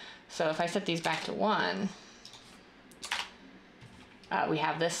 So if I set these back to 1, we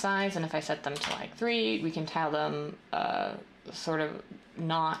have this size, and if I set them to like 3, we can tile them sort of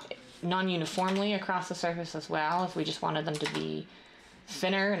non-uniformly across the surface as well. If we just wanted them to be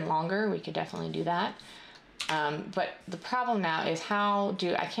thinner and longer, we could definitely do that. But the problem now is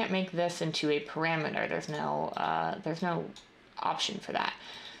I can't make this into a parameter. There's no option for that.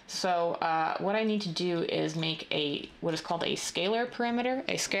 So what I need to do is make what is called a scalar parameter.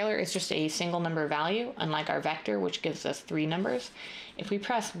 A scalar is just a single number value, unlike our vector, which gives us 3 numbers. If we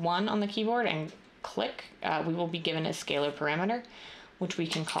press 1 on the keyboard and click, we will be given a scalar parameter, which we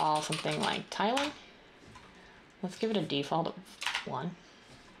can call something like tiling. Let's give it a default of 1.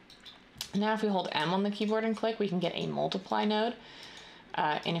 Now if we hold M on the keyboard and click, we can get a multiply node.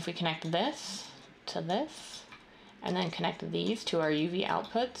 And if we connect this to this, and then connect these to our UV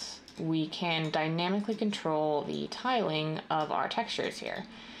outputs, we can dynamically control the tiling of our textures here.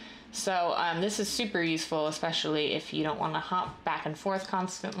 So this is super useful, especially if you don't want to hop back and forth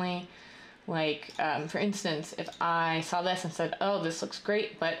constantly. Like, for instance, if I saw this and said, oh, this looks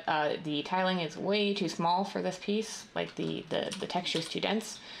great, but the tiling is way too small for this piece, like the texture is too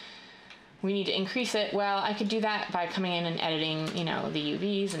dense, we need to increase it. Well, I could do that by coming in and editing, the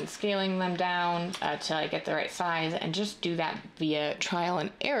UVs and scaling them down till I get the right size, and just do that via trial and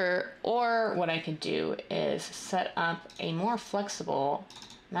error. Or what I could do is set up a more flexible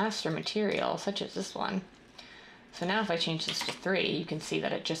master material, such as this one. So now if I change this to 3, you can see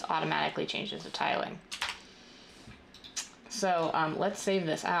that it just automatically changes the tiling. So let's save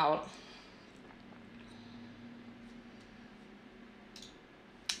this out.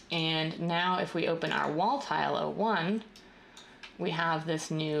 And now if we open our wall tile 01, we have this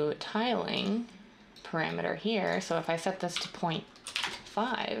new tiling parameter here. So if I set this to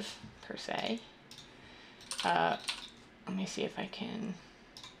 0.5 per se, let me see if I can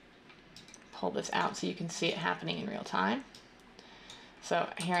pull this out so you can see it happening in real time. So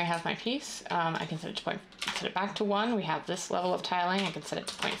here I have my piece. I can set it back to 1. We have this level of tiling. I can set it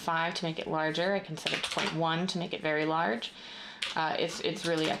to 0.5 to make it larger. I can set it to 0.1 to make it very large. It's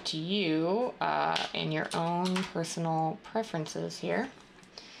really up to you and your own personal preferences here.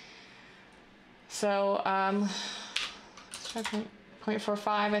 So let's try 0.45.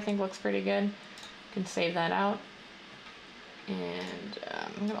 I think looks pretty good. You can save that out. And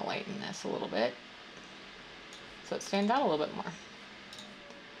I'm going to lighten this a little bit so it stands out a little bit more.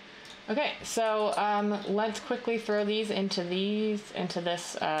 Okay, so let's quickly throw these into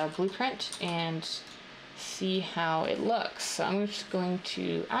this blueprint and see how it looks. So I'm just going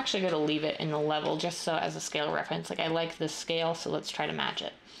to leave it in the level just so as a scale reference. Like, I like this scale, so let's try to match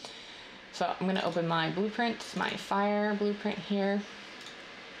it. So I'm going to open my blueprint, my fire blueprint here,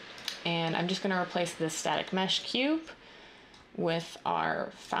 and I'm just going to replace this static mesh cube with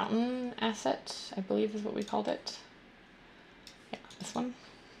our fountain asset, I believe is what we called it. Yeah, this one.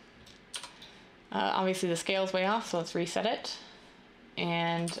 Obviously the scale's way off, so let's reset it.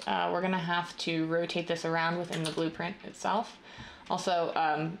 And we're gonna have to rotate this around within the blueprint itself. Also,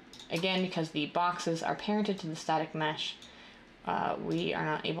 again, because the boxes are parented to the static mesh, we are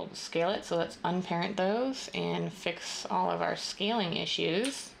not able to scale it. So let's unparent those and fix all of our scaling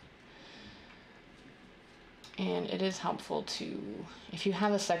issues. And it is helpful to, if you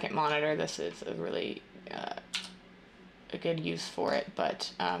have a second monitor, this is a really a good use for it.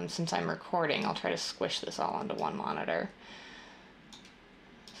 But since I'm recording, I'll try to squish this all onto one monitor.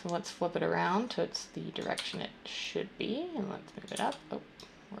 So let's flip it around to it's the direction it should be, and let's move it up. Oh,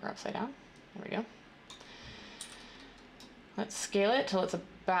 we're upside down. There we go. Let's scale it till it's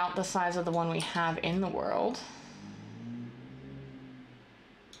about the size of the one we have in the world.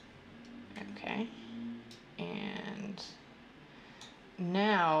 Okay. And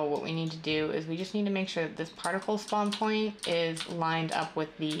now what we need to do is we just need to make sure that this particle spawn point is lined up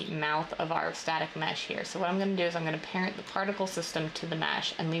with the mouth of our static mesh here. So what I'm going to do is I'm going to parent the particle system to the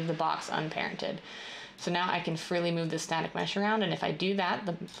mesh and leave the box unparented. So now I can freely move the static mesh around, and if I do that,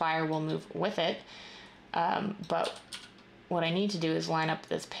 the fire will move with it. But what I need to do is line up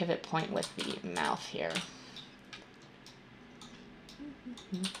this pivot point with the mouth here.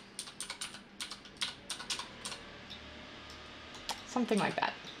 Something like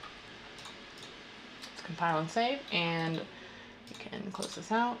that. Let's compile and save, and we can close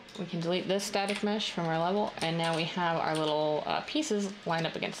this out. We can delete this static mesh from our level, and now we have our little pieces lined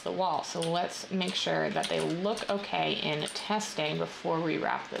up against the wall. So let's make sure that they look okay in testing before we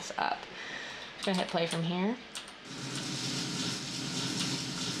wrap this up. I'm gonna hit play from here.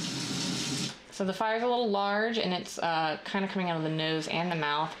 So the fire's a little large, and it's kind of coming out of the nose and the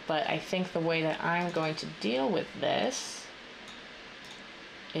mouth, but I think the way that I'm going to deal with this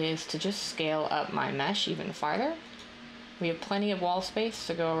is to just scale up my mesh even farther. We have plenty of wall space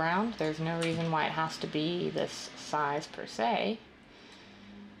to go around. There's no reason why it has to be this size per se.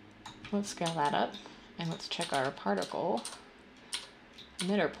 Let's scale that up, and let's check our particle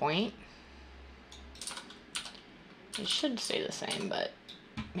emitter point. It should stay the same, but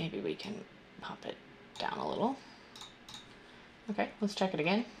maybe we can pop it down a little. Okay, let's check it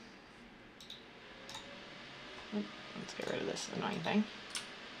again. Let's get rid of this annoying thing.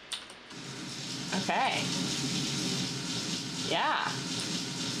 Okay. Yeah.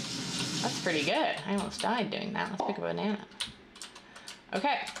 That's pretty good. I almost died doing that. Let's pick a banana.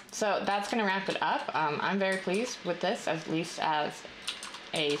 Okay, so that's gonna wrap it up. I'm very pleased with this, at least as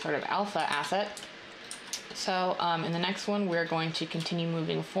a sort of alpha asset. So in the next one, we're going to continue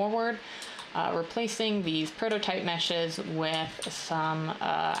moving forward, replacing these prototype meshes with some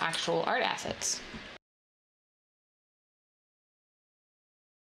actual art assets.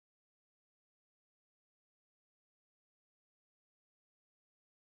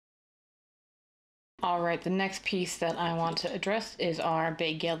 All right, the next piece that I want to address is our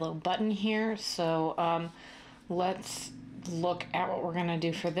big yellow button here. So let's look at what we're gonna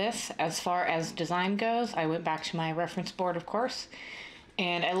do for this. As far as design goes, I went back to my reference board, of course,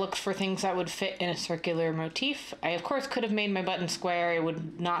 and I looked for things that would fit in a circular motif. I, of course, could have made my button square. It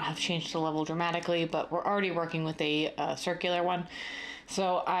would not have changed the level dramatically, but we're already working with a circular one.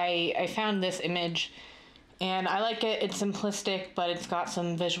 So I found this image, and I like it. It's simplistic, but it's got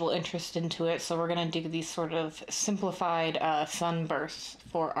some visual interest into it. So we're gonna do these sort of simplified sunbursts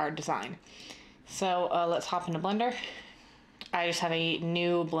for our design. So let's hop into Blender. I just have a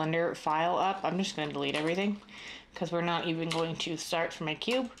new Blender file up. I'm just gonna delete everything because we're not even going to start from a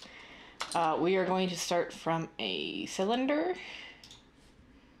cube. We are going to start from a cylinder.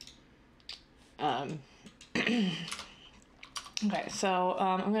 Okay, so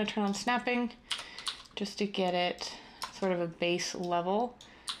I'm gonna turn on snapping just to get it sort of a base level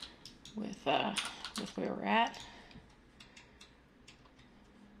with where we're at.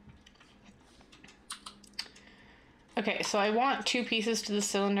 Okay, so I want two pieces to the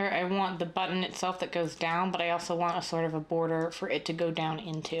cylinder. I want the button itself that goes down, but I also want a sort of a border for it to go down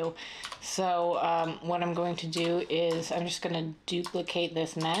into. So what I'm going to do is I'm just going to duplicate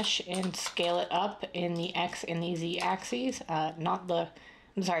this mesh and scale it up in the X and the Z axes,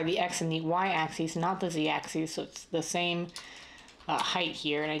 the X and the Y axes, not the Z axes, so it's the same height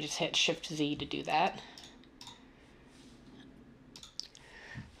here, and I just hit Shift Z to do that.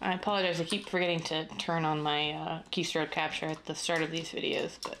 I apologize, I keep forgetting to turn on my keystroke capture at the start of these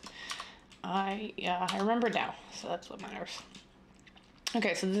videos, but I remember now, so that's what matters.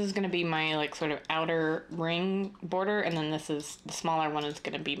 Okay, so this is going to be my like sort of outer ring border, and then this is the smaller one is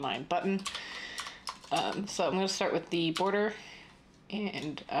going to be my button. So I'm going to start with the border,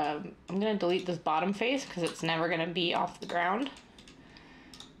 and I'm going to delete this bottom face because it's never going to be off the ground.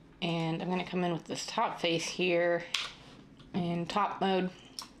 And I'm going to come in with this top face here in top mode.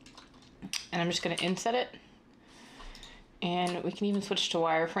 And I'm just going to inset it, and we can even switch to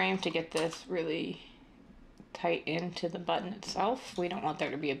wireframe to get this really tight into the button itself. We don't want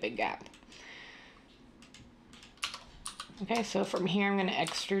there to be a big gap. Okay, so from here I'm going to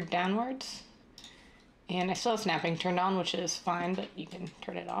extrude downwards, and I still have snapping turned on, which is fine, but you can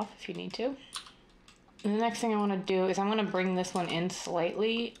turn it off if you need to. And the next thing I want to do is I'm going to bring this one in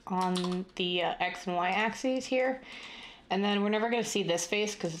slightly on the X and Y axes here. And then we're never going to see this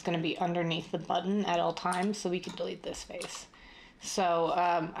face because it's going to be underneath the button at all times, so we can delete this face. So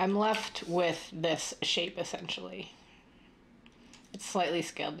I'm left with this shape essentially. It's slightly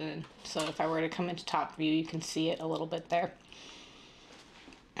scaled in, so if I were to come into top view, you can see it a little bit there.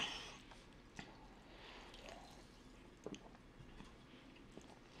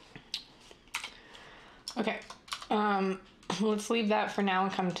 Okay, let's leave that for now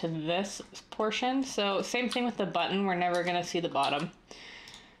and come to this portion. So same thing with the button, we're never gonna see the bottom.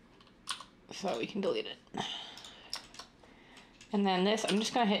 So we can delete it. And then this, I'm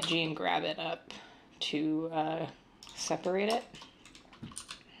just gonna hit G and grab it up to separate it.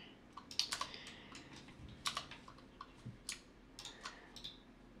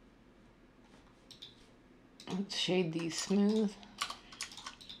 Let's shade these smooth.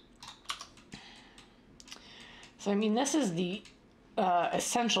 So I mean, this is the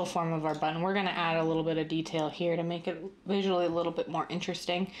essential form of our button. We're gonna add a little bit of detail here to make it visually a little bit more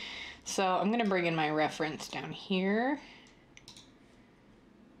interesting. So I'm gonna bring in my reference down here.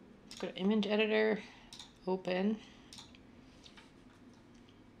 Let's go to image editor, open.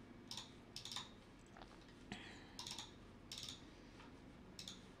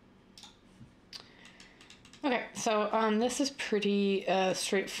 Okay, so this is pretty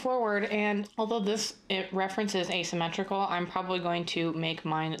straightforward, and although this reference is asymmetrical, I'm probably going to make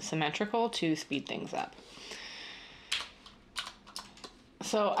mine symmetrical to speed things up.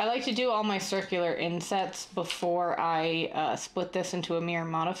 So I like to do all my circular insets before I split this into a mirror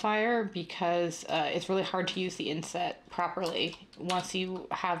modifier, because it's really hard to use the inset properly. Once you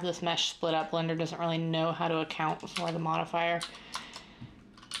have this mesh split up, Blender doesn't really know how to account for the modifier.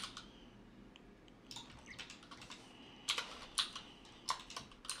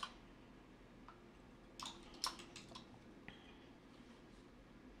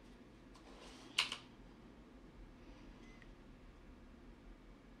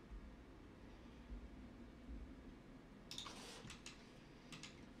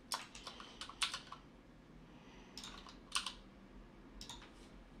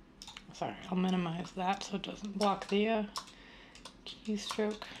 Sorry, I'll minimize that so it doesn't block the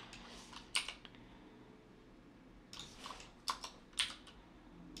keystroke.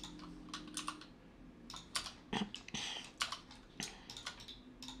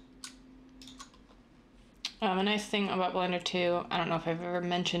 A nice thing about Blender 2, I don't know if I've ever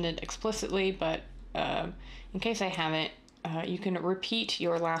mentioned it explicitly, but in case I haven't, you can repeat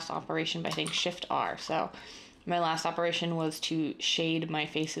your last operation by hitting Shift R. So my last operation was to shade my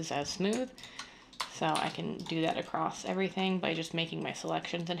faces as smooth. So I can do that across everything by just making my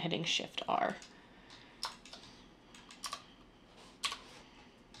selections and hitting Shift R.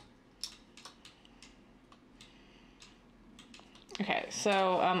 Okay,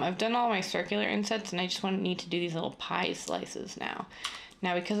 so I've done all my circular insets, and I just need to do these little pie slices now.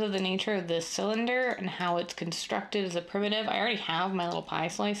 Now, because of the nature of this cylinder and how it's constructed as a primitive, I already have my little pie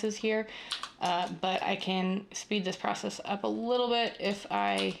slices here, but I can speed this process up a little bit if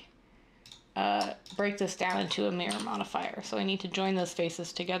I break this down into a mirror modifier. So I need to join those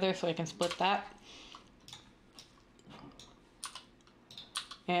faces together so I can split that.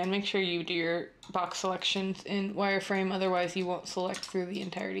 And make sure you do your box selections in wireframe, otherwise you won't select through the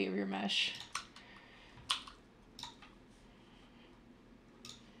entirety of your mesh.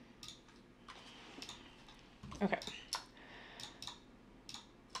 Okay.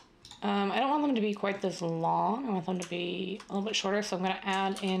 I don't want them to be quite this long. I want them to be a little bit shorter, so I'm going to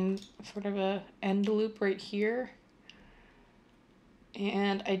add in sort of a end loop right here.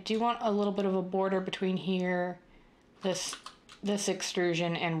 And I do want a little bit of a border between here, this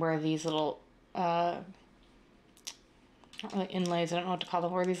extrusion, and where these little, not really inlays, I don't know what to call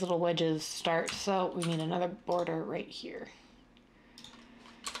them, where these little wedges start. So we need another border right here.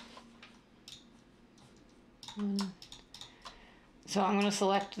 So I'm going to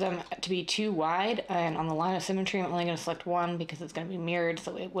select them to be too wide, and on the line of symmetry I'm only going to select one because it's going to be mirrored,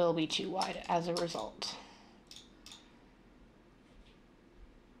 so it will be too wide as a result.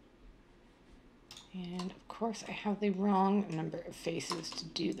 And of course I have the wrong number of faces to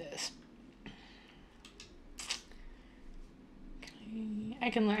do this. Okay.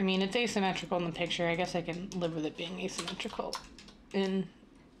 I mean, it's asymmetrical in the picture. I guess I can live with it being asymmetrical in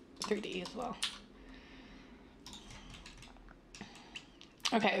 3D as well.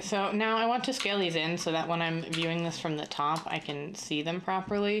 Okay, so now I want to scale these in so that when I'm viewing this from the top, I can see them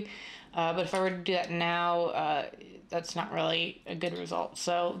properly. But if I were to do that now, that's not really a good result.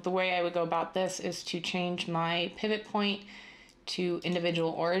 So the way I would go about this is to change my pivot point to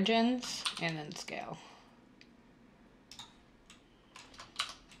individual origins and then scale.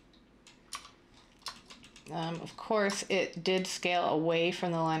 Of course, it did scale away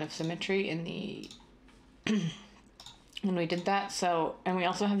from the line of symmetry in the when we did that. So, and we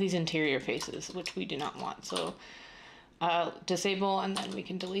also have these interior faces, which we do not want. So disable, and then we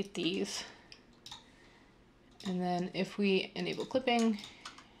can delete these. And then if we enable clipping,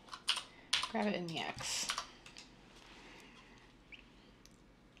 grab it in the X.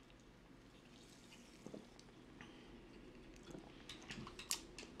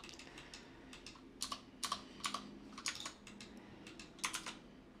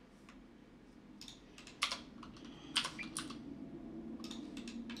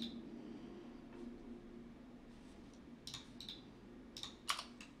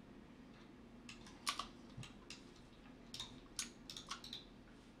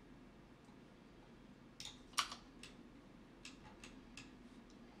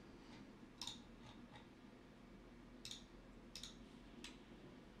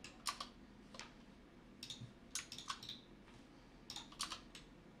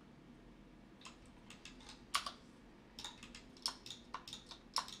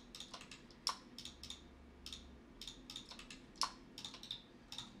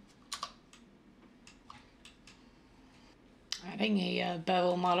 Adding a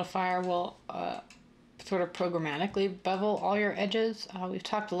bevel modifier will sort of programmatically bevel all your edges. We've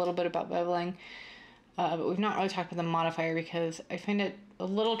talked a little bit about beveling, but we've not really talked about the modifier because I find it a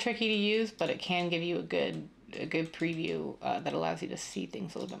little tricky to use, but it can give you a good preview that allows you to see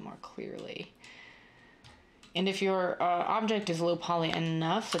things a little bit more clearly. And if your object is low poly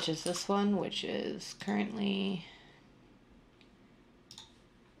enough, such as this one, which is currently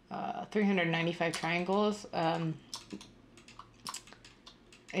 395 triangles,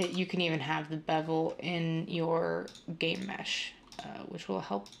 you can even have the bevel in your game mesh, which will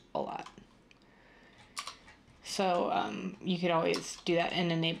help a lot. So you could always do that and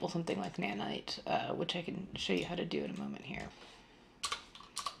enable something like nanite, which I can show you how to do in a moment here.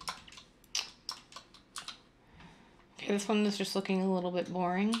 Okay, this one is just looking a little bit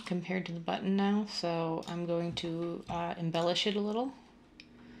boring compared to the button now, so I'm going to embellish it a little.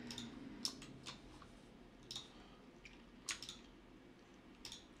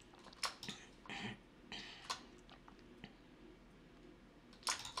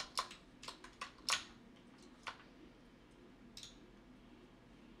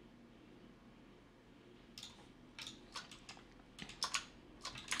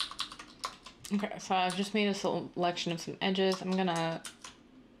 Okay, so I've just made a selection of some edges. I'm gonna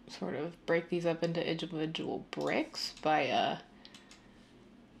sort of break these up into individual bricks by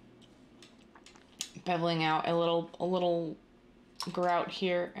beveling out a little grout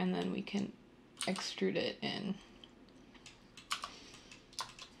here, and then we can extrude it in.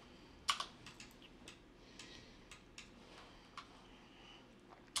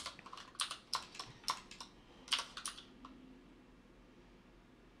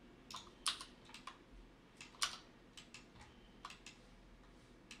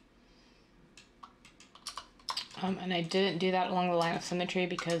 And I didn't do that along the line of symmetry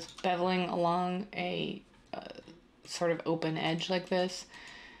because beveling along a sort of open edge like this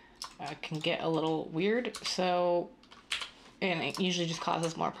can get a little weird. So, and it usually just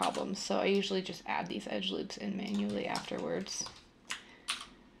causes more problems. So I usually just add these edge loops in manually afterwards.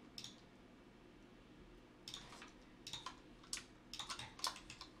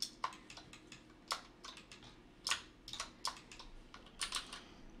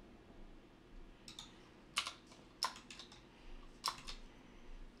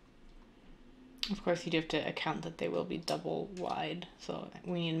 Of course, you do have to account that they will be double wide, so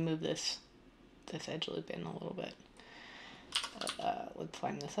we need to move this edge loop in a little bit. Let's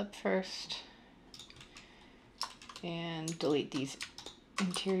line this up first and delete these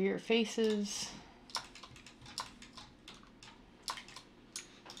interior faces.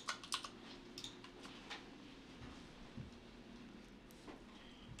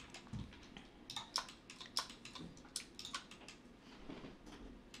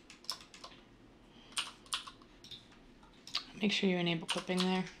 Make sure you enable clipping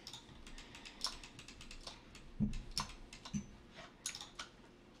there.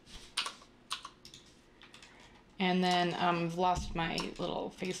 And then I've lost my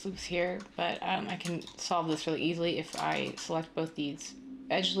little face loops here, but I can solve this really easily if I select both these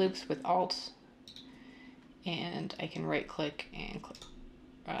edge loops with Alt, and I can right click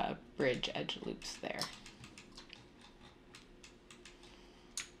and bridge edge loops there.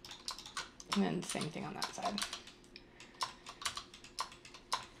 And then same thing on that side.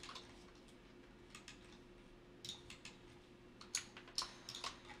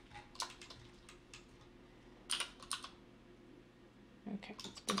 Okay,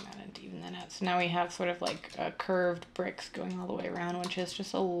 let's bring that in to even that out. So now we have sort of like curved bricks going all the way around, which is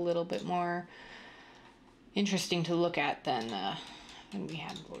just a little bit more interesting to look at than what we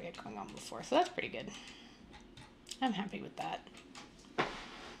had going on before. So that's pretty good. I'm happy with that.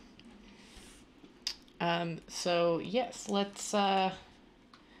 So yes, let's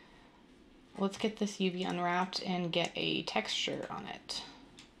get this UV unwrapped and get a texture on it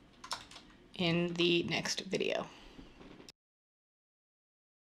in the next video.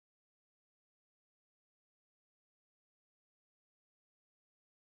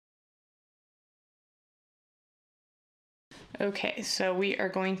 Okay, so we are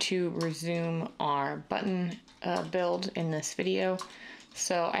going to resume our button build in this video.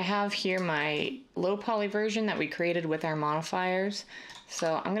 So I have here my low poly version that we created with our modifiers.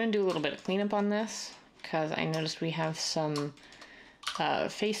 So I'm going to do a little bit of cleanup on this because I noticed we have some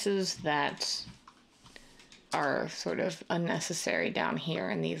faces that are sort of unnecessary down here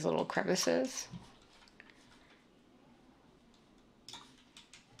in these little crevices.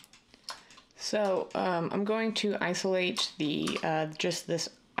 So I'm going to isolate the just this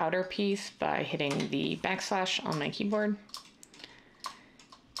outer piece by hitting the backslash on my keyboard.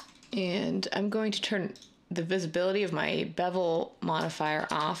 And I'm going to turn the visibility of my bevel modifier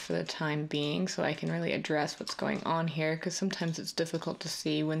off for the time being so I can really address what's going on here, because sometimes it's difficult to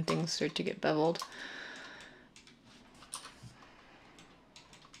see when things start to get beveled.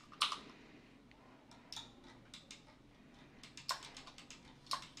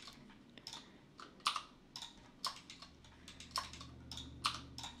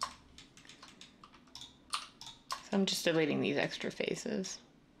 So I'm just deleting these extra faces.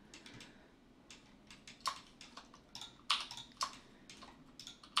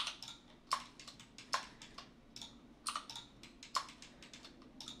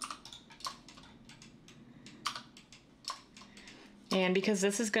 And because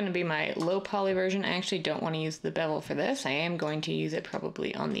this is going to be my low poly version, I actually don't want to use the bevel for this. I am going to use it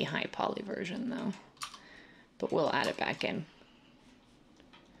probably on the high poly version though, but we'll add it back in.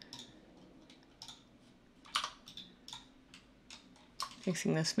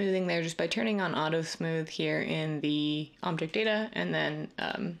 Fixing the smoothing there just by turning on auto smooth here in the object data and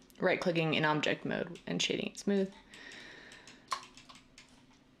then right clicking in object mode and shading it smooth.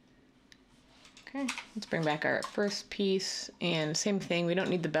 Okay, let's bring back our first piece, and same thing, we don't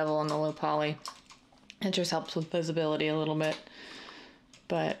need the bevel on the low poly. It just helps with visibility a little bit,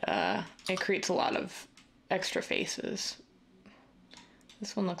 but it creates a lot of extra faces.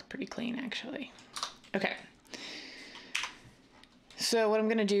 This one looks pretty clean actually. Okay. So what I'm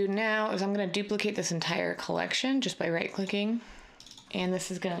gonna do now is I'm gonna duplicate this entire collection just by right clicking. And this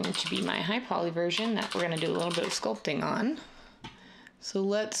is going to be my high poly version that we're gonna do a little bit of sculpting on. So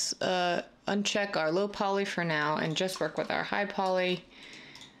let's uncheck our low poly for now and just work with our high poly.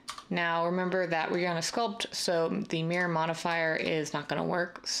 Now remember that we're going to sculpt, so the mirror modifier is not going to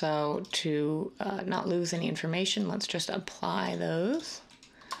work. So to not lose any information, let's just apply those.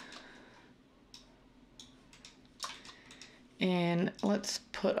 And let's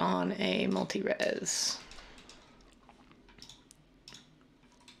put on a multi-res.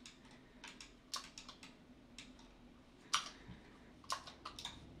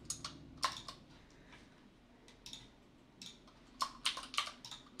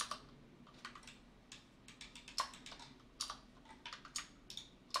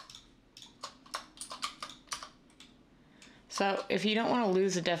 So if you don't want to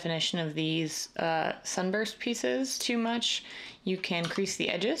lose the definition of these sunburst pieces too much, you can crease the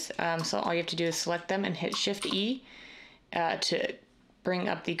edges. So all you have to do is select them and hit Shift E to bring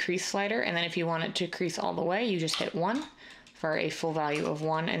up the crease slider. And then if you want it to crease all the way, you just hit 1 for a full value of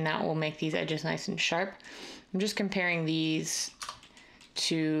 1, and that will make these edges nice and sharp. I'm just comparing these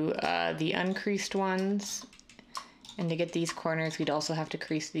to the uncreased ones. And to get these corners, we'd also have to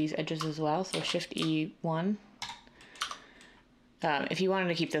crease these edges as well. So Shift E 1. If you wanted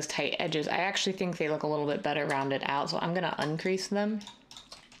to keep those tight edges, I actually think they look a little bit better rounded out, so I'm going to uncrease them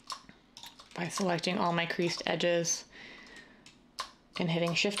by selecting all my creased edges and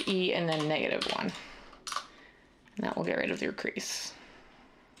hitting Shift E and then -1. And that will get rid of your crease.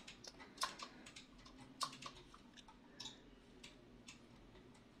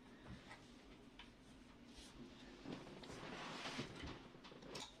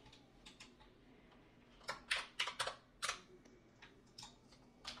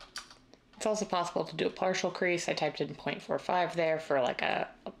 It's also possible to do a partial crease. I typed in 0.45 there for like a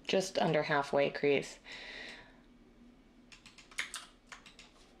just under halfway crease.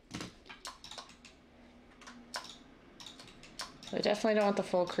 So I definitely don't want the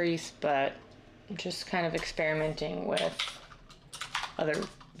full crease, but I'm just kind of experimenting with other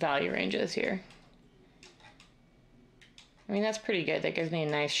value ranges here. I mean, that's pretty good. That gives me a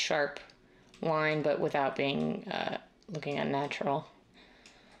nice sharp line, but without being looking unnatural.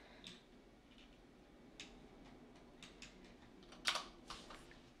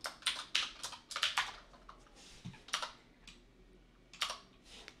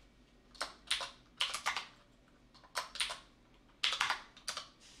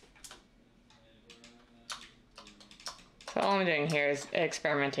 So all I'm doing here is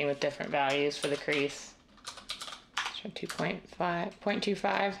experimenting with different values for the crease. So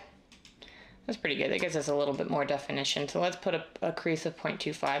 0.25. That's pretty good. That gives us a little bit more definition. So let's put a crease of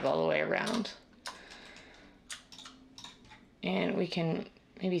 0.25 all the way around. And we can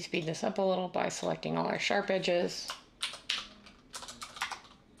maybe speed this up a little by selecting all our sharp edges.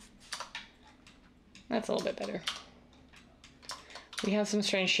 That's a little bit better. We have some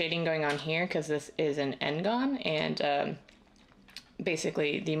strange shading going on here because this is an N-gon, and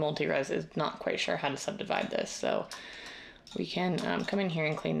basically the multi-res is not quite sure how to subdivide this, so we can come in here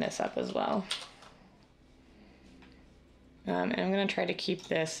and clean this up as well. And I'm going to try to keep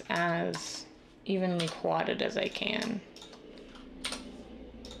this as evenly quadded as I can.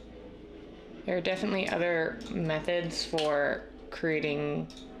 There are definitely other methods for creating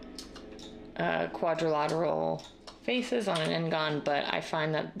quadrilateral faces on an N-gon, but I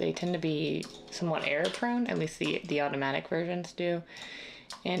find that they tend to be somewhat error prone, at least the automatic versions do.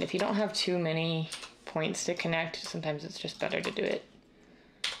 And if you don't have too many points to connect, sometimes it's just better to do it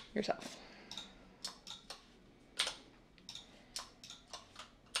yourself.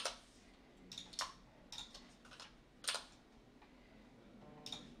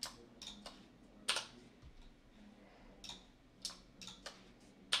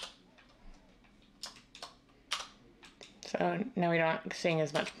 So now we're not seeing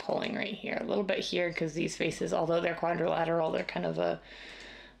as much pulling right here. A little bit here because these faces, although they're quadrilateral, they're kind of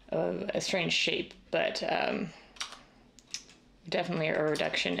a strange shape, but definitely a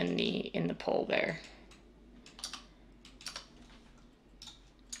reduction in the pull there.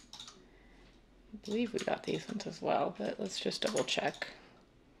 I believe we got these ones as well, but let's just double check.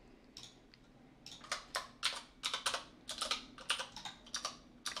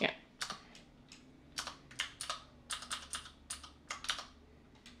 Yeah.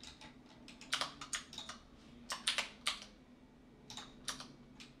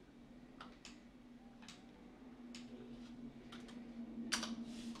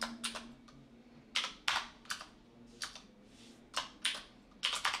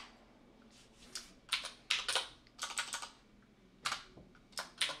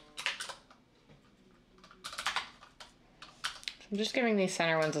 I'm just giving these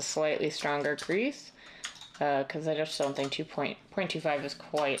center ones a slightly stronger crease because I just don't think 0.25 is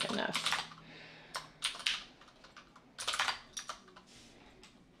quite enough.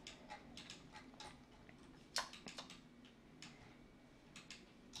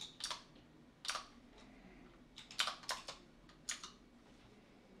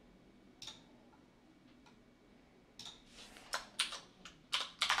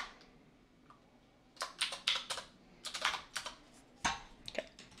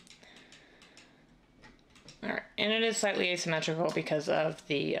 And it is slightly asymmetrical because of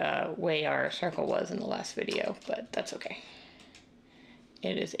the way our circle was in the last video, but that's okay.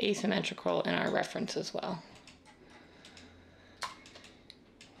 It is asymmetrical in our reference as well.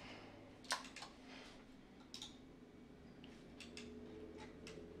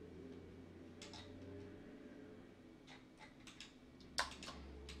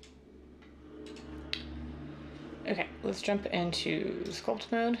 Okay, let's jump into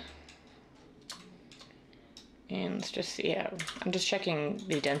sculpt mode. And let's just see, yeah, I'm just checking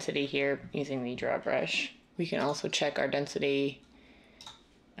the density here using the draw brush. We can also check our density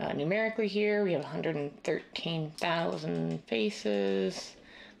numerically here. We have 113,000 faces.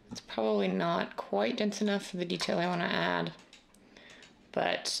 It's probably not quite dense enough for the detail I want to add.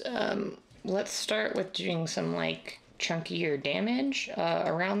 But let's start with doing some like chunkier damage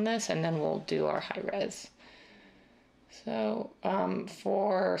around this, and then we'll do our high res. So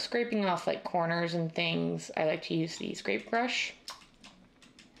for scraping off like corners and things, I like to use the scrape brush.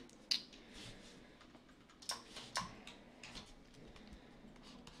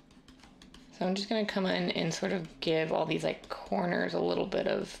 So I'm just going to come in and sort of give all these like corners a little bit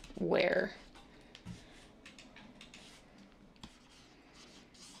of wear.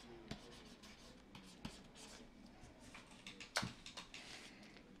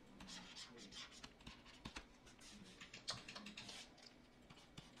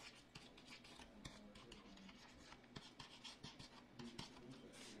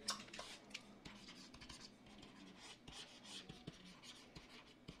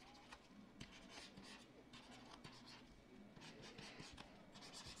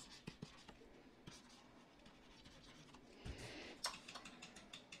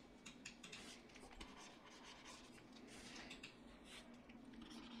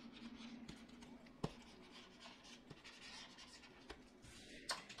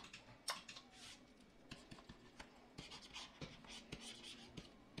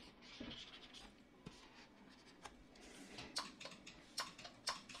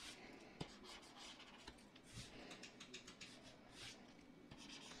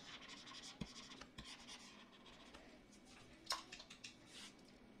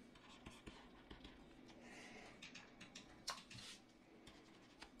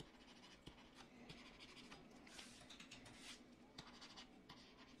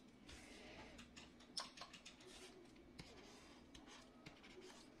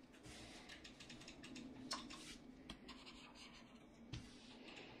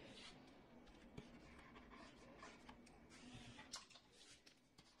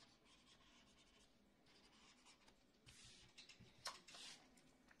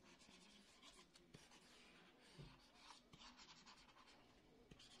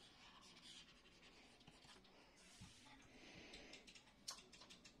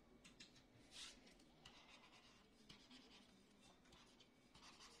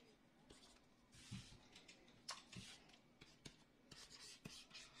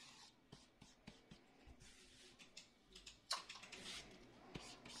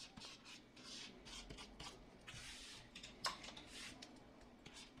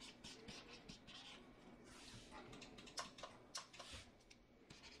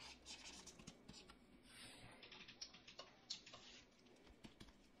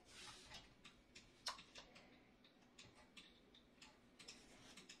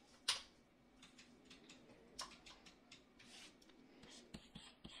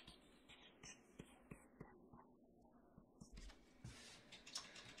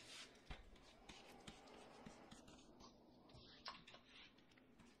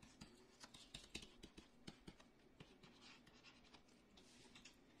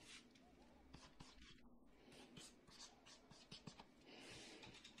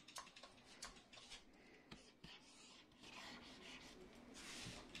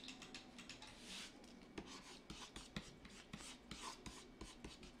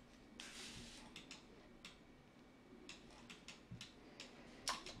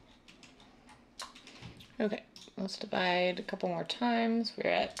 Okay, let's divide a couple more times.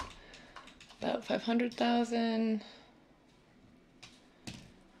 We're at about 500,000. I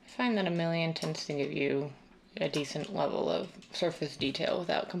find that 1,000,000 tends to give you a decent level of surface detail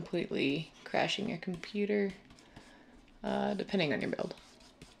without completely crashing your computer, depending on your build.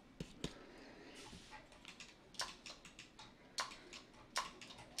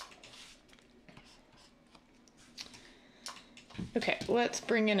 Okay, let's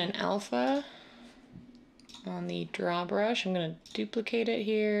bring in an alpha on the draw brush. I'm going to duplicate it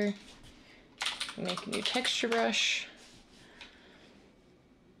here, make a new texture brush.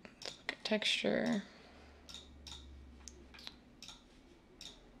 Let's look at texture.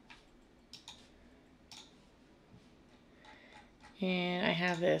 And I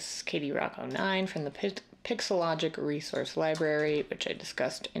have this KD Rock 09 from the Pixelogic resource library, which I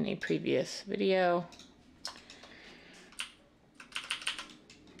discussed in a previous video.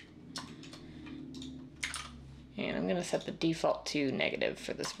 And I'm going to set the default to negative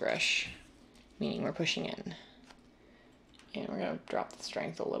for this brush, meaning we're pushing in. And we're going to drop the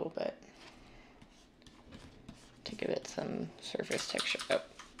strength a little bit to give it some surface texture. Oh.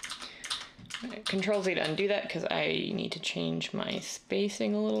 Right, Control Z to undo that because I need to change my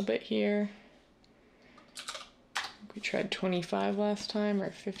spacing a little bit here. We tried 25 last time, or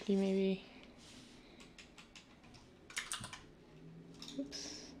 50 maybe.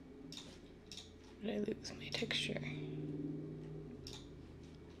 Oops. Did I lose my texture?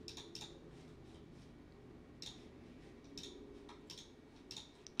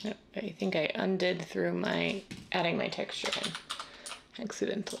 Oh, I think I undid through my adding my texture in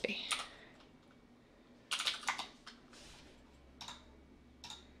accidentally.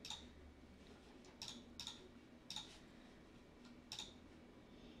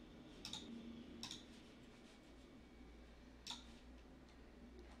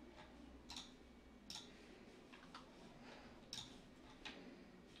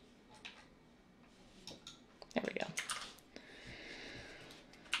 There we go.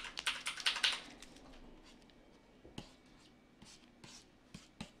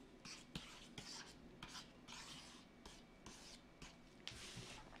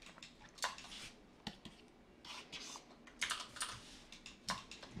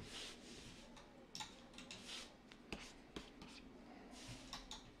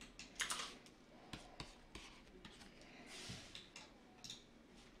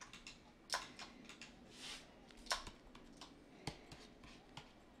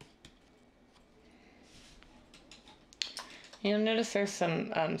 You'll notice there's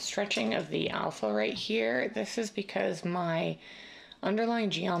some stretching of the alpha right here. This is because my underlying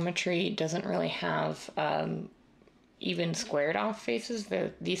geometry doesn't really have even squared off faces.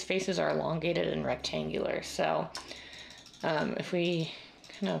 These faces are elongated and rectangular. So if we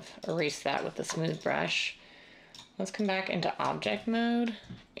kind of erase that with the smooth brush, let's come back into object mode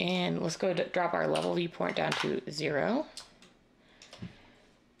and let's go to drop our level viewport down to 0.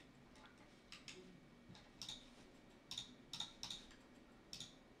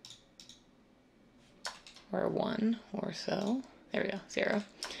 Or 1 or so. There we go, 0.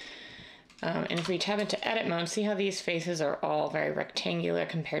 And if we tab into edit mode, see how these faces are all very rectangular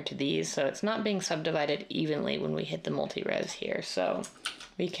compared to these, so it's not being subdivided evenly when we hit the multi-res here. So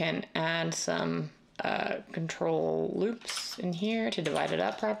we can add some control loops in here to divide it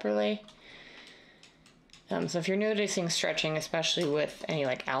up properly. So if you're noticing stretching, especially with any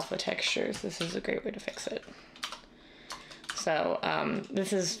like alpha textures, this is a great way to fix it. So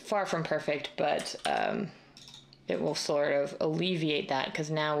this is far from perfect, but it will sort of alleviate that, because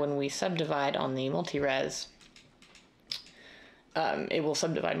now when we subdivide on the multi-res, it will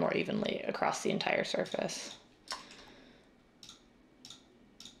subdivide more evenly across the entire surface.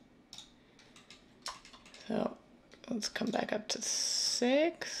 So let's come back up to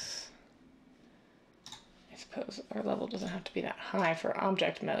 6. I suppose our level doesn't have to be that high for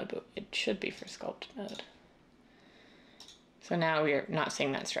object mode, but it should be for sculpt mode. So now we're not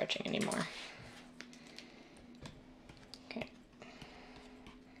seeing that stretching anymore. Okay.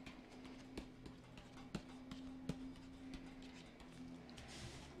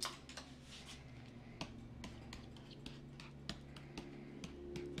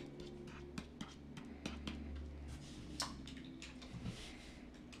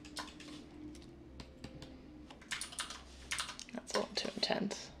 That's a little too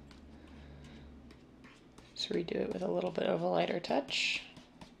intense. Just redo it with a little bit of a lighter touch.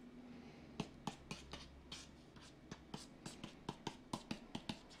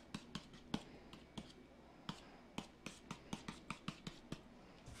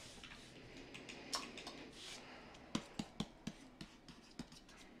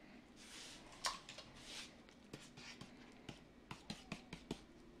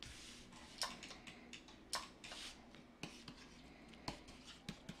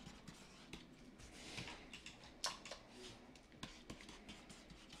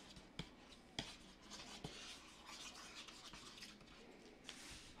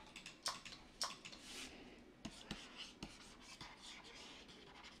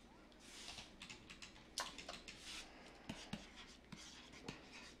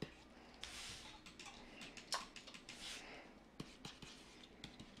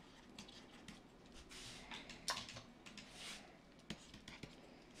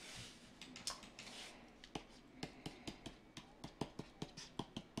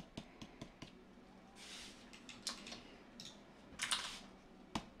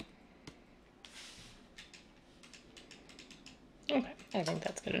 I think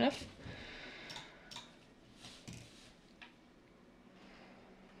that's good enough.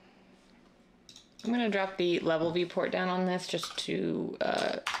 I'm going to drop the level viewport down on this just to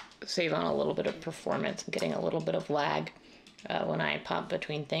save on a little bit of performance. I'm getting a little bit of lag when I pop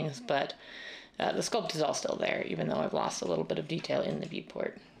between things, but the sculpt is all still there, even though I've lost a little bit of detail in the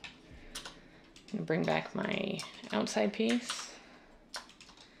viewport. I'm going to bring back my outside piece.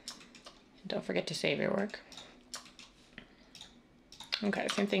 Don't forget to save your work. Okay,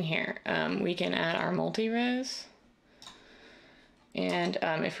 same thing here. We can add our multi-res. And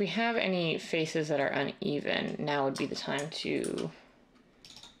if we have any faces that are uneven, now would be the time to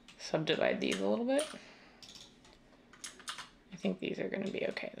subdivide these a little bit. I think these are going to be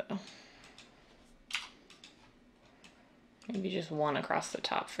okay though. Maybe just one across the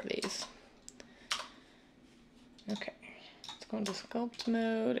top for these. Okay, let's go into sculpt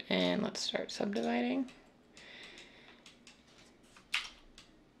mode and let's start subdividing.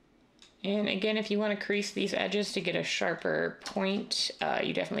 And again, if you want to crease these edges to get a sharper point,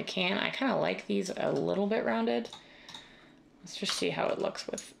 you definitely can. I kind of like these a little bit rounded. Let's just see how it looks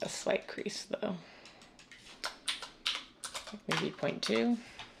with a slight crease though. Maybe 0.2.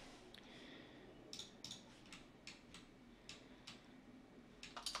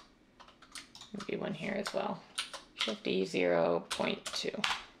 Maybe one here as well. Shift E 0.2.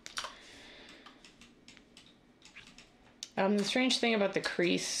 The strange thing about the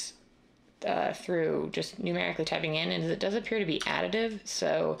crease through just numerically typing in is it does appear to be additive.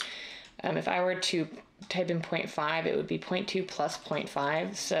 So if I were to type in 0.5, it would be 0.2 plus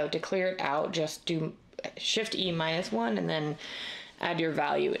 0.5. So to clear it out, just do Shift E -1 and then add your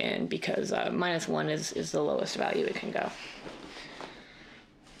value in, because -1 is the lowest value it can go.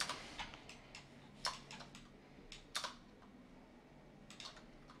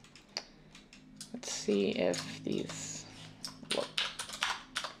 Let's see if these look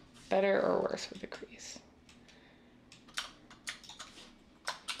better or worse with the crease.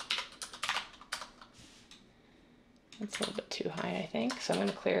 That's a little bit too high, I think. So I'm going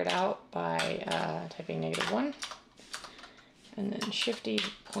to clear it out by typing -1 and then Shift-E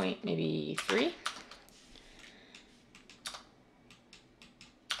point maybe 3.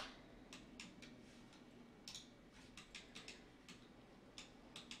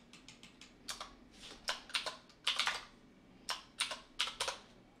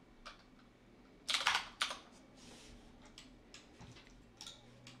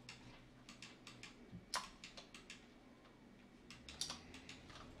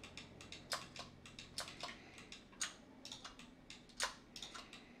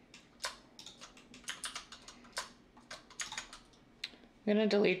 I'm going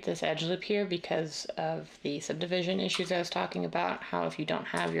to delete this edge loop here because of the subdivision issues I was talking about, how if you don't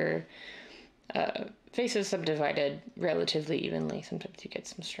have your faces subdivided relatively evenly, sometimes you get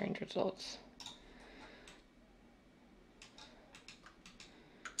some strange results.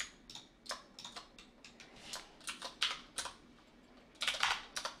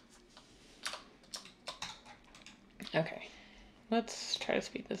 Okay, let's try to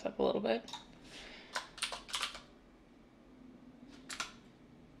speed this up a little bit.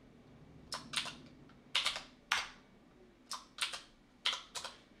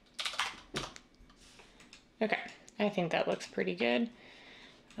 Okay, I think that looks pretty good.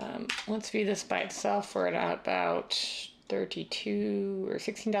 Let's view this by itself. We're at about 32 or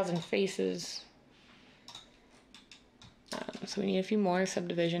 16,000 faces. So we need a few more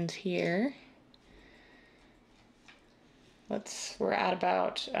subdivisions here. We're at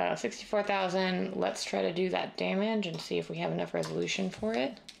about 64,000. Let's try to do that damage and see if we have enough resolution for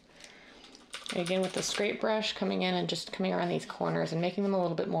it. And again, with the scrape brush, coming in and just coming around these corners and making them a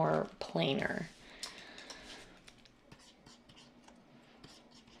little bit more planar.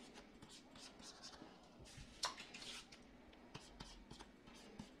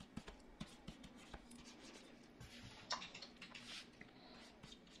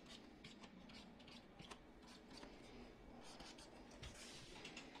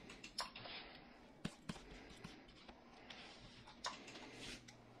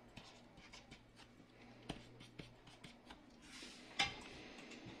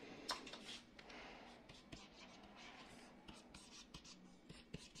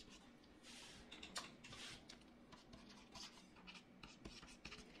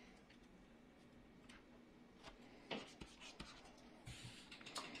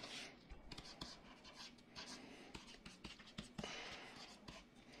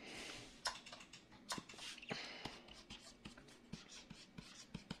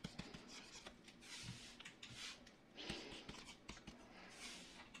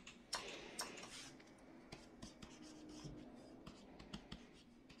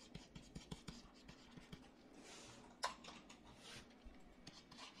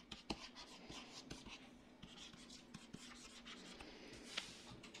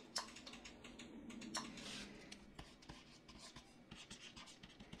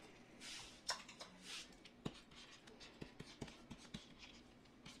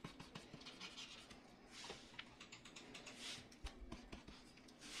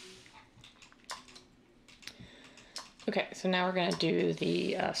 Okay, so now we're gonna do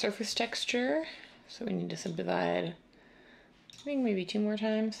the surface texture. So we need to subdivide, I think maybe 2 more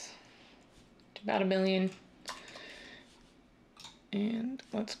times to about 1 million. And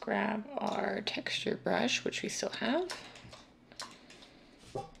let's grab our texture brush, which we still have.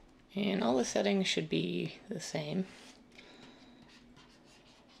 And all the settings should be the same.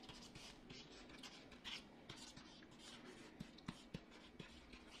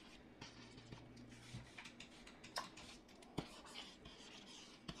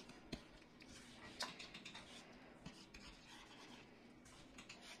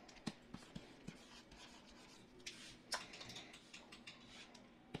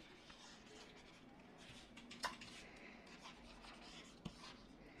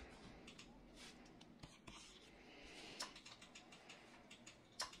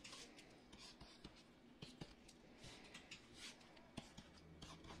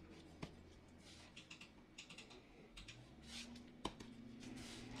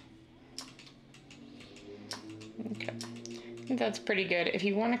 Okay, I think that's pretty good. If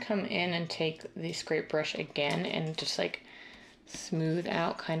you want to come in and take the scrape brush again and just like smooth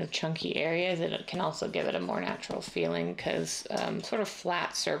out kind of chunky areas, it can also give it a more natural feeling, because sort of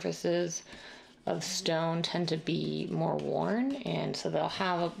flat surfaces of stone tend to be more worn, and so they'll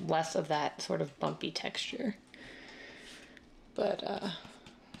have less of that sort of bumpy texture. But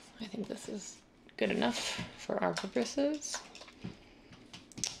I think this is good enough for our purposes.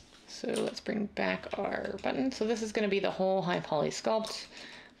 So let's bring back our button. So this is going to be the whole high poly sculpt.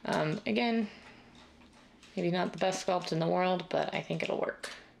 Again, maybe not the best sculpt in the world, but I think it'll work.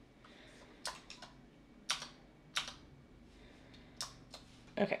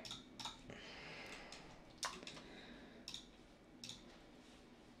 Okay.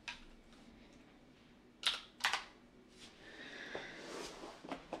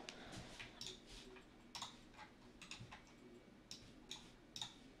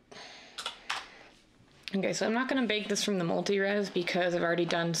 Okay, so I'm not going to bake this from the multi-res because I've already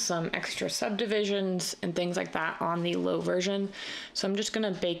done some extra subdivisions and things like that on the low version. So I'm just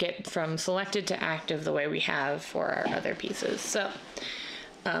going to bake it from selected to active the way we have for our other pieces. So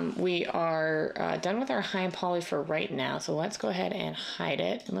we are done with our high poly for right now. So let's go ahead and hide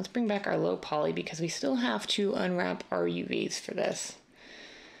it. And let's bring back our low poly because we still have to unwrap our UVs for this.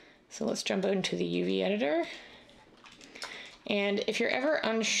 So let's jump into the UV editor. And if you're ever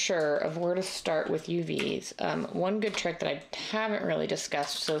unsure of where to start with UVs, one good trick that I haven't really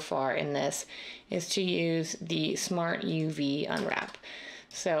discussed so far in this is to use the Smart UV Unwrap.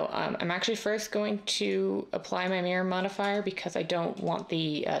 So I'm actually first going to apply my mirror modifier because I don't want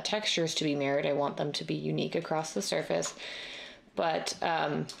the textures to be mirrored. I want them to be unique across the surface. But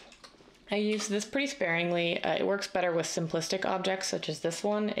I use this pretty sparingly. It works better with simplistic objects such as this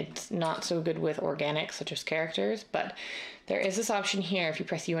one. It's not so good with organic such as characters, but there is this option here if you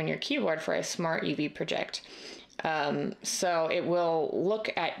press U on your keyboard for a Smart UV project. So it will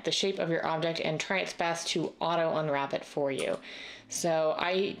look at the shape of your object and try its best to auto unwrap it for you. So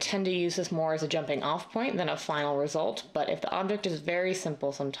I tend to use this more as a jumping off point than a final result, but if the object is very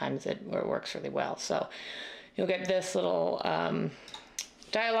simple, sometimes it works really well. So you'll get this little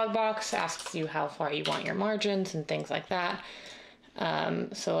dialog box, asks you how far you want your margins and things like that.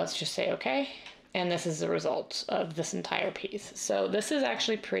 So let's just say okay. And this is the result of this entire piece. So this is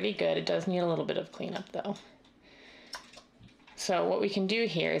actually pretty good. It does need a little bit of cleanup though. So what we can do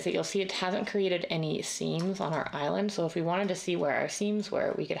here is that you'll see it hasn't created any seams on our island. So if we wanted to see where our seams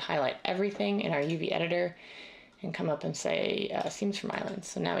were, we could highlight everything in our UV editor and come up and say seams from islands.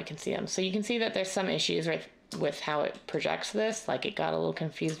 So now we can see them. So you can see that there's some issues right with how it projects this, like it got a little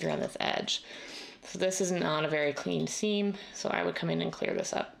confused around this edge. So this is not a very clean seam. So I would come in and clear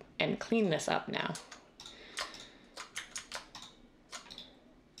this up and clean this up now.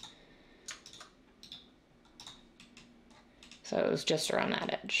 So it was just around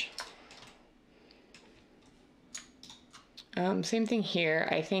that edge. Same thing here.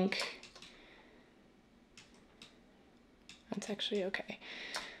 I think that's actually okay.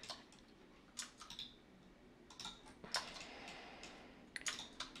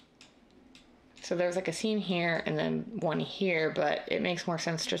 So there's like a seam here and then one here, but it makes more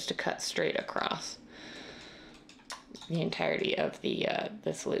sense just to cut straight across the entirety of the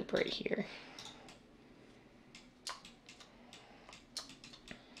this loop right here.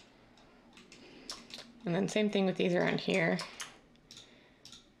 And then same thing with these around here.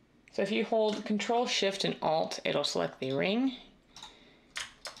 So if you hold Control, Shift, and Alt, it'll select the ring.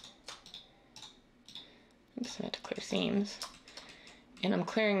 Oops, I had to clear seams. And I'm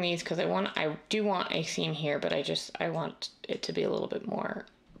clearing these because I do want a seam here, but I want it to be a little bit more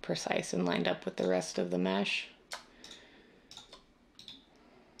precise and lined up with the rest of the mesh.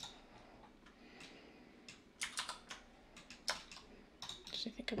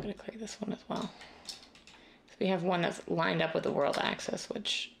 think I'm gonna clear this one as well. So we have one that's lined up with the world axis,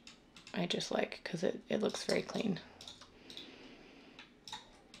 which I just like because it looks very clean.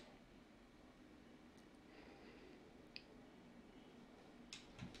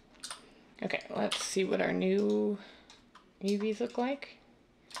 Okay, let's see what our new UVs look like.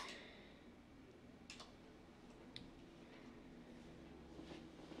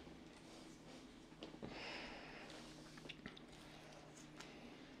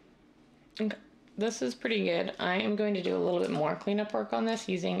 Okay, this is pretty good. I am going to do a little bit more cleanup work on this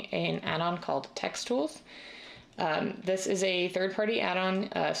using an add-on called Text Tools. This is a third-party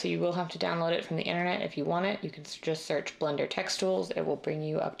add-on, so you will have to download it from the internet if you want it. You can just search Blender Text Tools. It will bring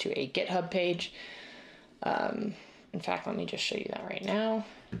you up to a GitHub page. In fact, let me just show you that right now.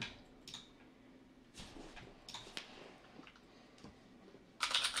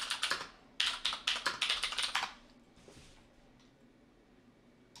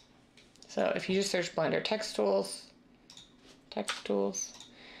 So if you just search Blender Text Tools,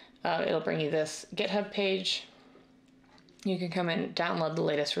 it'll bring you this GitHub page. You can come and download the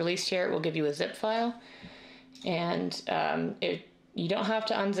latest release here. It will give you a zip file. And you don't have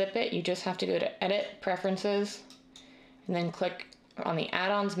to unzip it. You just have to go to Edit, Preferences, and then click on the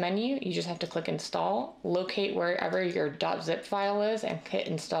Add-ons menu. You just have to click Install, locate wherever your .zip file is, and hit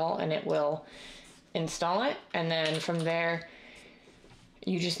Install, and it will install it. And then from there,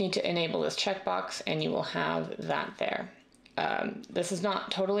 you just need to enable this checkbox, and you will have that there. This is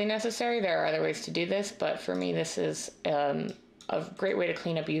not totally necessary. There are other ways to do this, but for me, this is a great way to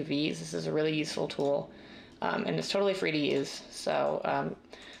clean up UVs. This is a really useful tool, and it's totally free to use. So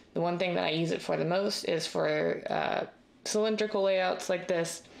the one thing that I use it for the most is for cylindrical layouts like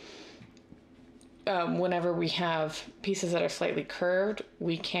this. Whenever we have pieces that are slightly curved,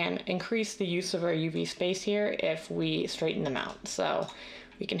 we can increase the use of our UV space here if we straighten them out. So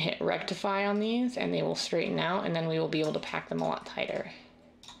we can hit rectify on these and they will straighten out, and then we will be able to pack them a lot tighter.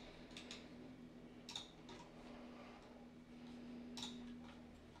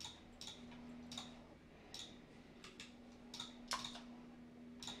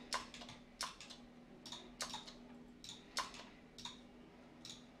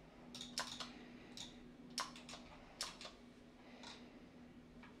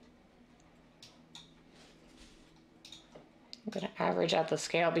 I'm going to average out the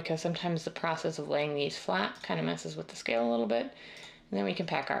scale because sometimes the process of laying these flat kind of messes with the scale a little bit. And then we can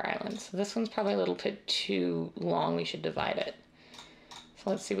pack our islands. So this one's probably a little bit too long. We should divide it.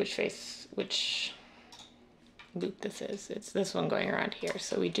 So let's see which loop this is. It's this one going around here.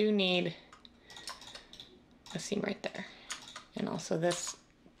 So we do need a seam right there. And also this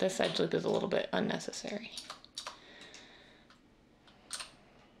edge loop is a little bit unnecessary.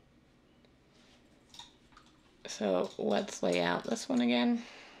 So let's lay out this one again.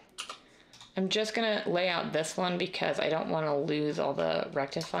 I'm just gonna lay out this one because I don't want to lose all the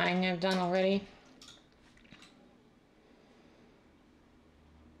rectifying I've done already.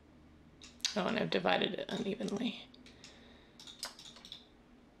 Oh, and I've divided it unevenly.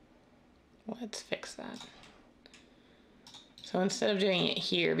 Let's fix that. So instead of doing it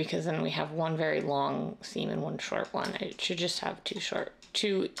here, because then we have one very long seam and one short one, it should just have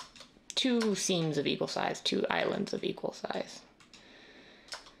two seams of equal size, two islands of equal size.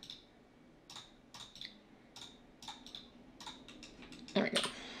 There we go.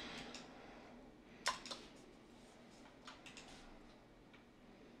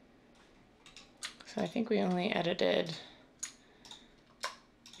 So I think we only edited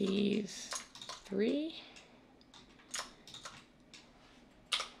these 3.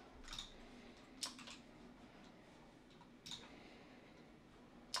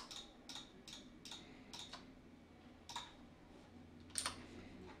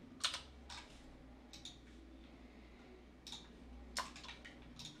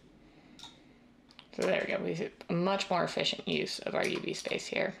 So there we go. We have a much more efficient use of our UV space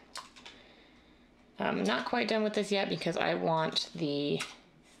here. I'm not quite done with this yet because I want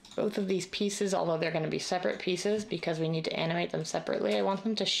both of these pieces, although they're going to be separate pieces because we need to animate them separately, I want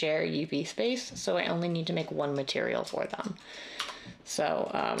them to share UV space, so I only need to make one material for them. So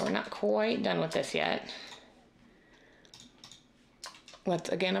we're not quite done with this yet. Let's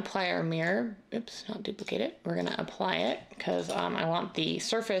again apply our mirror. Oops, not duplicate it. We're going to apply it because I want the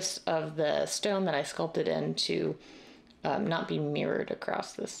surface of the stone that I sculpted in to not be mirrored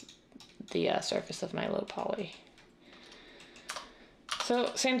across the surface of my low poly.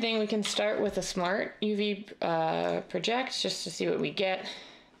 So same thing, we can start with a smart UV project just to see what we get.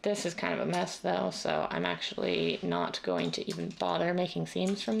 This is kind of a mess though, so I'm actually not going to even bother making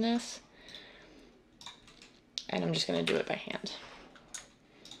seams from this. And I'm just going to do it by hand.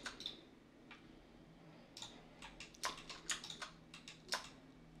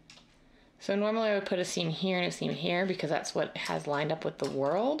 So normally I would put a seam here and a seam here because that's what has lined up with the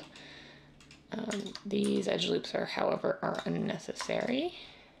world. These edge loops are, however, are unnecessary.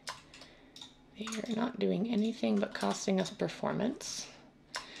 They are not doing anything but costing us performance.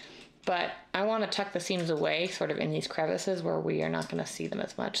 But I want to tuck the seams away sort of in these crevices where we are not going to see them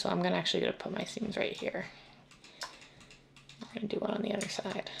as much. So I'm actually going to put my seams right here. I'm going to do one on the other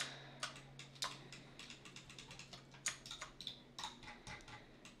side.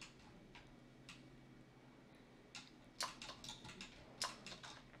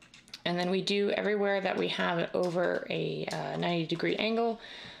 And then we do, everywhere that we have it over a 90-degree angle,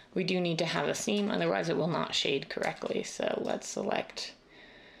 we do need to have a seam, otherwise it will not shade correctly. So let's select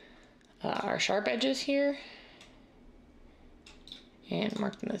our sharp edges here and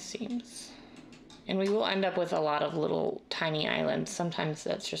mark them as seams. And we will end up with a lot of little tiny islands. Sometimes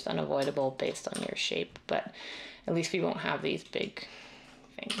that's just unavoidable based on your shape, but at least we won't have these big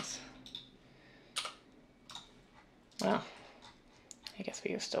things. Well, I guess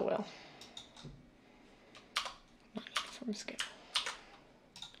we still will. Not uniform scale.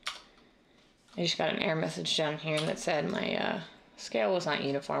 I just got an error message down here that said my scale was not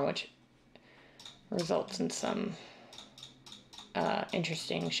uniform, which results in some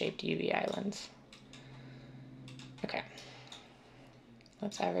interesting shaped UV islands. Okay,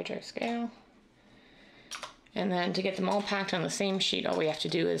 let's average our scale. And then to get them all packed on the same sheet, all we have to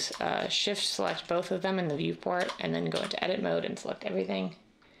do is shift select both of them in the viewport and then go into edit mode and select everything.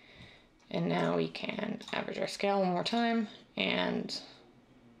 And now we can average our scale one more time and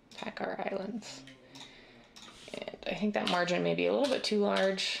pack our islands. And I think that margin may be a little bit too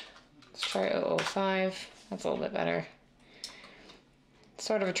large. Let's try 005. That's a little bit better. It's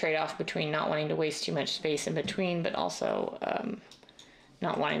sort of a trade-off between not wanting to waste too much space in between, but also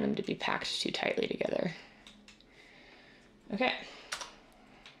not wanting them to be packed too tightly together. Okay.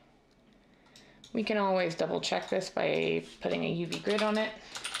 We can always double check this by putting a UV grid on it.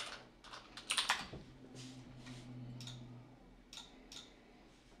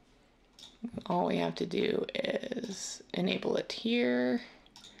 All we have to do is enable it here,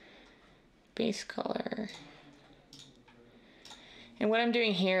 base color. And what I'm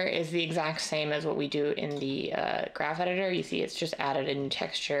doing here is the exact same as what we do in the graph editor. You see it's just added a new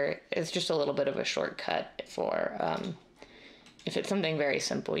texture. It's just a little bit of a shortcut for if it's something very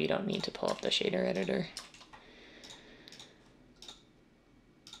simple, you don't need to pull up the shader editor.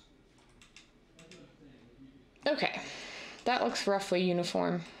 Okay, that looks roughly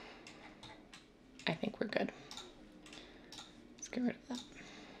uniform. I think we're good. Let's get rid of that.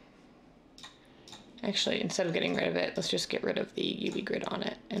 Actually, instead of getting rid of it, let's just get rid of the UV grid on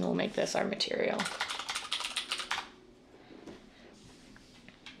it, and we'll make this our material.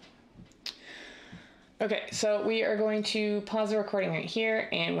 Okay, so we are going to pause the recording right here,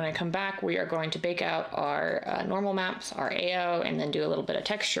 and when I come back, we are going to bake out our normal maps, our AO, and then do a little bit of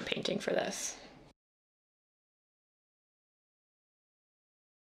texture painting for this.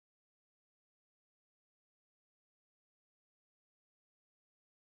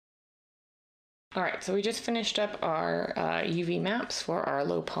 All right, so we just finished up our UV maps for our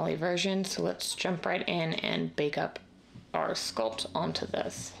low poly version, so let's jump right in and bake up our sculpt onto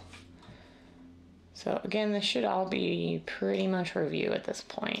this. So again, this should all be pretty much review at this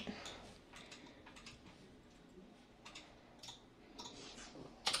point.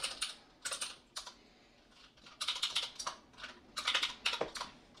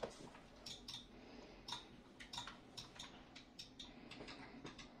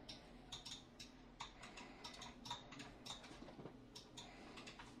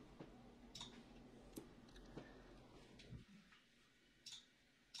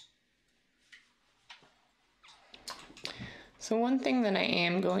 So one thing that I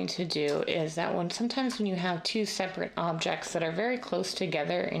am going to do is that sometimes when you have two separate objects that are very close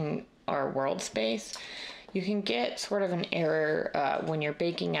together in our world space, you can get sort of an error when you're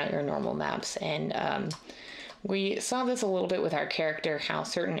baking out your normal maps. And we saw this a little bit with our character, how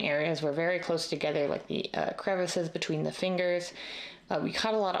certain areas were very close together, like the crevices between the fingers. We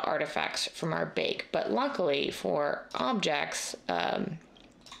caught a lot of artifacts from our bake, but luckily for objects,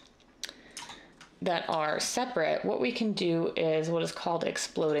 that are separate, what we can do is what is called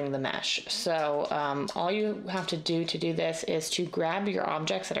exploding the mesh. So all you have to do this is to grab your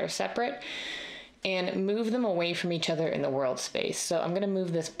objects that are separate and move them away from each other in the world space. So I'm going to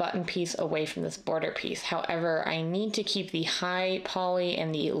move this button piece away from this border piece. However, I need to keep the high poly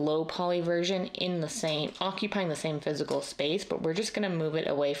and the low poly version in the same, occupying the same physical space, but we're just going to move it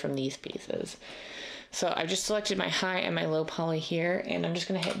away from these pieces. So I've just selected my high and my low poly here, and I'm just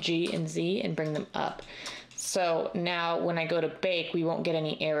going to hit G and Z and bring them up. So now when I go to bake, we won't get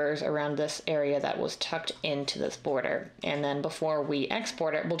any errors around this area that was tucked into this border. And then before we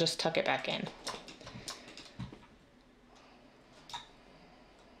export it, we'll just tuck it back in.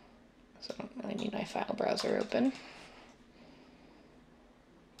 So I don't really need my file browser open.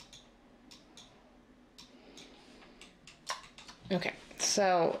 Okay,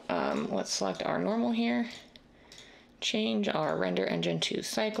 so let's select our normal here. Change our render engine to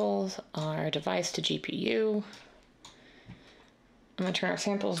cycles, our device to GPU. I'm going to turn our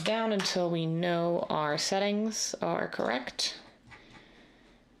samples down until we know our settings are correct.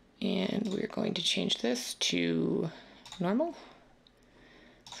 And we're going to change this to normal.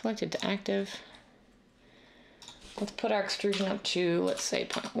 Selected to active. Let's put our extrusion up to, let's say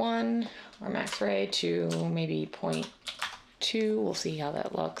 0.1, our max ray to maybe 0.2. We'll see how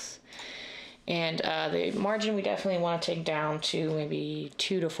that looks. And the margin we definitely want to take down to maybe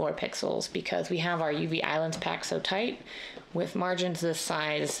 2 to 4 pixels because we have our UV islands packed so tight. With margins this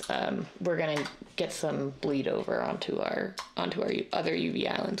size, we're going to get some bleed over onto our other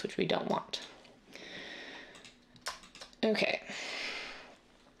UV islands, which we don't want. Okay.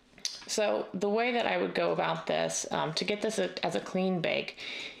 So the way that I would go about this, to get this as a clean bake,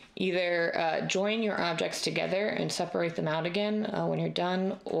 either join your objects together and separate them out again when you're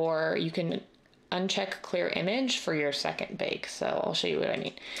done, or you can uncheck clear image for your second bake. So I'll show you what I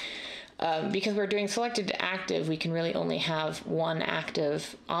mean. Because we're doing selected to active, we can really only have one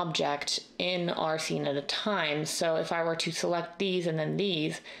active object in our scene at a time. So if I were to select these and then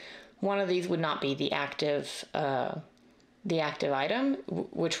these, one of these would not be the active item,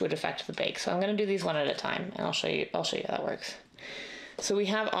 which would affect the bake. So I'm going to do these one at a time, and I'll show you how that works. So we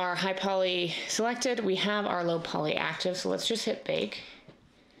have our high poly selected, we have our low poly active, so let's just hit bake.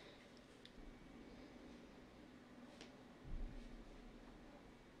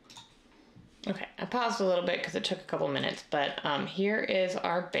 Okay, I paused a little bit because it took a couple minutes, but here is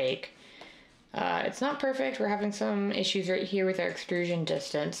our bake. It's not perfect, we're having some issues right here with our extrusion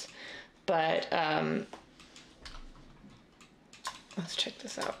distance, but let's check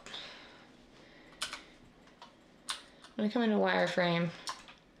this out. I'm gonna come into wireframe.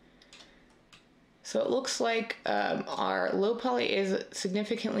 So it looks like our low poly is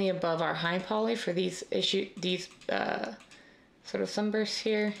significantly above our high poly for these sort of sunbursts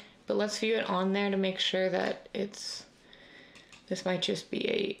here. But let's view it on there to make sure that this might just be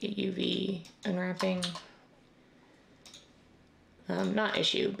a UV unwrapping. Not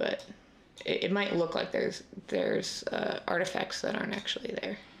issue, but it might look like there's artifacts that aren't actually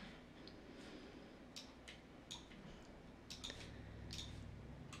there.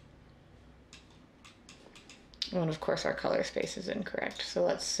 And of course our color space is incorrect. So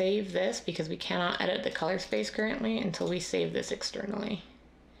let's save this because we cannot edit the color space currently until we save this externally.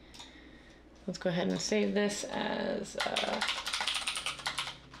 Let's go ahead and save this as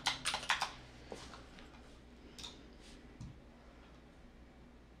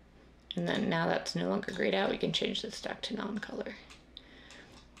and then now that's no longer grayed out, we can change this back to non-color.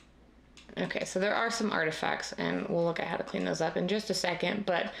 Okay, so there are some artifacts and we'll look at how to clean those up in just a second,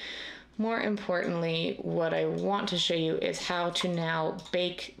 but more importantly, what I want to show you is how to now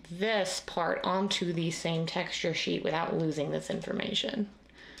bake this part onto the same texture sheet without losing this information.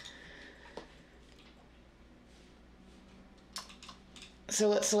 So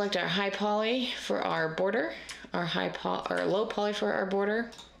let's select our high poly for our border, our low poly for our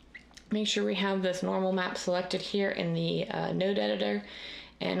border. Make sure we have this normal map selected here in the node editor,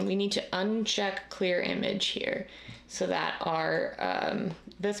 and we need to uncheck clear image here so that our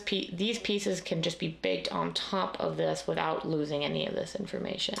these pieces can just be baked on top of this without losing any of this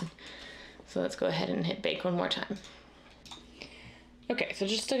information. So let's go ahead and hit bake one more time. Okay, so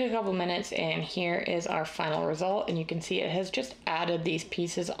just took a couple minutes and here is our final result, and you can see it has just added these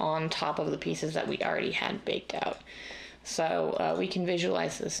pieces on top of the pieces that we already had baked out. So we can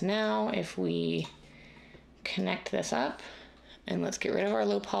visualize this now if we connect this up, and let's get rid of our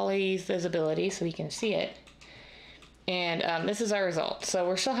low poly visibility so we can see it. And this is our result. So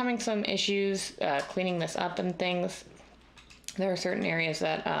we're still having some issues cleaning this up and things. There are certain areas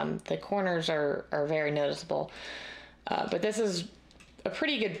that the corners are very noticeable, but this is a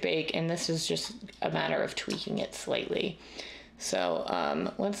pretty good bake, and this is just a matter of tweaking it slightly. So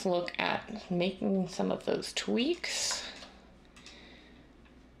let's look at making some of those tweaks.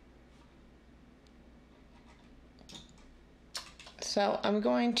 So I'm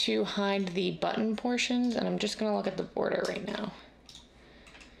going to hide the button portions, and I'm just going to look at the border right now.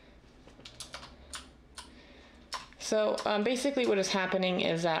 So basically what is happening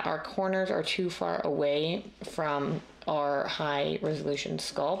is that our corners are too far away from our high resolution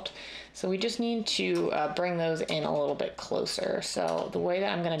sculpt. So we just need to bring those in a little bit closer. So the way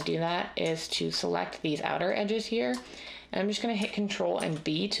that I'm going to do that is to select these outer edges here, and I'm just going to hit Control and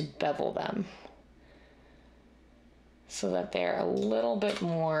B to bevel them so that they're a little bit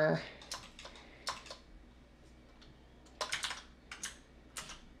more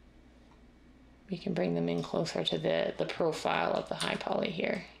we can bring them in closer to the profile of the high poly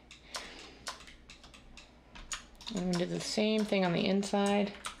here. I'm going to do the same thing on the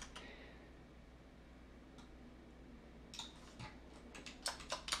inside.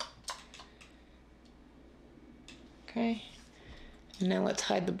 Okay, now let's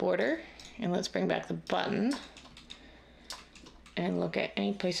hide the border and let's bring back the button and look at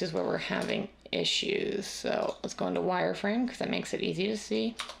any places where we're having issues. So let's go into wireframe because that makes it easy to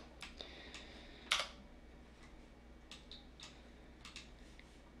see.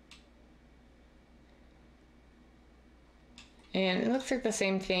 And it looks like the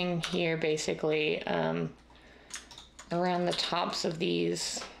same thing here, basically, around the tops of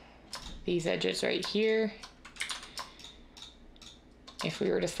these edges right here. If we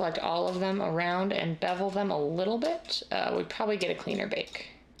were to select all of them around and bevel them a little bit, we'd probably get a cleaner bake.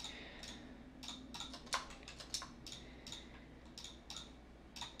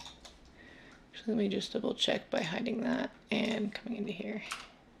 So let me just double check by hiding that and coming into here.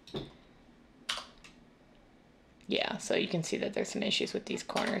 Yeah, so you can see that there's some issues with these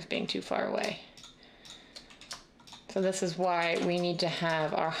corners being too far away. So this is why we need to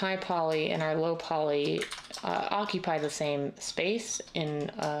have our high poly and our low poly occupy the same space in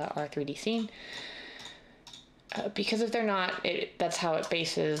our 3D scene. Because if they're not, that's how it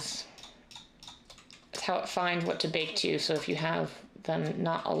bases, it's how it finds what to bake to. So if you have them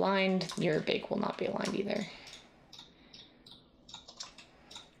not aligned, your bake will not be aligned either.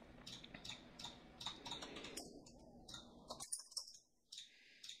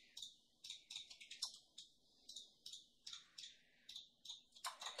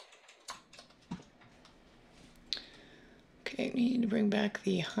 Okay, we need to bring back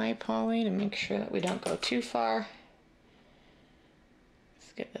the high poly to make sure that we don't go too far.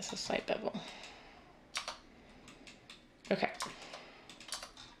 Let's give this a slight bevel. Okay.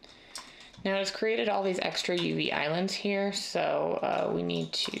 Now it's created all these extra UV islands here, so we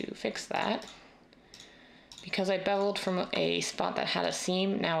need to fix that. Because I beveled from a spot that had a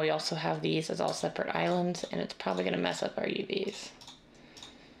seam, now we also have these as all separate islands, and it's probably going to mess up our UVs.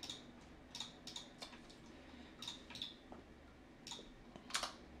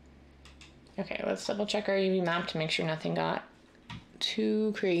 Okay, let's double check our UV map to make sure nothing got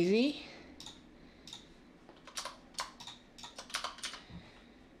too crazy.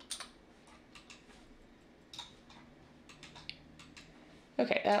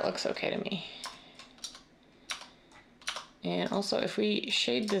 Okay, that looks okay to me. And also, if we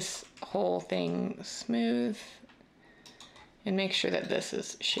shade this whole thing smooth and make sure that this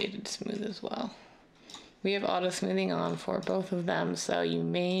is shaded smooth as well. We have auto smoothing on for both of them, so you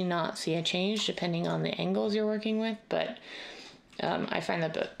may not see a change depending on the angles you're working with, but I find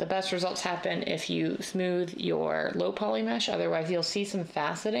that the best results happen if you smooth your low poly mesh. Otherwise, you'll see some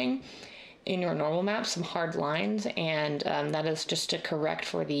faceting in your normal map, some hard lines, and that is just to correct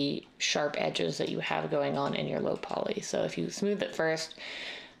for the sharp edges that you have going on in your low poly. So if you smooth it first,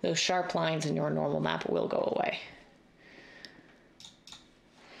 those sharp lines in your normal map will go away.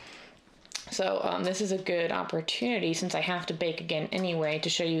 So this is a good opportunity, since I have to bake again anyway, to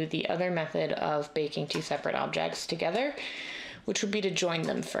show you the other method of baking two separate objects together, which would be to join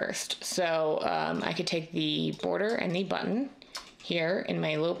them first. So I could take the border and the button here in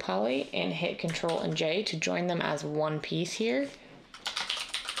my low poly and hit Control and J to join them as one piece here.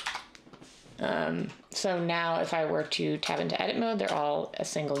 So now if I were to tab into edit mode, they're all a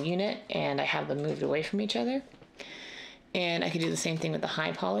single unit and I have them moved away from each other. And I could do the same thing with the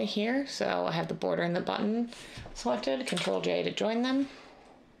high poly here. So I have the border and the button selected, Control J to join them.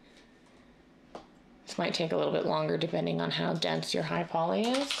 This might take a little bit longer depending on how dense your high poly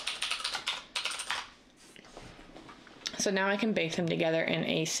is. So now I can bake them together in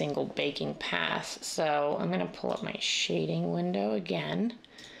a single baking pass. So I'm gonna pull up my shading window again.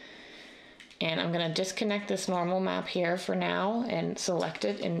 And I'm gonna disconnect this normal map here for now and select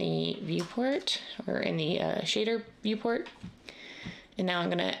it in the viewport, or in the shader viewport. And now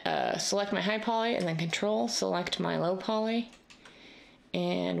I'm gonna select my high poly and then Control, select my low poly,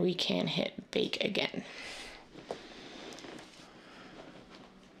 and we can hit bake again.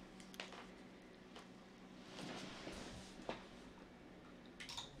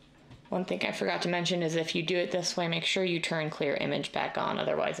 One thing I forgot to mention is if you do it this way, make sure you turn clear image back on,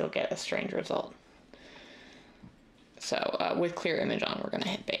 otherwise you'll get a strange result. So with clear image on, we're gonna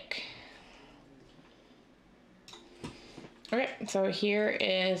hit bake. Okay, so here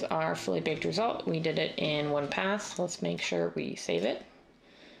is our fully baked result. We did it in one pass. Let's make sure we save it.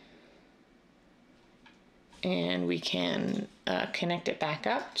 And we can connect it back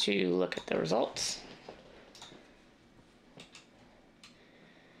up to look at the results.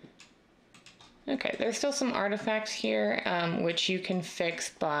 Okay, there's still some artifacts here, which you can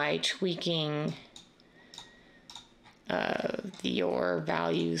fix by tweaking your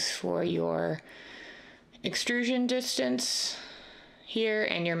values for your extrusion distance here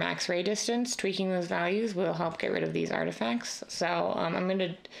and your max ray distance. Tweaking those values will help get rid of these artifacts. So I'm going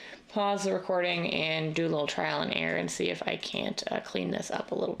to pause the recording and do a little trial and error and see if I can't clean this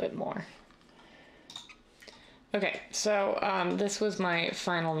up a little bit more. Okay, so this was my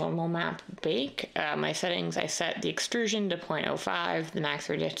final normal map bake. My settings, I set the extrusion to 0.05, the max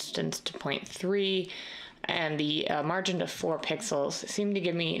ray distance to 0.3, and the margin to 4 pixels. Seemed to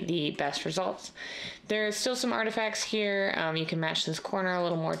give me the best results. There's still some artifacts here. You can match this corner a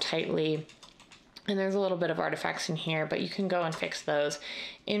little more tightly. And there's a little bit of artifacts in here, but you can go and fix those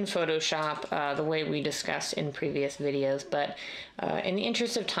in Photoshop the way we discussed in previous videos. But in the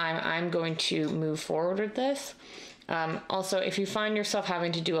interest of time, I'm going to move forward with this. Also, if you find yourself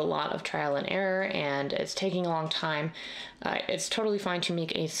having to do a lot of trial and error and it's taking a long time, it's totally fine to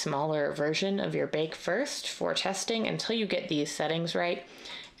make a smaller version of your bake first for testing until you get these settings right,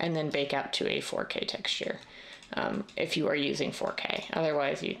 and then bake out to a 4K texture. If you are using 4K.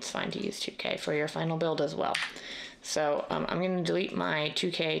 Otherwise, it's fine to use 2K for your final build as well. So I'm going to delete my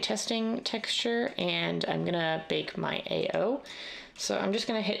 2K testing texture, and I'm going to bake my AO. So I'm just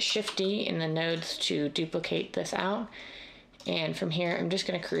going to hit Shift-D in the nodes to duplicate this out. And from here, I'm just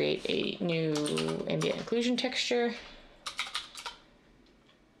going to create a new ambient occlusion texture.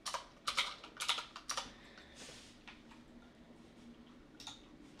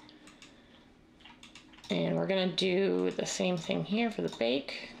 And we're going to do the same thing here for the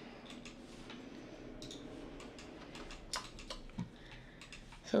bake.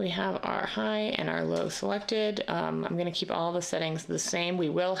 So we have our high and our low selected. I'm going to keep all the settings the same. We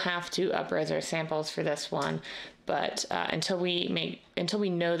will have to up-res our samples for this one, but until we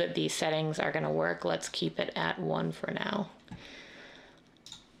know that these settings are going to work, let's keep it at 1 for now.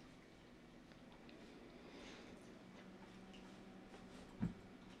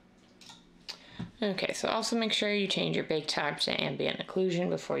 Okay, so also make sure you change your bake type to ambient occlusion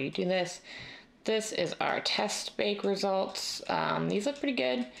before you do this. This is our test bake results. These look pretty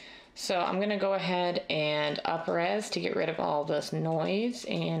good. So I'm gonna go ahead and up-res to get rid of all this noise,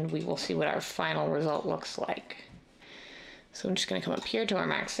 and we will see what our final result looks like. So I'm just gonna come up here to our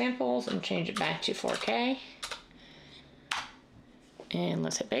max samples and change it back to 4K. And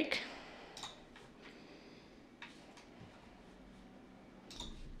let's hit bake.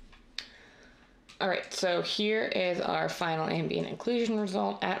 All right, so here is our final ambient occlusion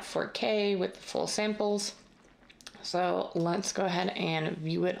result at 4K with the full samples. So let's go ahead and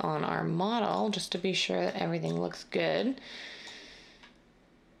view it on our model just to be sure that everything looks good.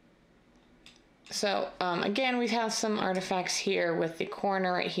 So again, we have some artifacts here with the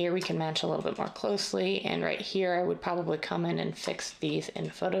corner right here. We can match a little bit more closely. And right here, I would probably come in and fix these in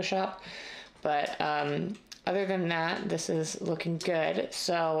Photoshop. But other than that, this is looking good.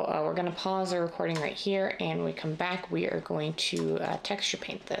 So we're gonna pause the recording right here, and when we come back, we are going to texture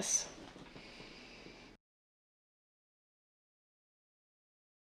paint this.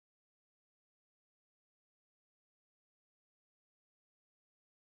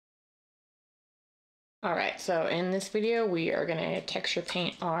 All right, so in this video, we are gonna texture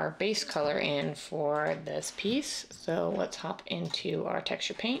paint our base color in for this piece. So let's hop into our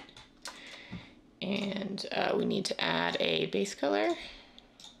texture paint. And we need to add a base color.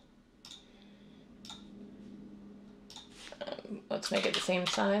 Let's make it the same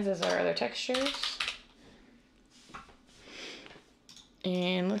size as our other textures.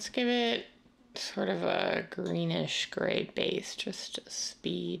 And let's give it sort of a greenish gray base just to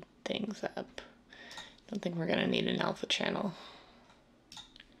speed things up. I don't think we're gonna need an alpha channel.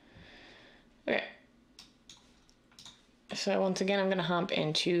 Okay. So once again, I'm going to hop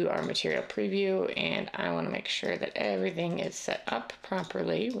into our material preview, and I want to make sure that everything is set up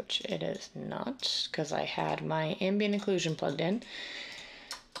properly, which it is not because I had my ambient occlusion plugged in.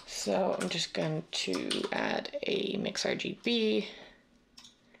 So I'm just going to add a mix RGB.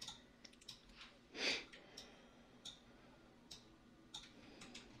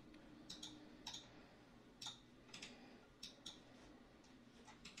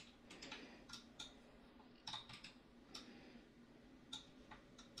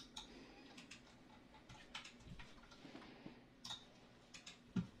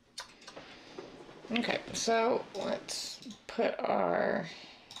 Okay, so let's put our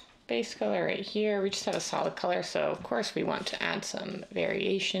base color right here. We just have a solid color, so of course we want to add some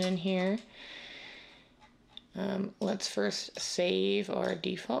variation in here. Let's first save our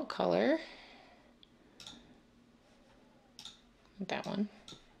default color. That one.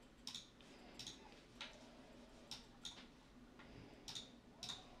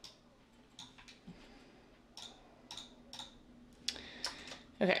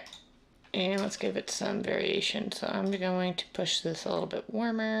 Okay, and let's give it some variation. So I'm going to push this a little bit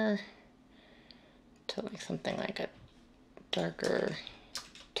warmer to like something like a darker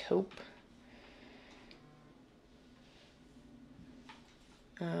taupe.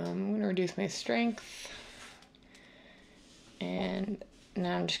 I'm going to reduce my strength. And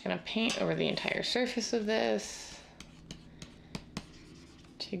now I'm just going to paint over the entire surface of this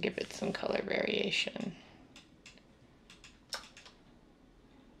to give it some color variation.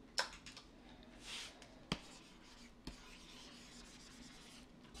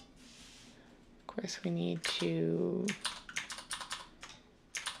 Of course, we need to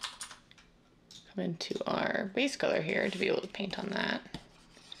come into our base color here to be able to paint on that.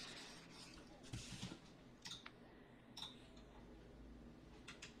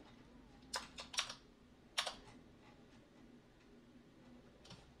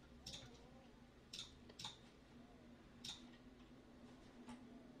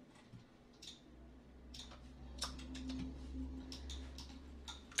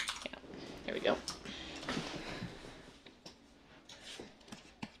 Yeah, there we go.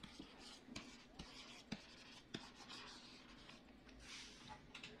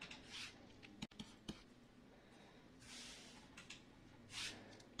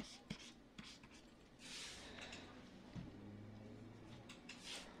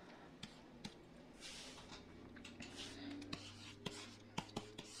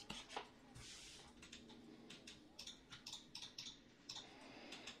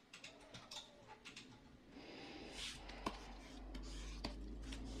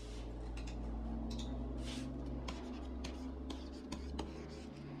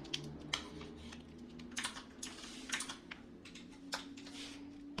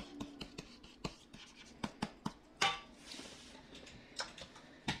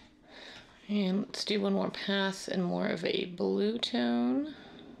 And let's do one more pass in more of a blue tone.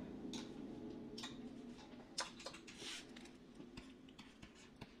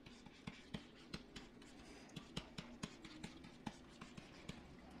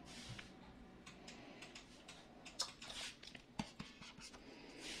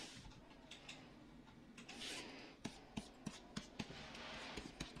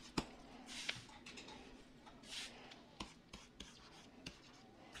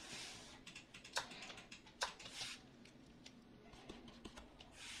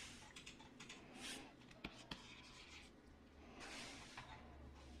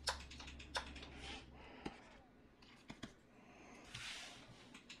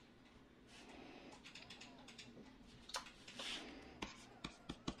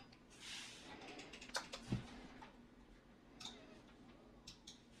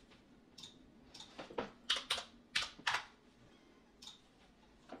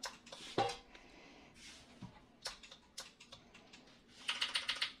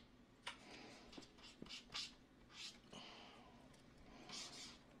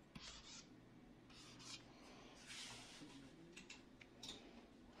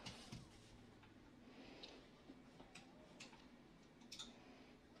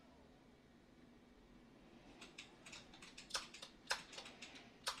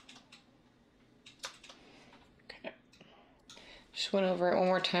 Just went over it one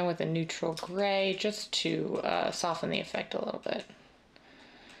more time with a neutral gray just to soften the effect a little bit.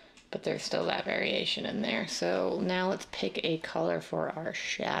 But there's still that variation in there. So now let's pick a color for our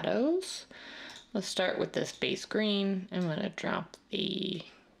shadows. Let's start with this base green. I'm going to drop the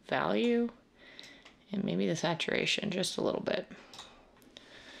value and maybe the saturation just a little bit.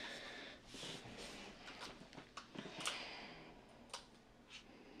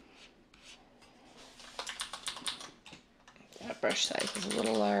 That brush size is a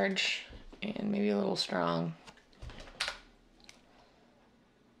little large and maybe a little strong.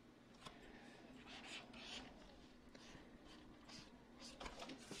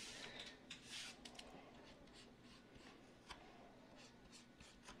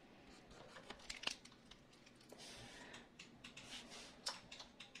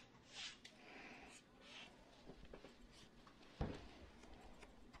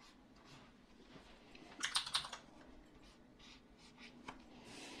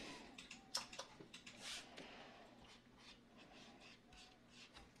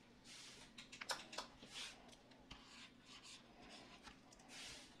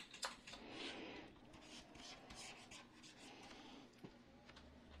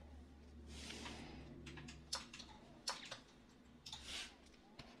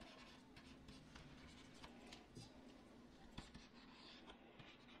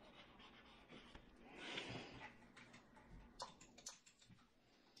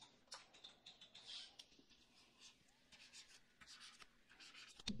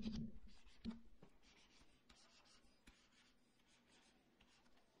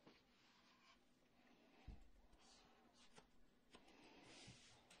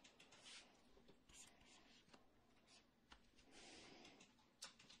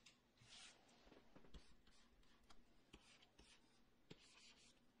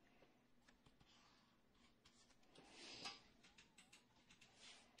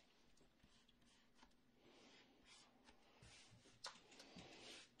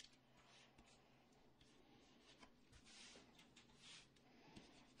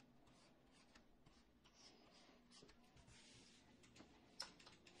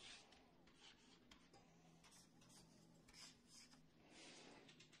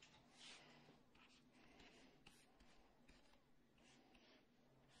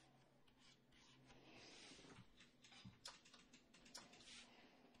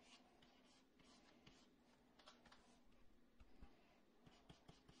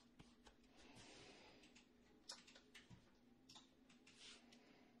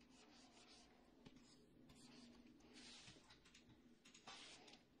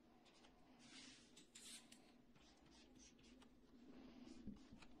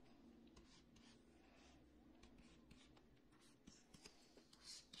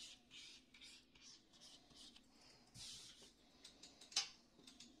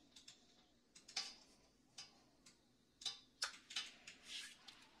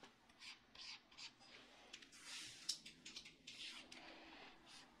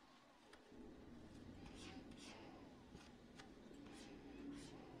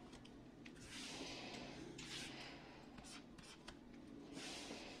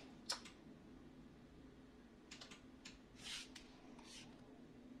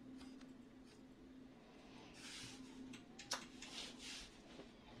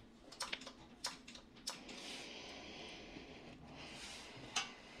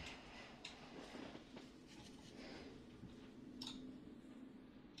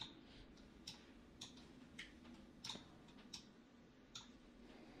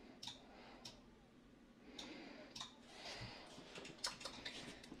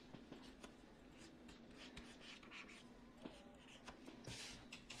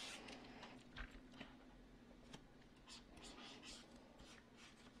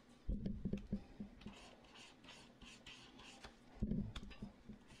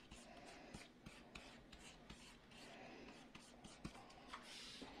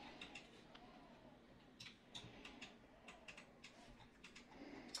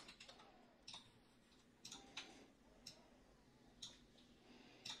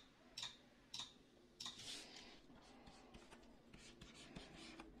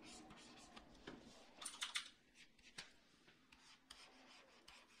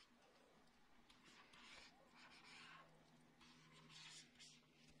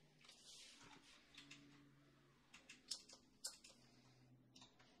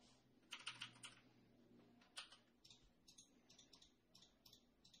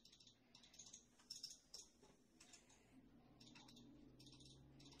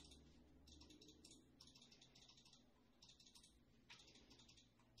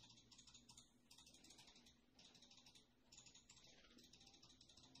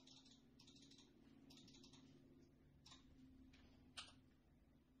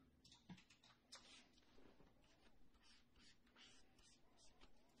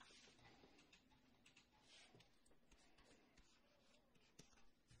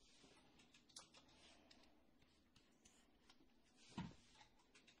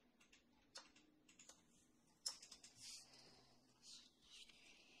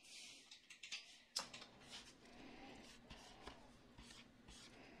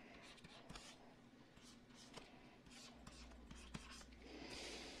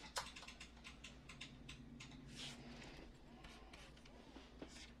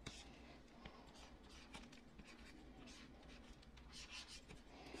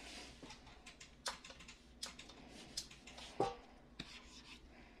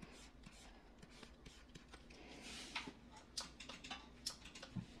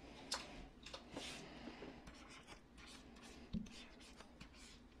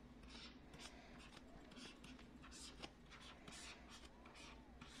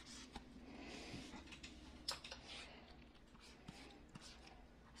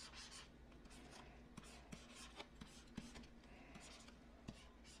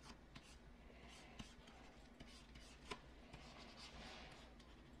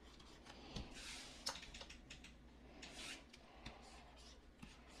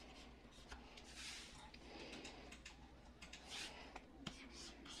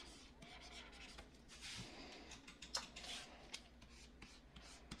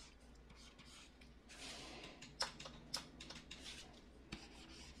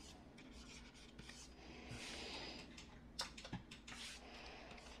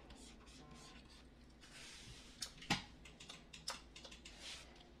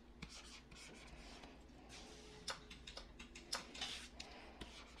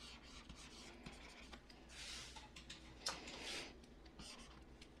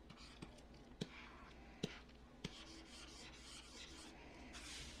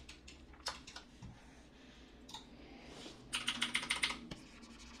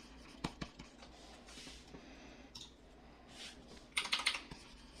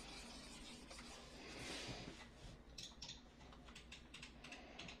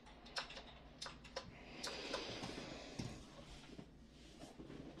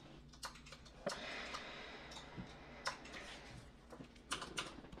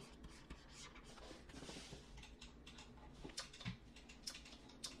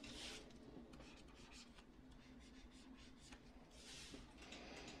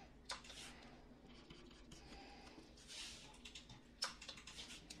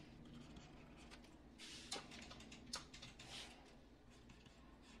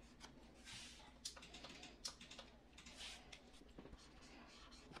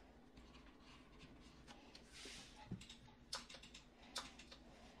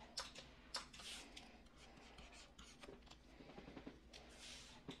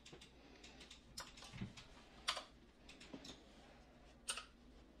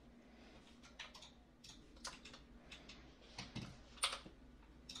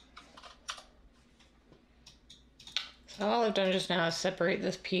 So all I've done just now is separate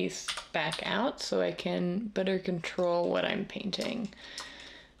this piece back out so I can better control what I'm painting.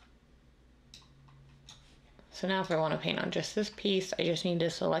 So now if I want to paint on just this piece, I just need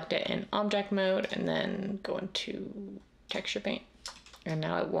to select it in object mode and then go into texture paint. And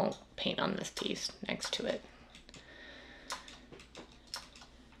now it won't paint on this piece next to it.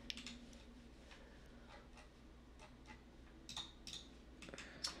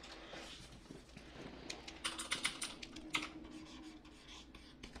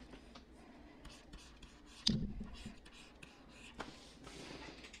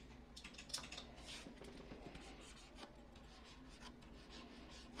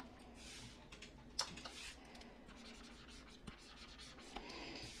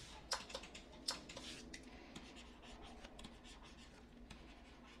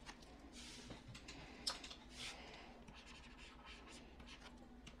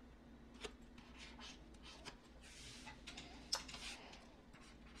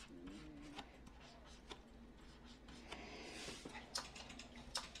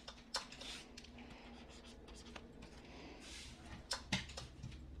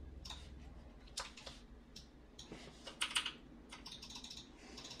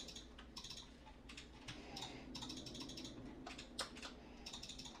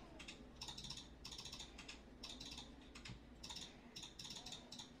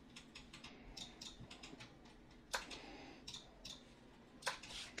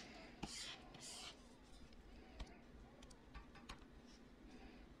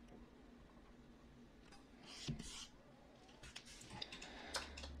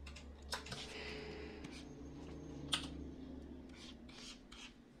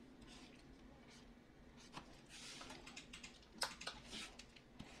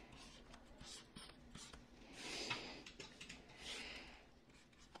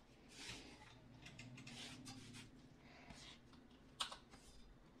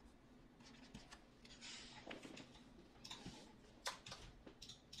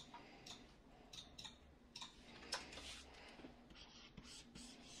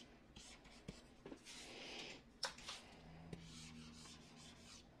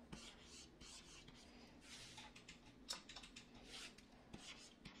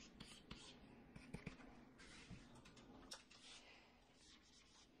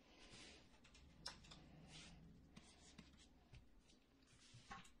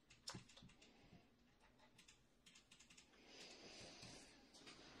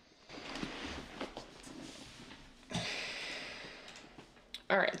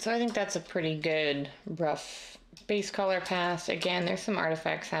 All right, so I think that's a pretty good rough base color pass. Again, there's some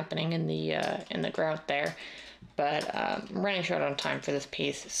artifacts happening in the grout there, but I'm running short on time for this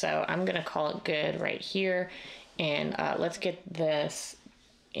piece, so I'm gonna call it good right here, and let's get this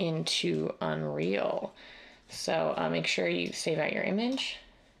into Unreal. So make sure you save out your image.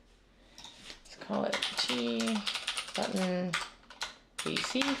 Let's call it T button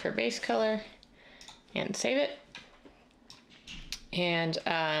BC for base color, and save it. And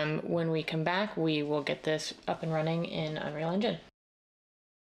when we come back, we will get this up and running in Unreal Engine.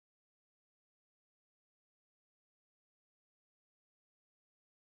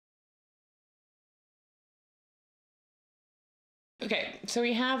 Okay, so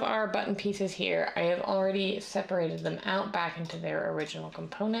we have our button pieces here. I have already separated them out back into their original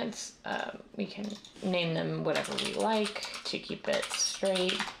components. We can name them whatever we like to keep it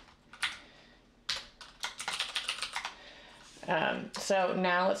straight. So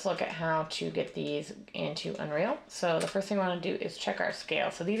now let's look at how to get these into Unreal. So the first thing we want to do is check our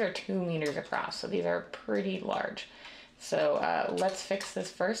scale. So these are 2 meters across, so these are pretty large. So let's fix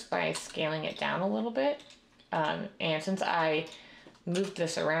this first by scaling it down a little bit. And since I moved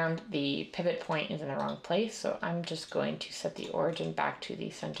this around, the pivot point is in the wrong place, so I'm just going to set the origin back to the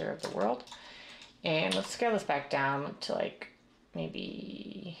center of the world. And let's scale this back down to like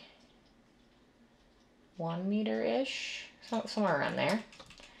maybe 1 meter-ish. Somewhere around there.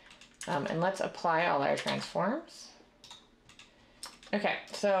 And let's apply all our transforms. Okay,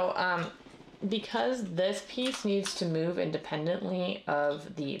 so because this piece needs to move independently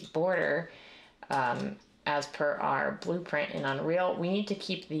of the border, as per our blueprint in Unreal, we need to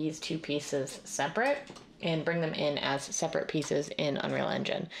keep these 2 pieces separate and bring them in as separate pieces in Unreal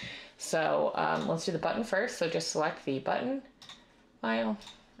Engine. So let's do the button first. So just select the button, file,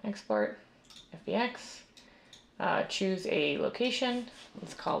 export, FBX. Choose a location.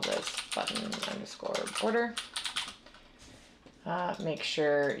 Let's call this button underscore border. Make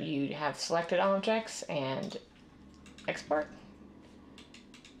sure you have selected objects and export.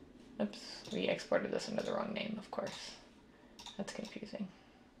 Oops, we exported this under the wrong name, of course. That's confusing.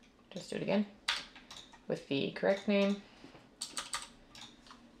 Just do it again with the correct name.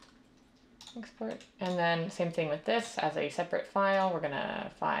 export. And then same thing with this as a separate file. We're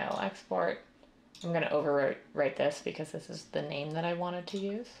gonna file export. I'm gonna overwrite this because this is the name that I wanted to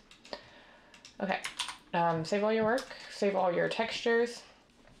use. Okay, save all your work, save all your textures,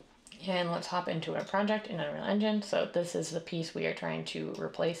 and let's hop into our project in Unreal Engine. So this is the piece we are trying to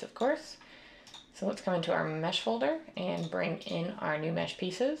replace, of course. So let's come into our mesh folder and bring in our new mesh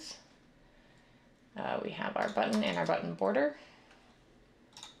pieces. We have our button and our button border.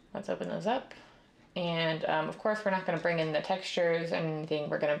 Let's open those up. And of course, we're not going to bring in the textures and anything.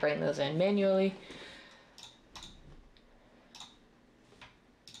 We're going to bring those in manually.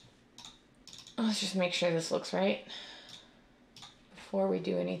 Let's just make sure this looks right. Before we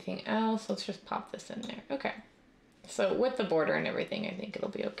do anything else, let's just pop this in there. Okay. So with the border and everything, I think it'll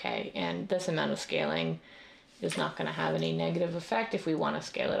be okay. And this amount of scaling is not going to have any negative effect if we want to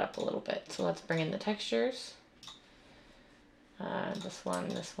scale it up a little bit. So let's bring in the textures. This one,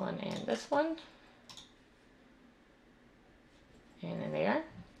 and this one. And there they are.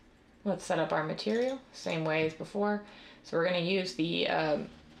 Let's set up our material, same way as before. So we're going to use the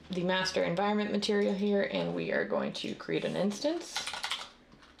master environment material here, and we are going to create an instance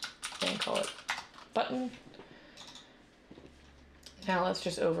and call it button. Now let's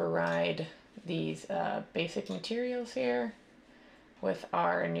just override these basic materials here with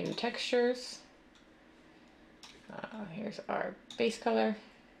our new textures. Here's our base color,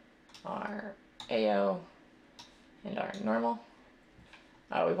 our AO, and our normal.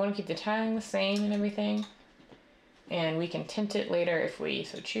 We want to keep the tiling the same and everything, and we can tint it later if we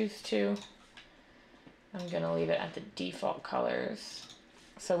so choose to. I'm going to leave it at the default colors.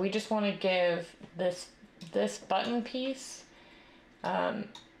 So we just want to give this button piece and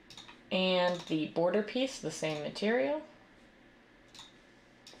the border piece the same material.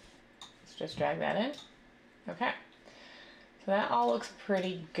 Let's just drag that in. Okay, so that all looks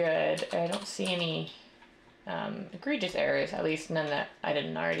pretty good. I don't see any egregious errors, at least none that I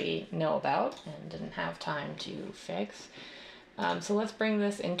didn't already know about and didn't have time to fix. So let's bring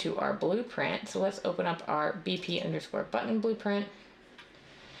this into our blueprint. So let's open up our BP_button blueprint.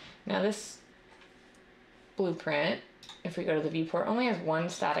 Now this blueprint, if we go to the viewport, only has one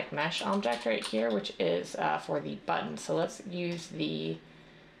static mesh object right here, which is for the button. So let's use the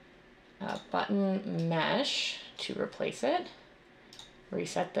button mesh to replace it.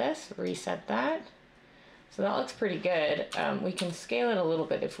 Reset this, reset that. So that looks pretty good. We can scale it a little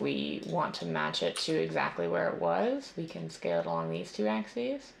bit if we want to match it to exactly where it was. We can scale it along these two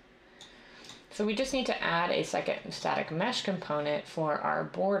axes. So we just need to add a second static mesh component for our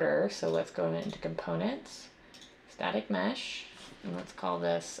border. So let's go into components, static mesh, and let's call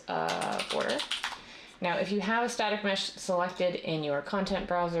this border. Now, if you have a static mesh selected in your content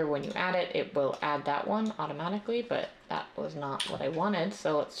browser, when you add it, it will add that one automatically, but that was not what I wanted.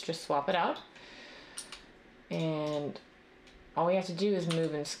 So let's just swap it out. And all we have to do is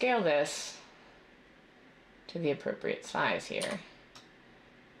move and scale this to the appropriate size here.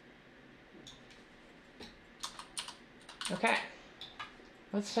 Okay,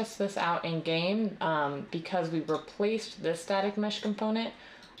 let's test this out in game. Because we replaced this static mesh component,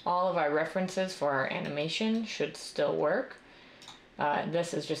 all of our references for our animation should still work.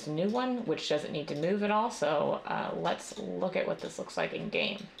 This is just a new one, which doesn't need to move at all. So let's look at what this looks like in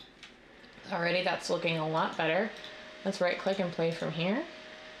game. Already that's looking a lot better. Let's right click and play from here.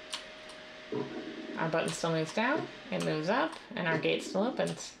 Our button still moves down, it moves up, and our gate still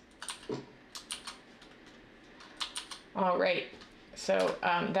opens. All right, so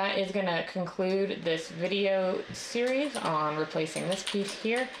that is gonna conclude this video series on replacing this piece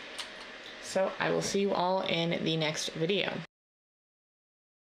here. So I will see you all in the next video.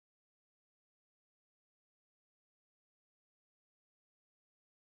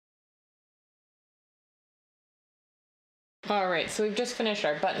 All right, so we've just finished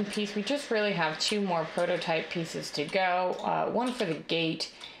our button piece. We just really have two more prototype pieces to go. One for the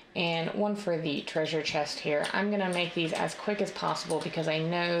gate and one for the treasure chest here. I'm gonna make these as quick as possible because I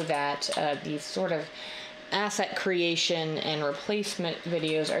know that these sort of asset creation and replacement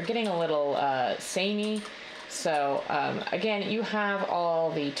videos are getting a little samey. So again, you have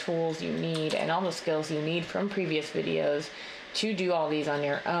all the tools you need and all the skills you need from previous videos to do all these on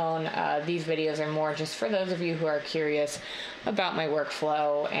your own. These videos are more just for those of you who are curious about my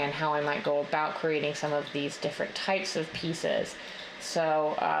workflow and how I might go about creating some of these different types of pieces.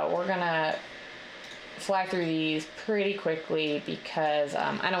 So we're gonna fly through these pretty quickly because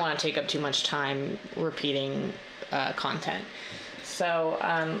I don't want to take up too much time repeating content. So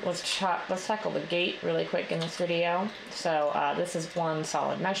let's tackle the gate really quick in this video. So this is one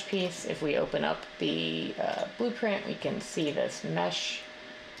solid mesh piece. If we open up the blueprint, we can see this mesh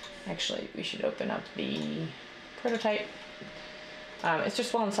Actually, we should open up the prototype. It's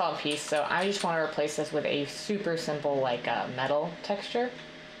just one solid piece, so I just want to replace this with a super simple, like metal texture.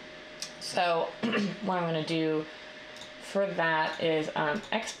 So what I'm going to do for that is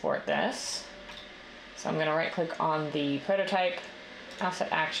export this. So I'm going to right click on the prototype,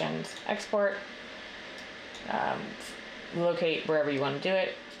 offset actions, export, locate wherever you want to do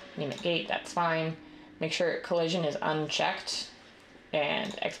it, name it gate, that's fine. Make sure collision is unchecked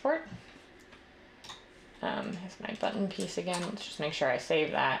and export. Here's my button piece again. Let's just make sure I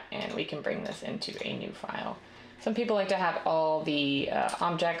save that and we can bring this into a new file. Some people like to have all the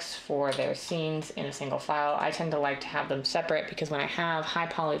objects for their scenes in a single file. I tend to like to have them separate because when I have high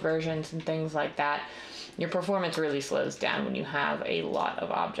poly versions and things like that, your performance really slows down when you have a lot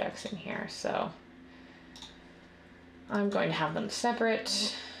of objects in here. So I'm going to have them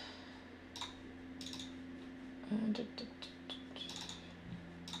separate.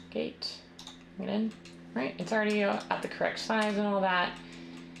 Gate, get in. Right, it's already at the correct size and all that,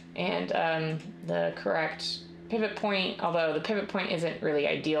 and the correct pivot point, although the pivot point isn't really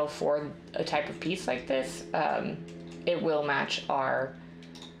ideal for a type of piece like this, it will match our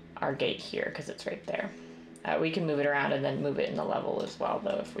gate here because it's right there. We can move it around and then move it in the level as well,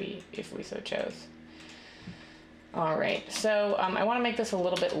 though, if we so chose. All right, so I want to make this a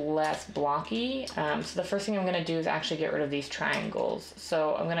little bit less blocky. So the first thing I'm going to do is actually get rid of these triangles.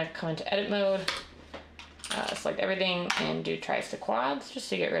 So I'm going to come into edit mode, select everything, and do tries to quads just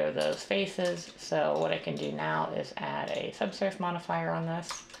to get rid of those faces. So what I can do now is add a subsurf modifier on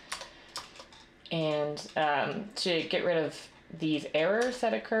this. And to get rid of these errors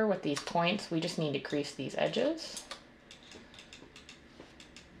that occur with these points, we just need to crease these edges.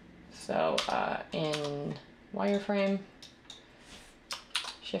 So in wireframe,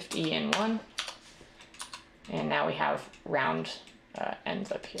 Shift E in 1, and now we have round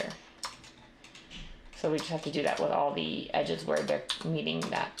ends up here. So we just have to do that with all the edges where they're meeting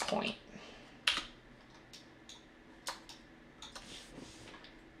that point.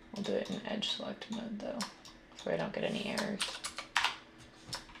 We'll do it in edge select mode though, so I don't get any errors.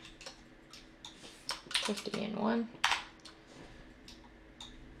 Shift E in 1.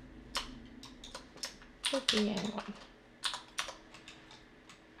 Shift E in 1.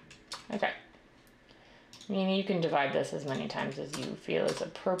 Okay. I mean, you can divide this as many times as you feel is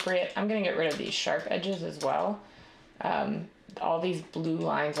appropriate. I'm going to get rid of these sharp edges as well. All these blue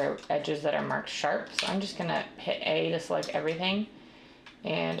lines are edges that are marked sharp, so I'm just going to hit A to select everything,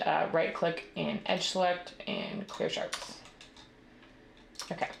 and right click in edge select and clear sharps.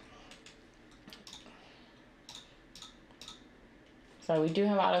 Okay. So we do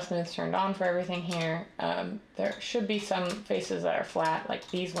have auto smooth turned on for everything here. There should be some faces that are flat, like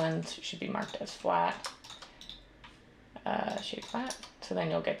these ones should be marked as flat. Shade flat, so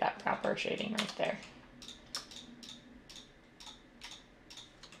then you'll get that proper shading right there.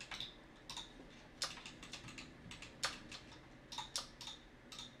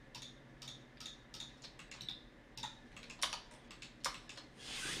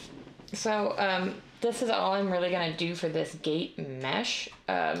 So this is all I'm really going to do for this gate mesh.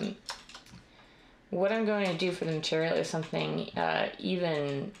 What I'm going to do for the material is something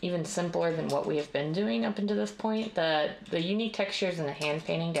even simpler than what we have been doing up until this point. The unique textures and the hand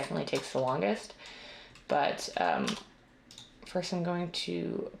painting definitely takes the longest, but first I'm going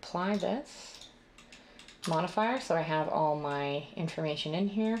to apply this modifier so I have all my information in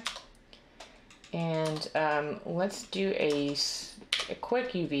here, and let's do a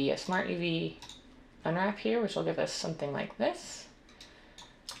quick UV, a smart UV unwrap here, which will give us something like this.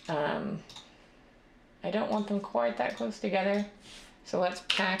 I don't want them quite that close together, so let's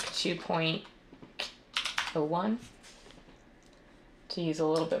pack 2.01 to use a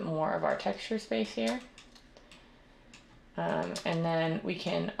little bit more of our texture space here. And then we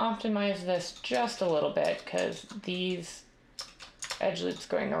can optimize this just a little bit because these edge loops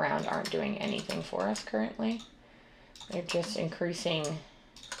going around aren't doing anything for us currently. They're just increasing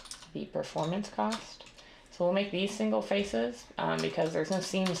the performance cost. So we'll make these single faces because there's no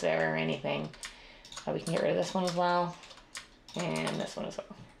seams there or anything. We can get rid of this one as well, and this one as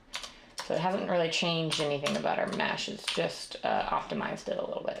well. So it hasn't really changed anything about our mesh, it's just optimized it a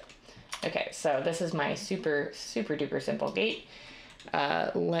little bit. Okay, so this is my super duper simple gate.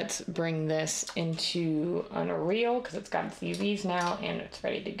 Let's bring this into Unreal because it's got its UVs now and it's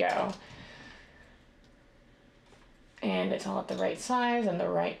ready to go. And it's all at the right size and the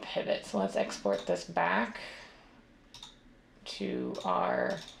right pivot. So let's export this back to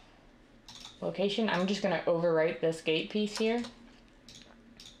our location. I'm just going to overwrite this gate piece here,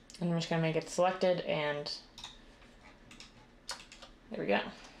 and I'm just going to make it selected, and there we go.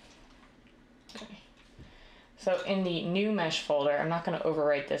 So in the new mesh folder, I'm not going to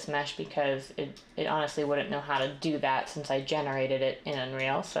overwrite this mesh because it honestly wouldn't know how to do that since I generated it in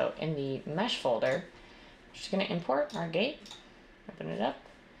Unreal. So in the mesh folder, I'm just going to import our gate, open it up,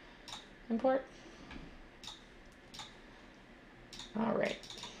 import. All right.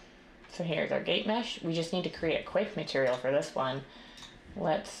 So here's our gate mesh. We just need to create a quick material for this one.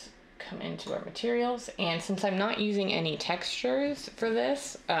 Let's come into our materials. And since I'm not using any textures for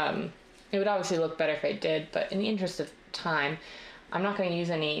this, it would obviously look better if I did, but in the interest of time, I'm not going to use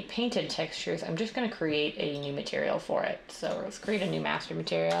any painted textures. I'm just going to create a new material for it. So let's create a new master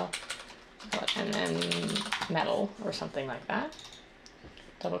material and then metal or something like that.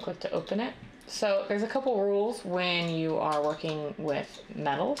 Double click to open it. So there's a couple rules when you are working with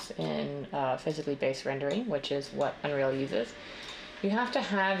metals in physically based rendering, which is what Unreal uses. You have to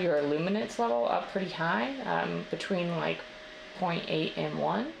have your luminance level up pretty high, between like 0.8 and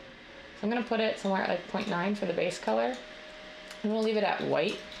 1. So I'm going to put it somewhere at like 0.9 for the base color. And we'll leave it at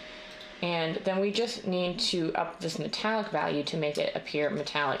white. And then we just need to up this metallic value to make it appear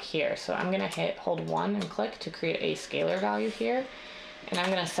metallic here. So I'm going to hold 1 and click to create a scalar value here. And I'm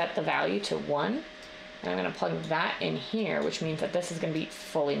going to set the value to 1. And I'm going to plug that in here, which means that this is going to be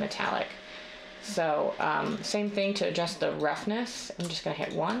fully metallic. So same thing to adjust the roughness. I'm just going to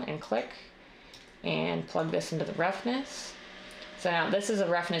hit 1 and click and plug this into the roughness. So now this is a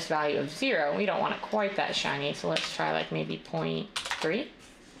roughness value of 0. We don't want it quite that shiny, so let's try like maybe 0.3.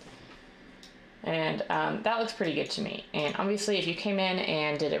 And that looks pretty good to me. And obviously if you came in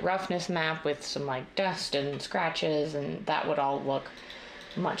and did a roughness map with some like dust and scratches, and that would all look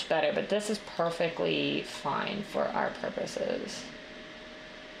much better, but this is perfectly fine for our purposes.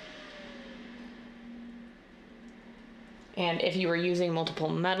 And if you were using multiple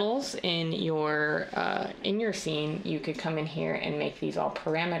metals in your scene, you could come in here and make these all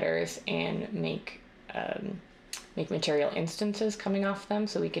parameters and make material instances coming off them,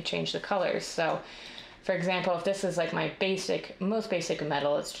 so we could change the colors. So for example, if this is like my most basic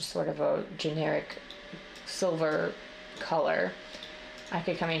metal, it's just sort of a generic silver color, I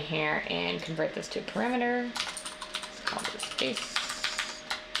could come in here and convert this to a parameter. Let's call this base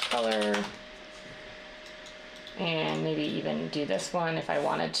color. And maybe even do this one if I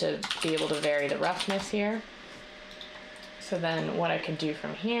wanted to be able to vary the roughness here. So then what I could do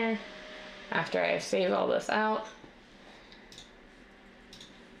from here, after I save all this out,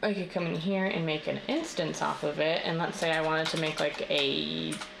 I could come in here and make an instance off of it. And let's say I wanted to make like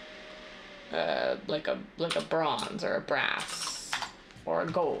a bronze or a brass or a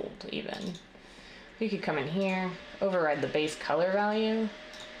gold even. We could come in here, override the base color value.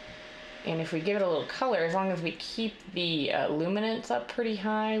 And if we give it a little color, as long as we keep the luminance up pretty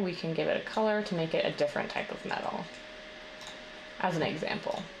high, we can give it a color to make it a different type of metal, as an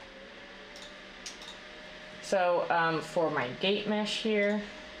example. So for my gate mesh here,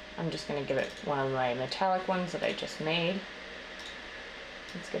 I'm just going to give it one of my metallic ones that I just made.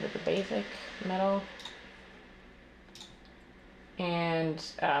 Let's give it the basic metal. And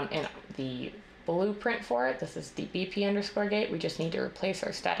in the blueprint for it, this is the BP underscore gate. We just need to replace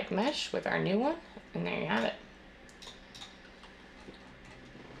our static mesh with our new one, and there you have it.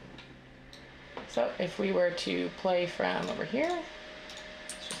 So if we were to play from over here,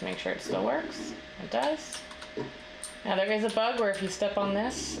 let's just make sure it still works. It does. Now there is a bug where if you step on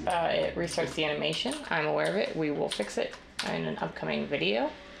this, it restarts the animation. I'm aware of it. We will fix it in an upcoming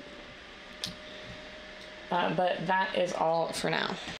video. But that is all for now.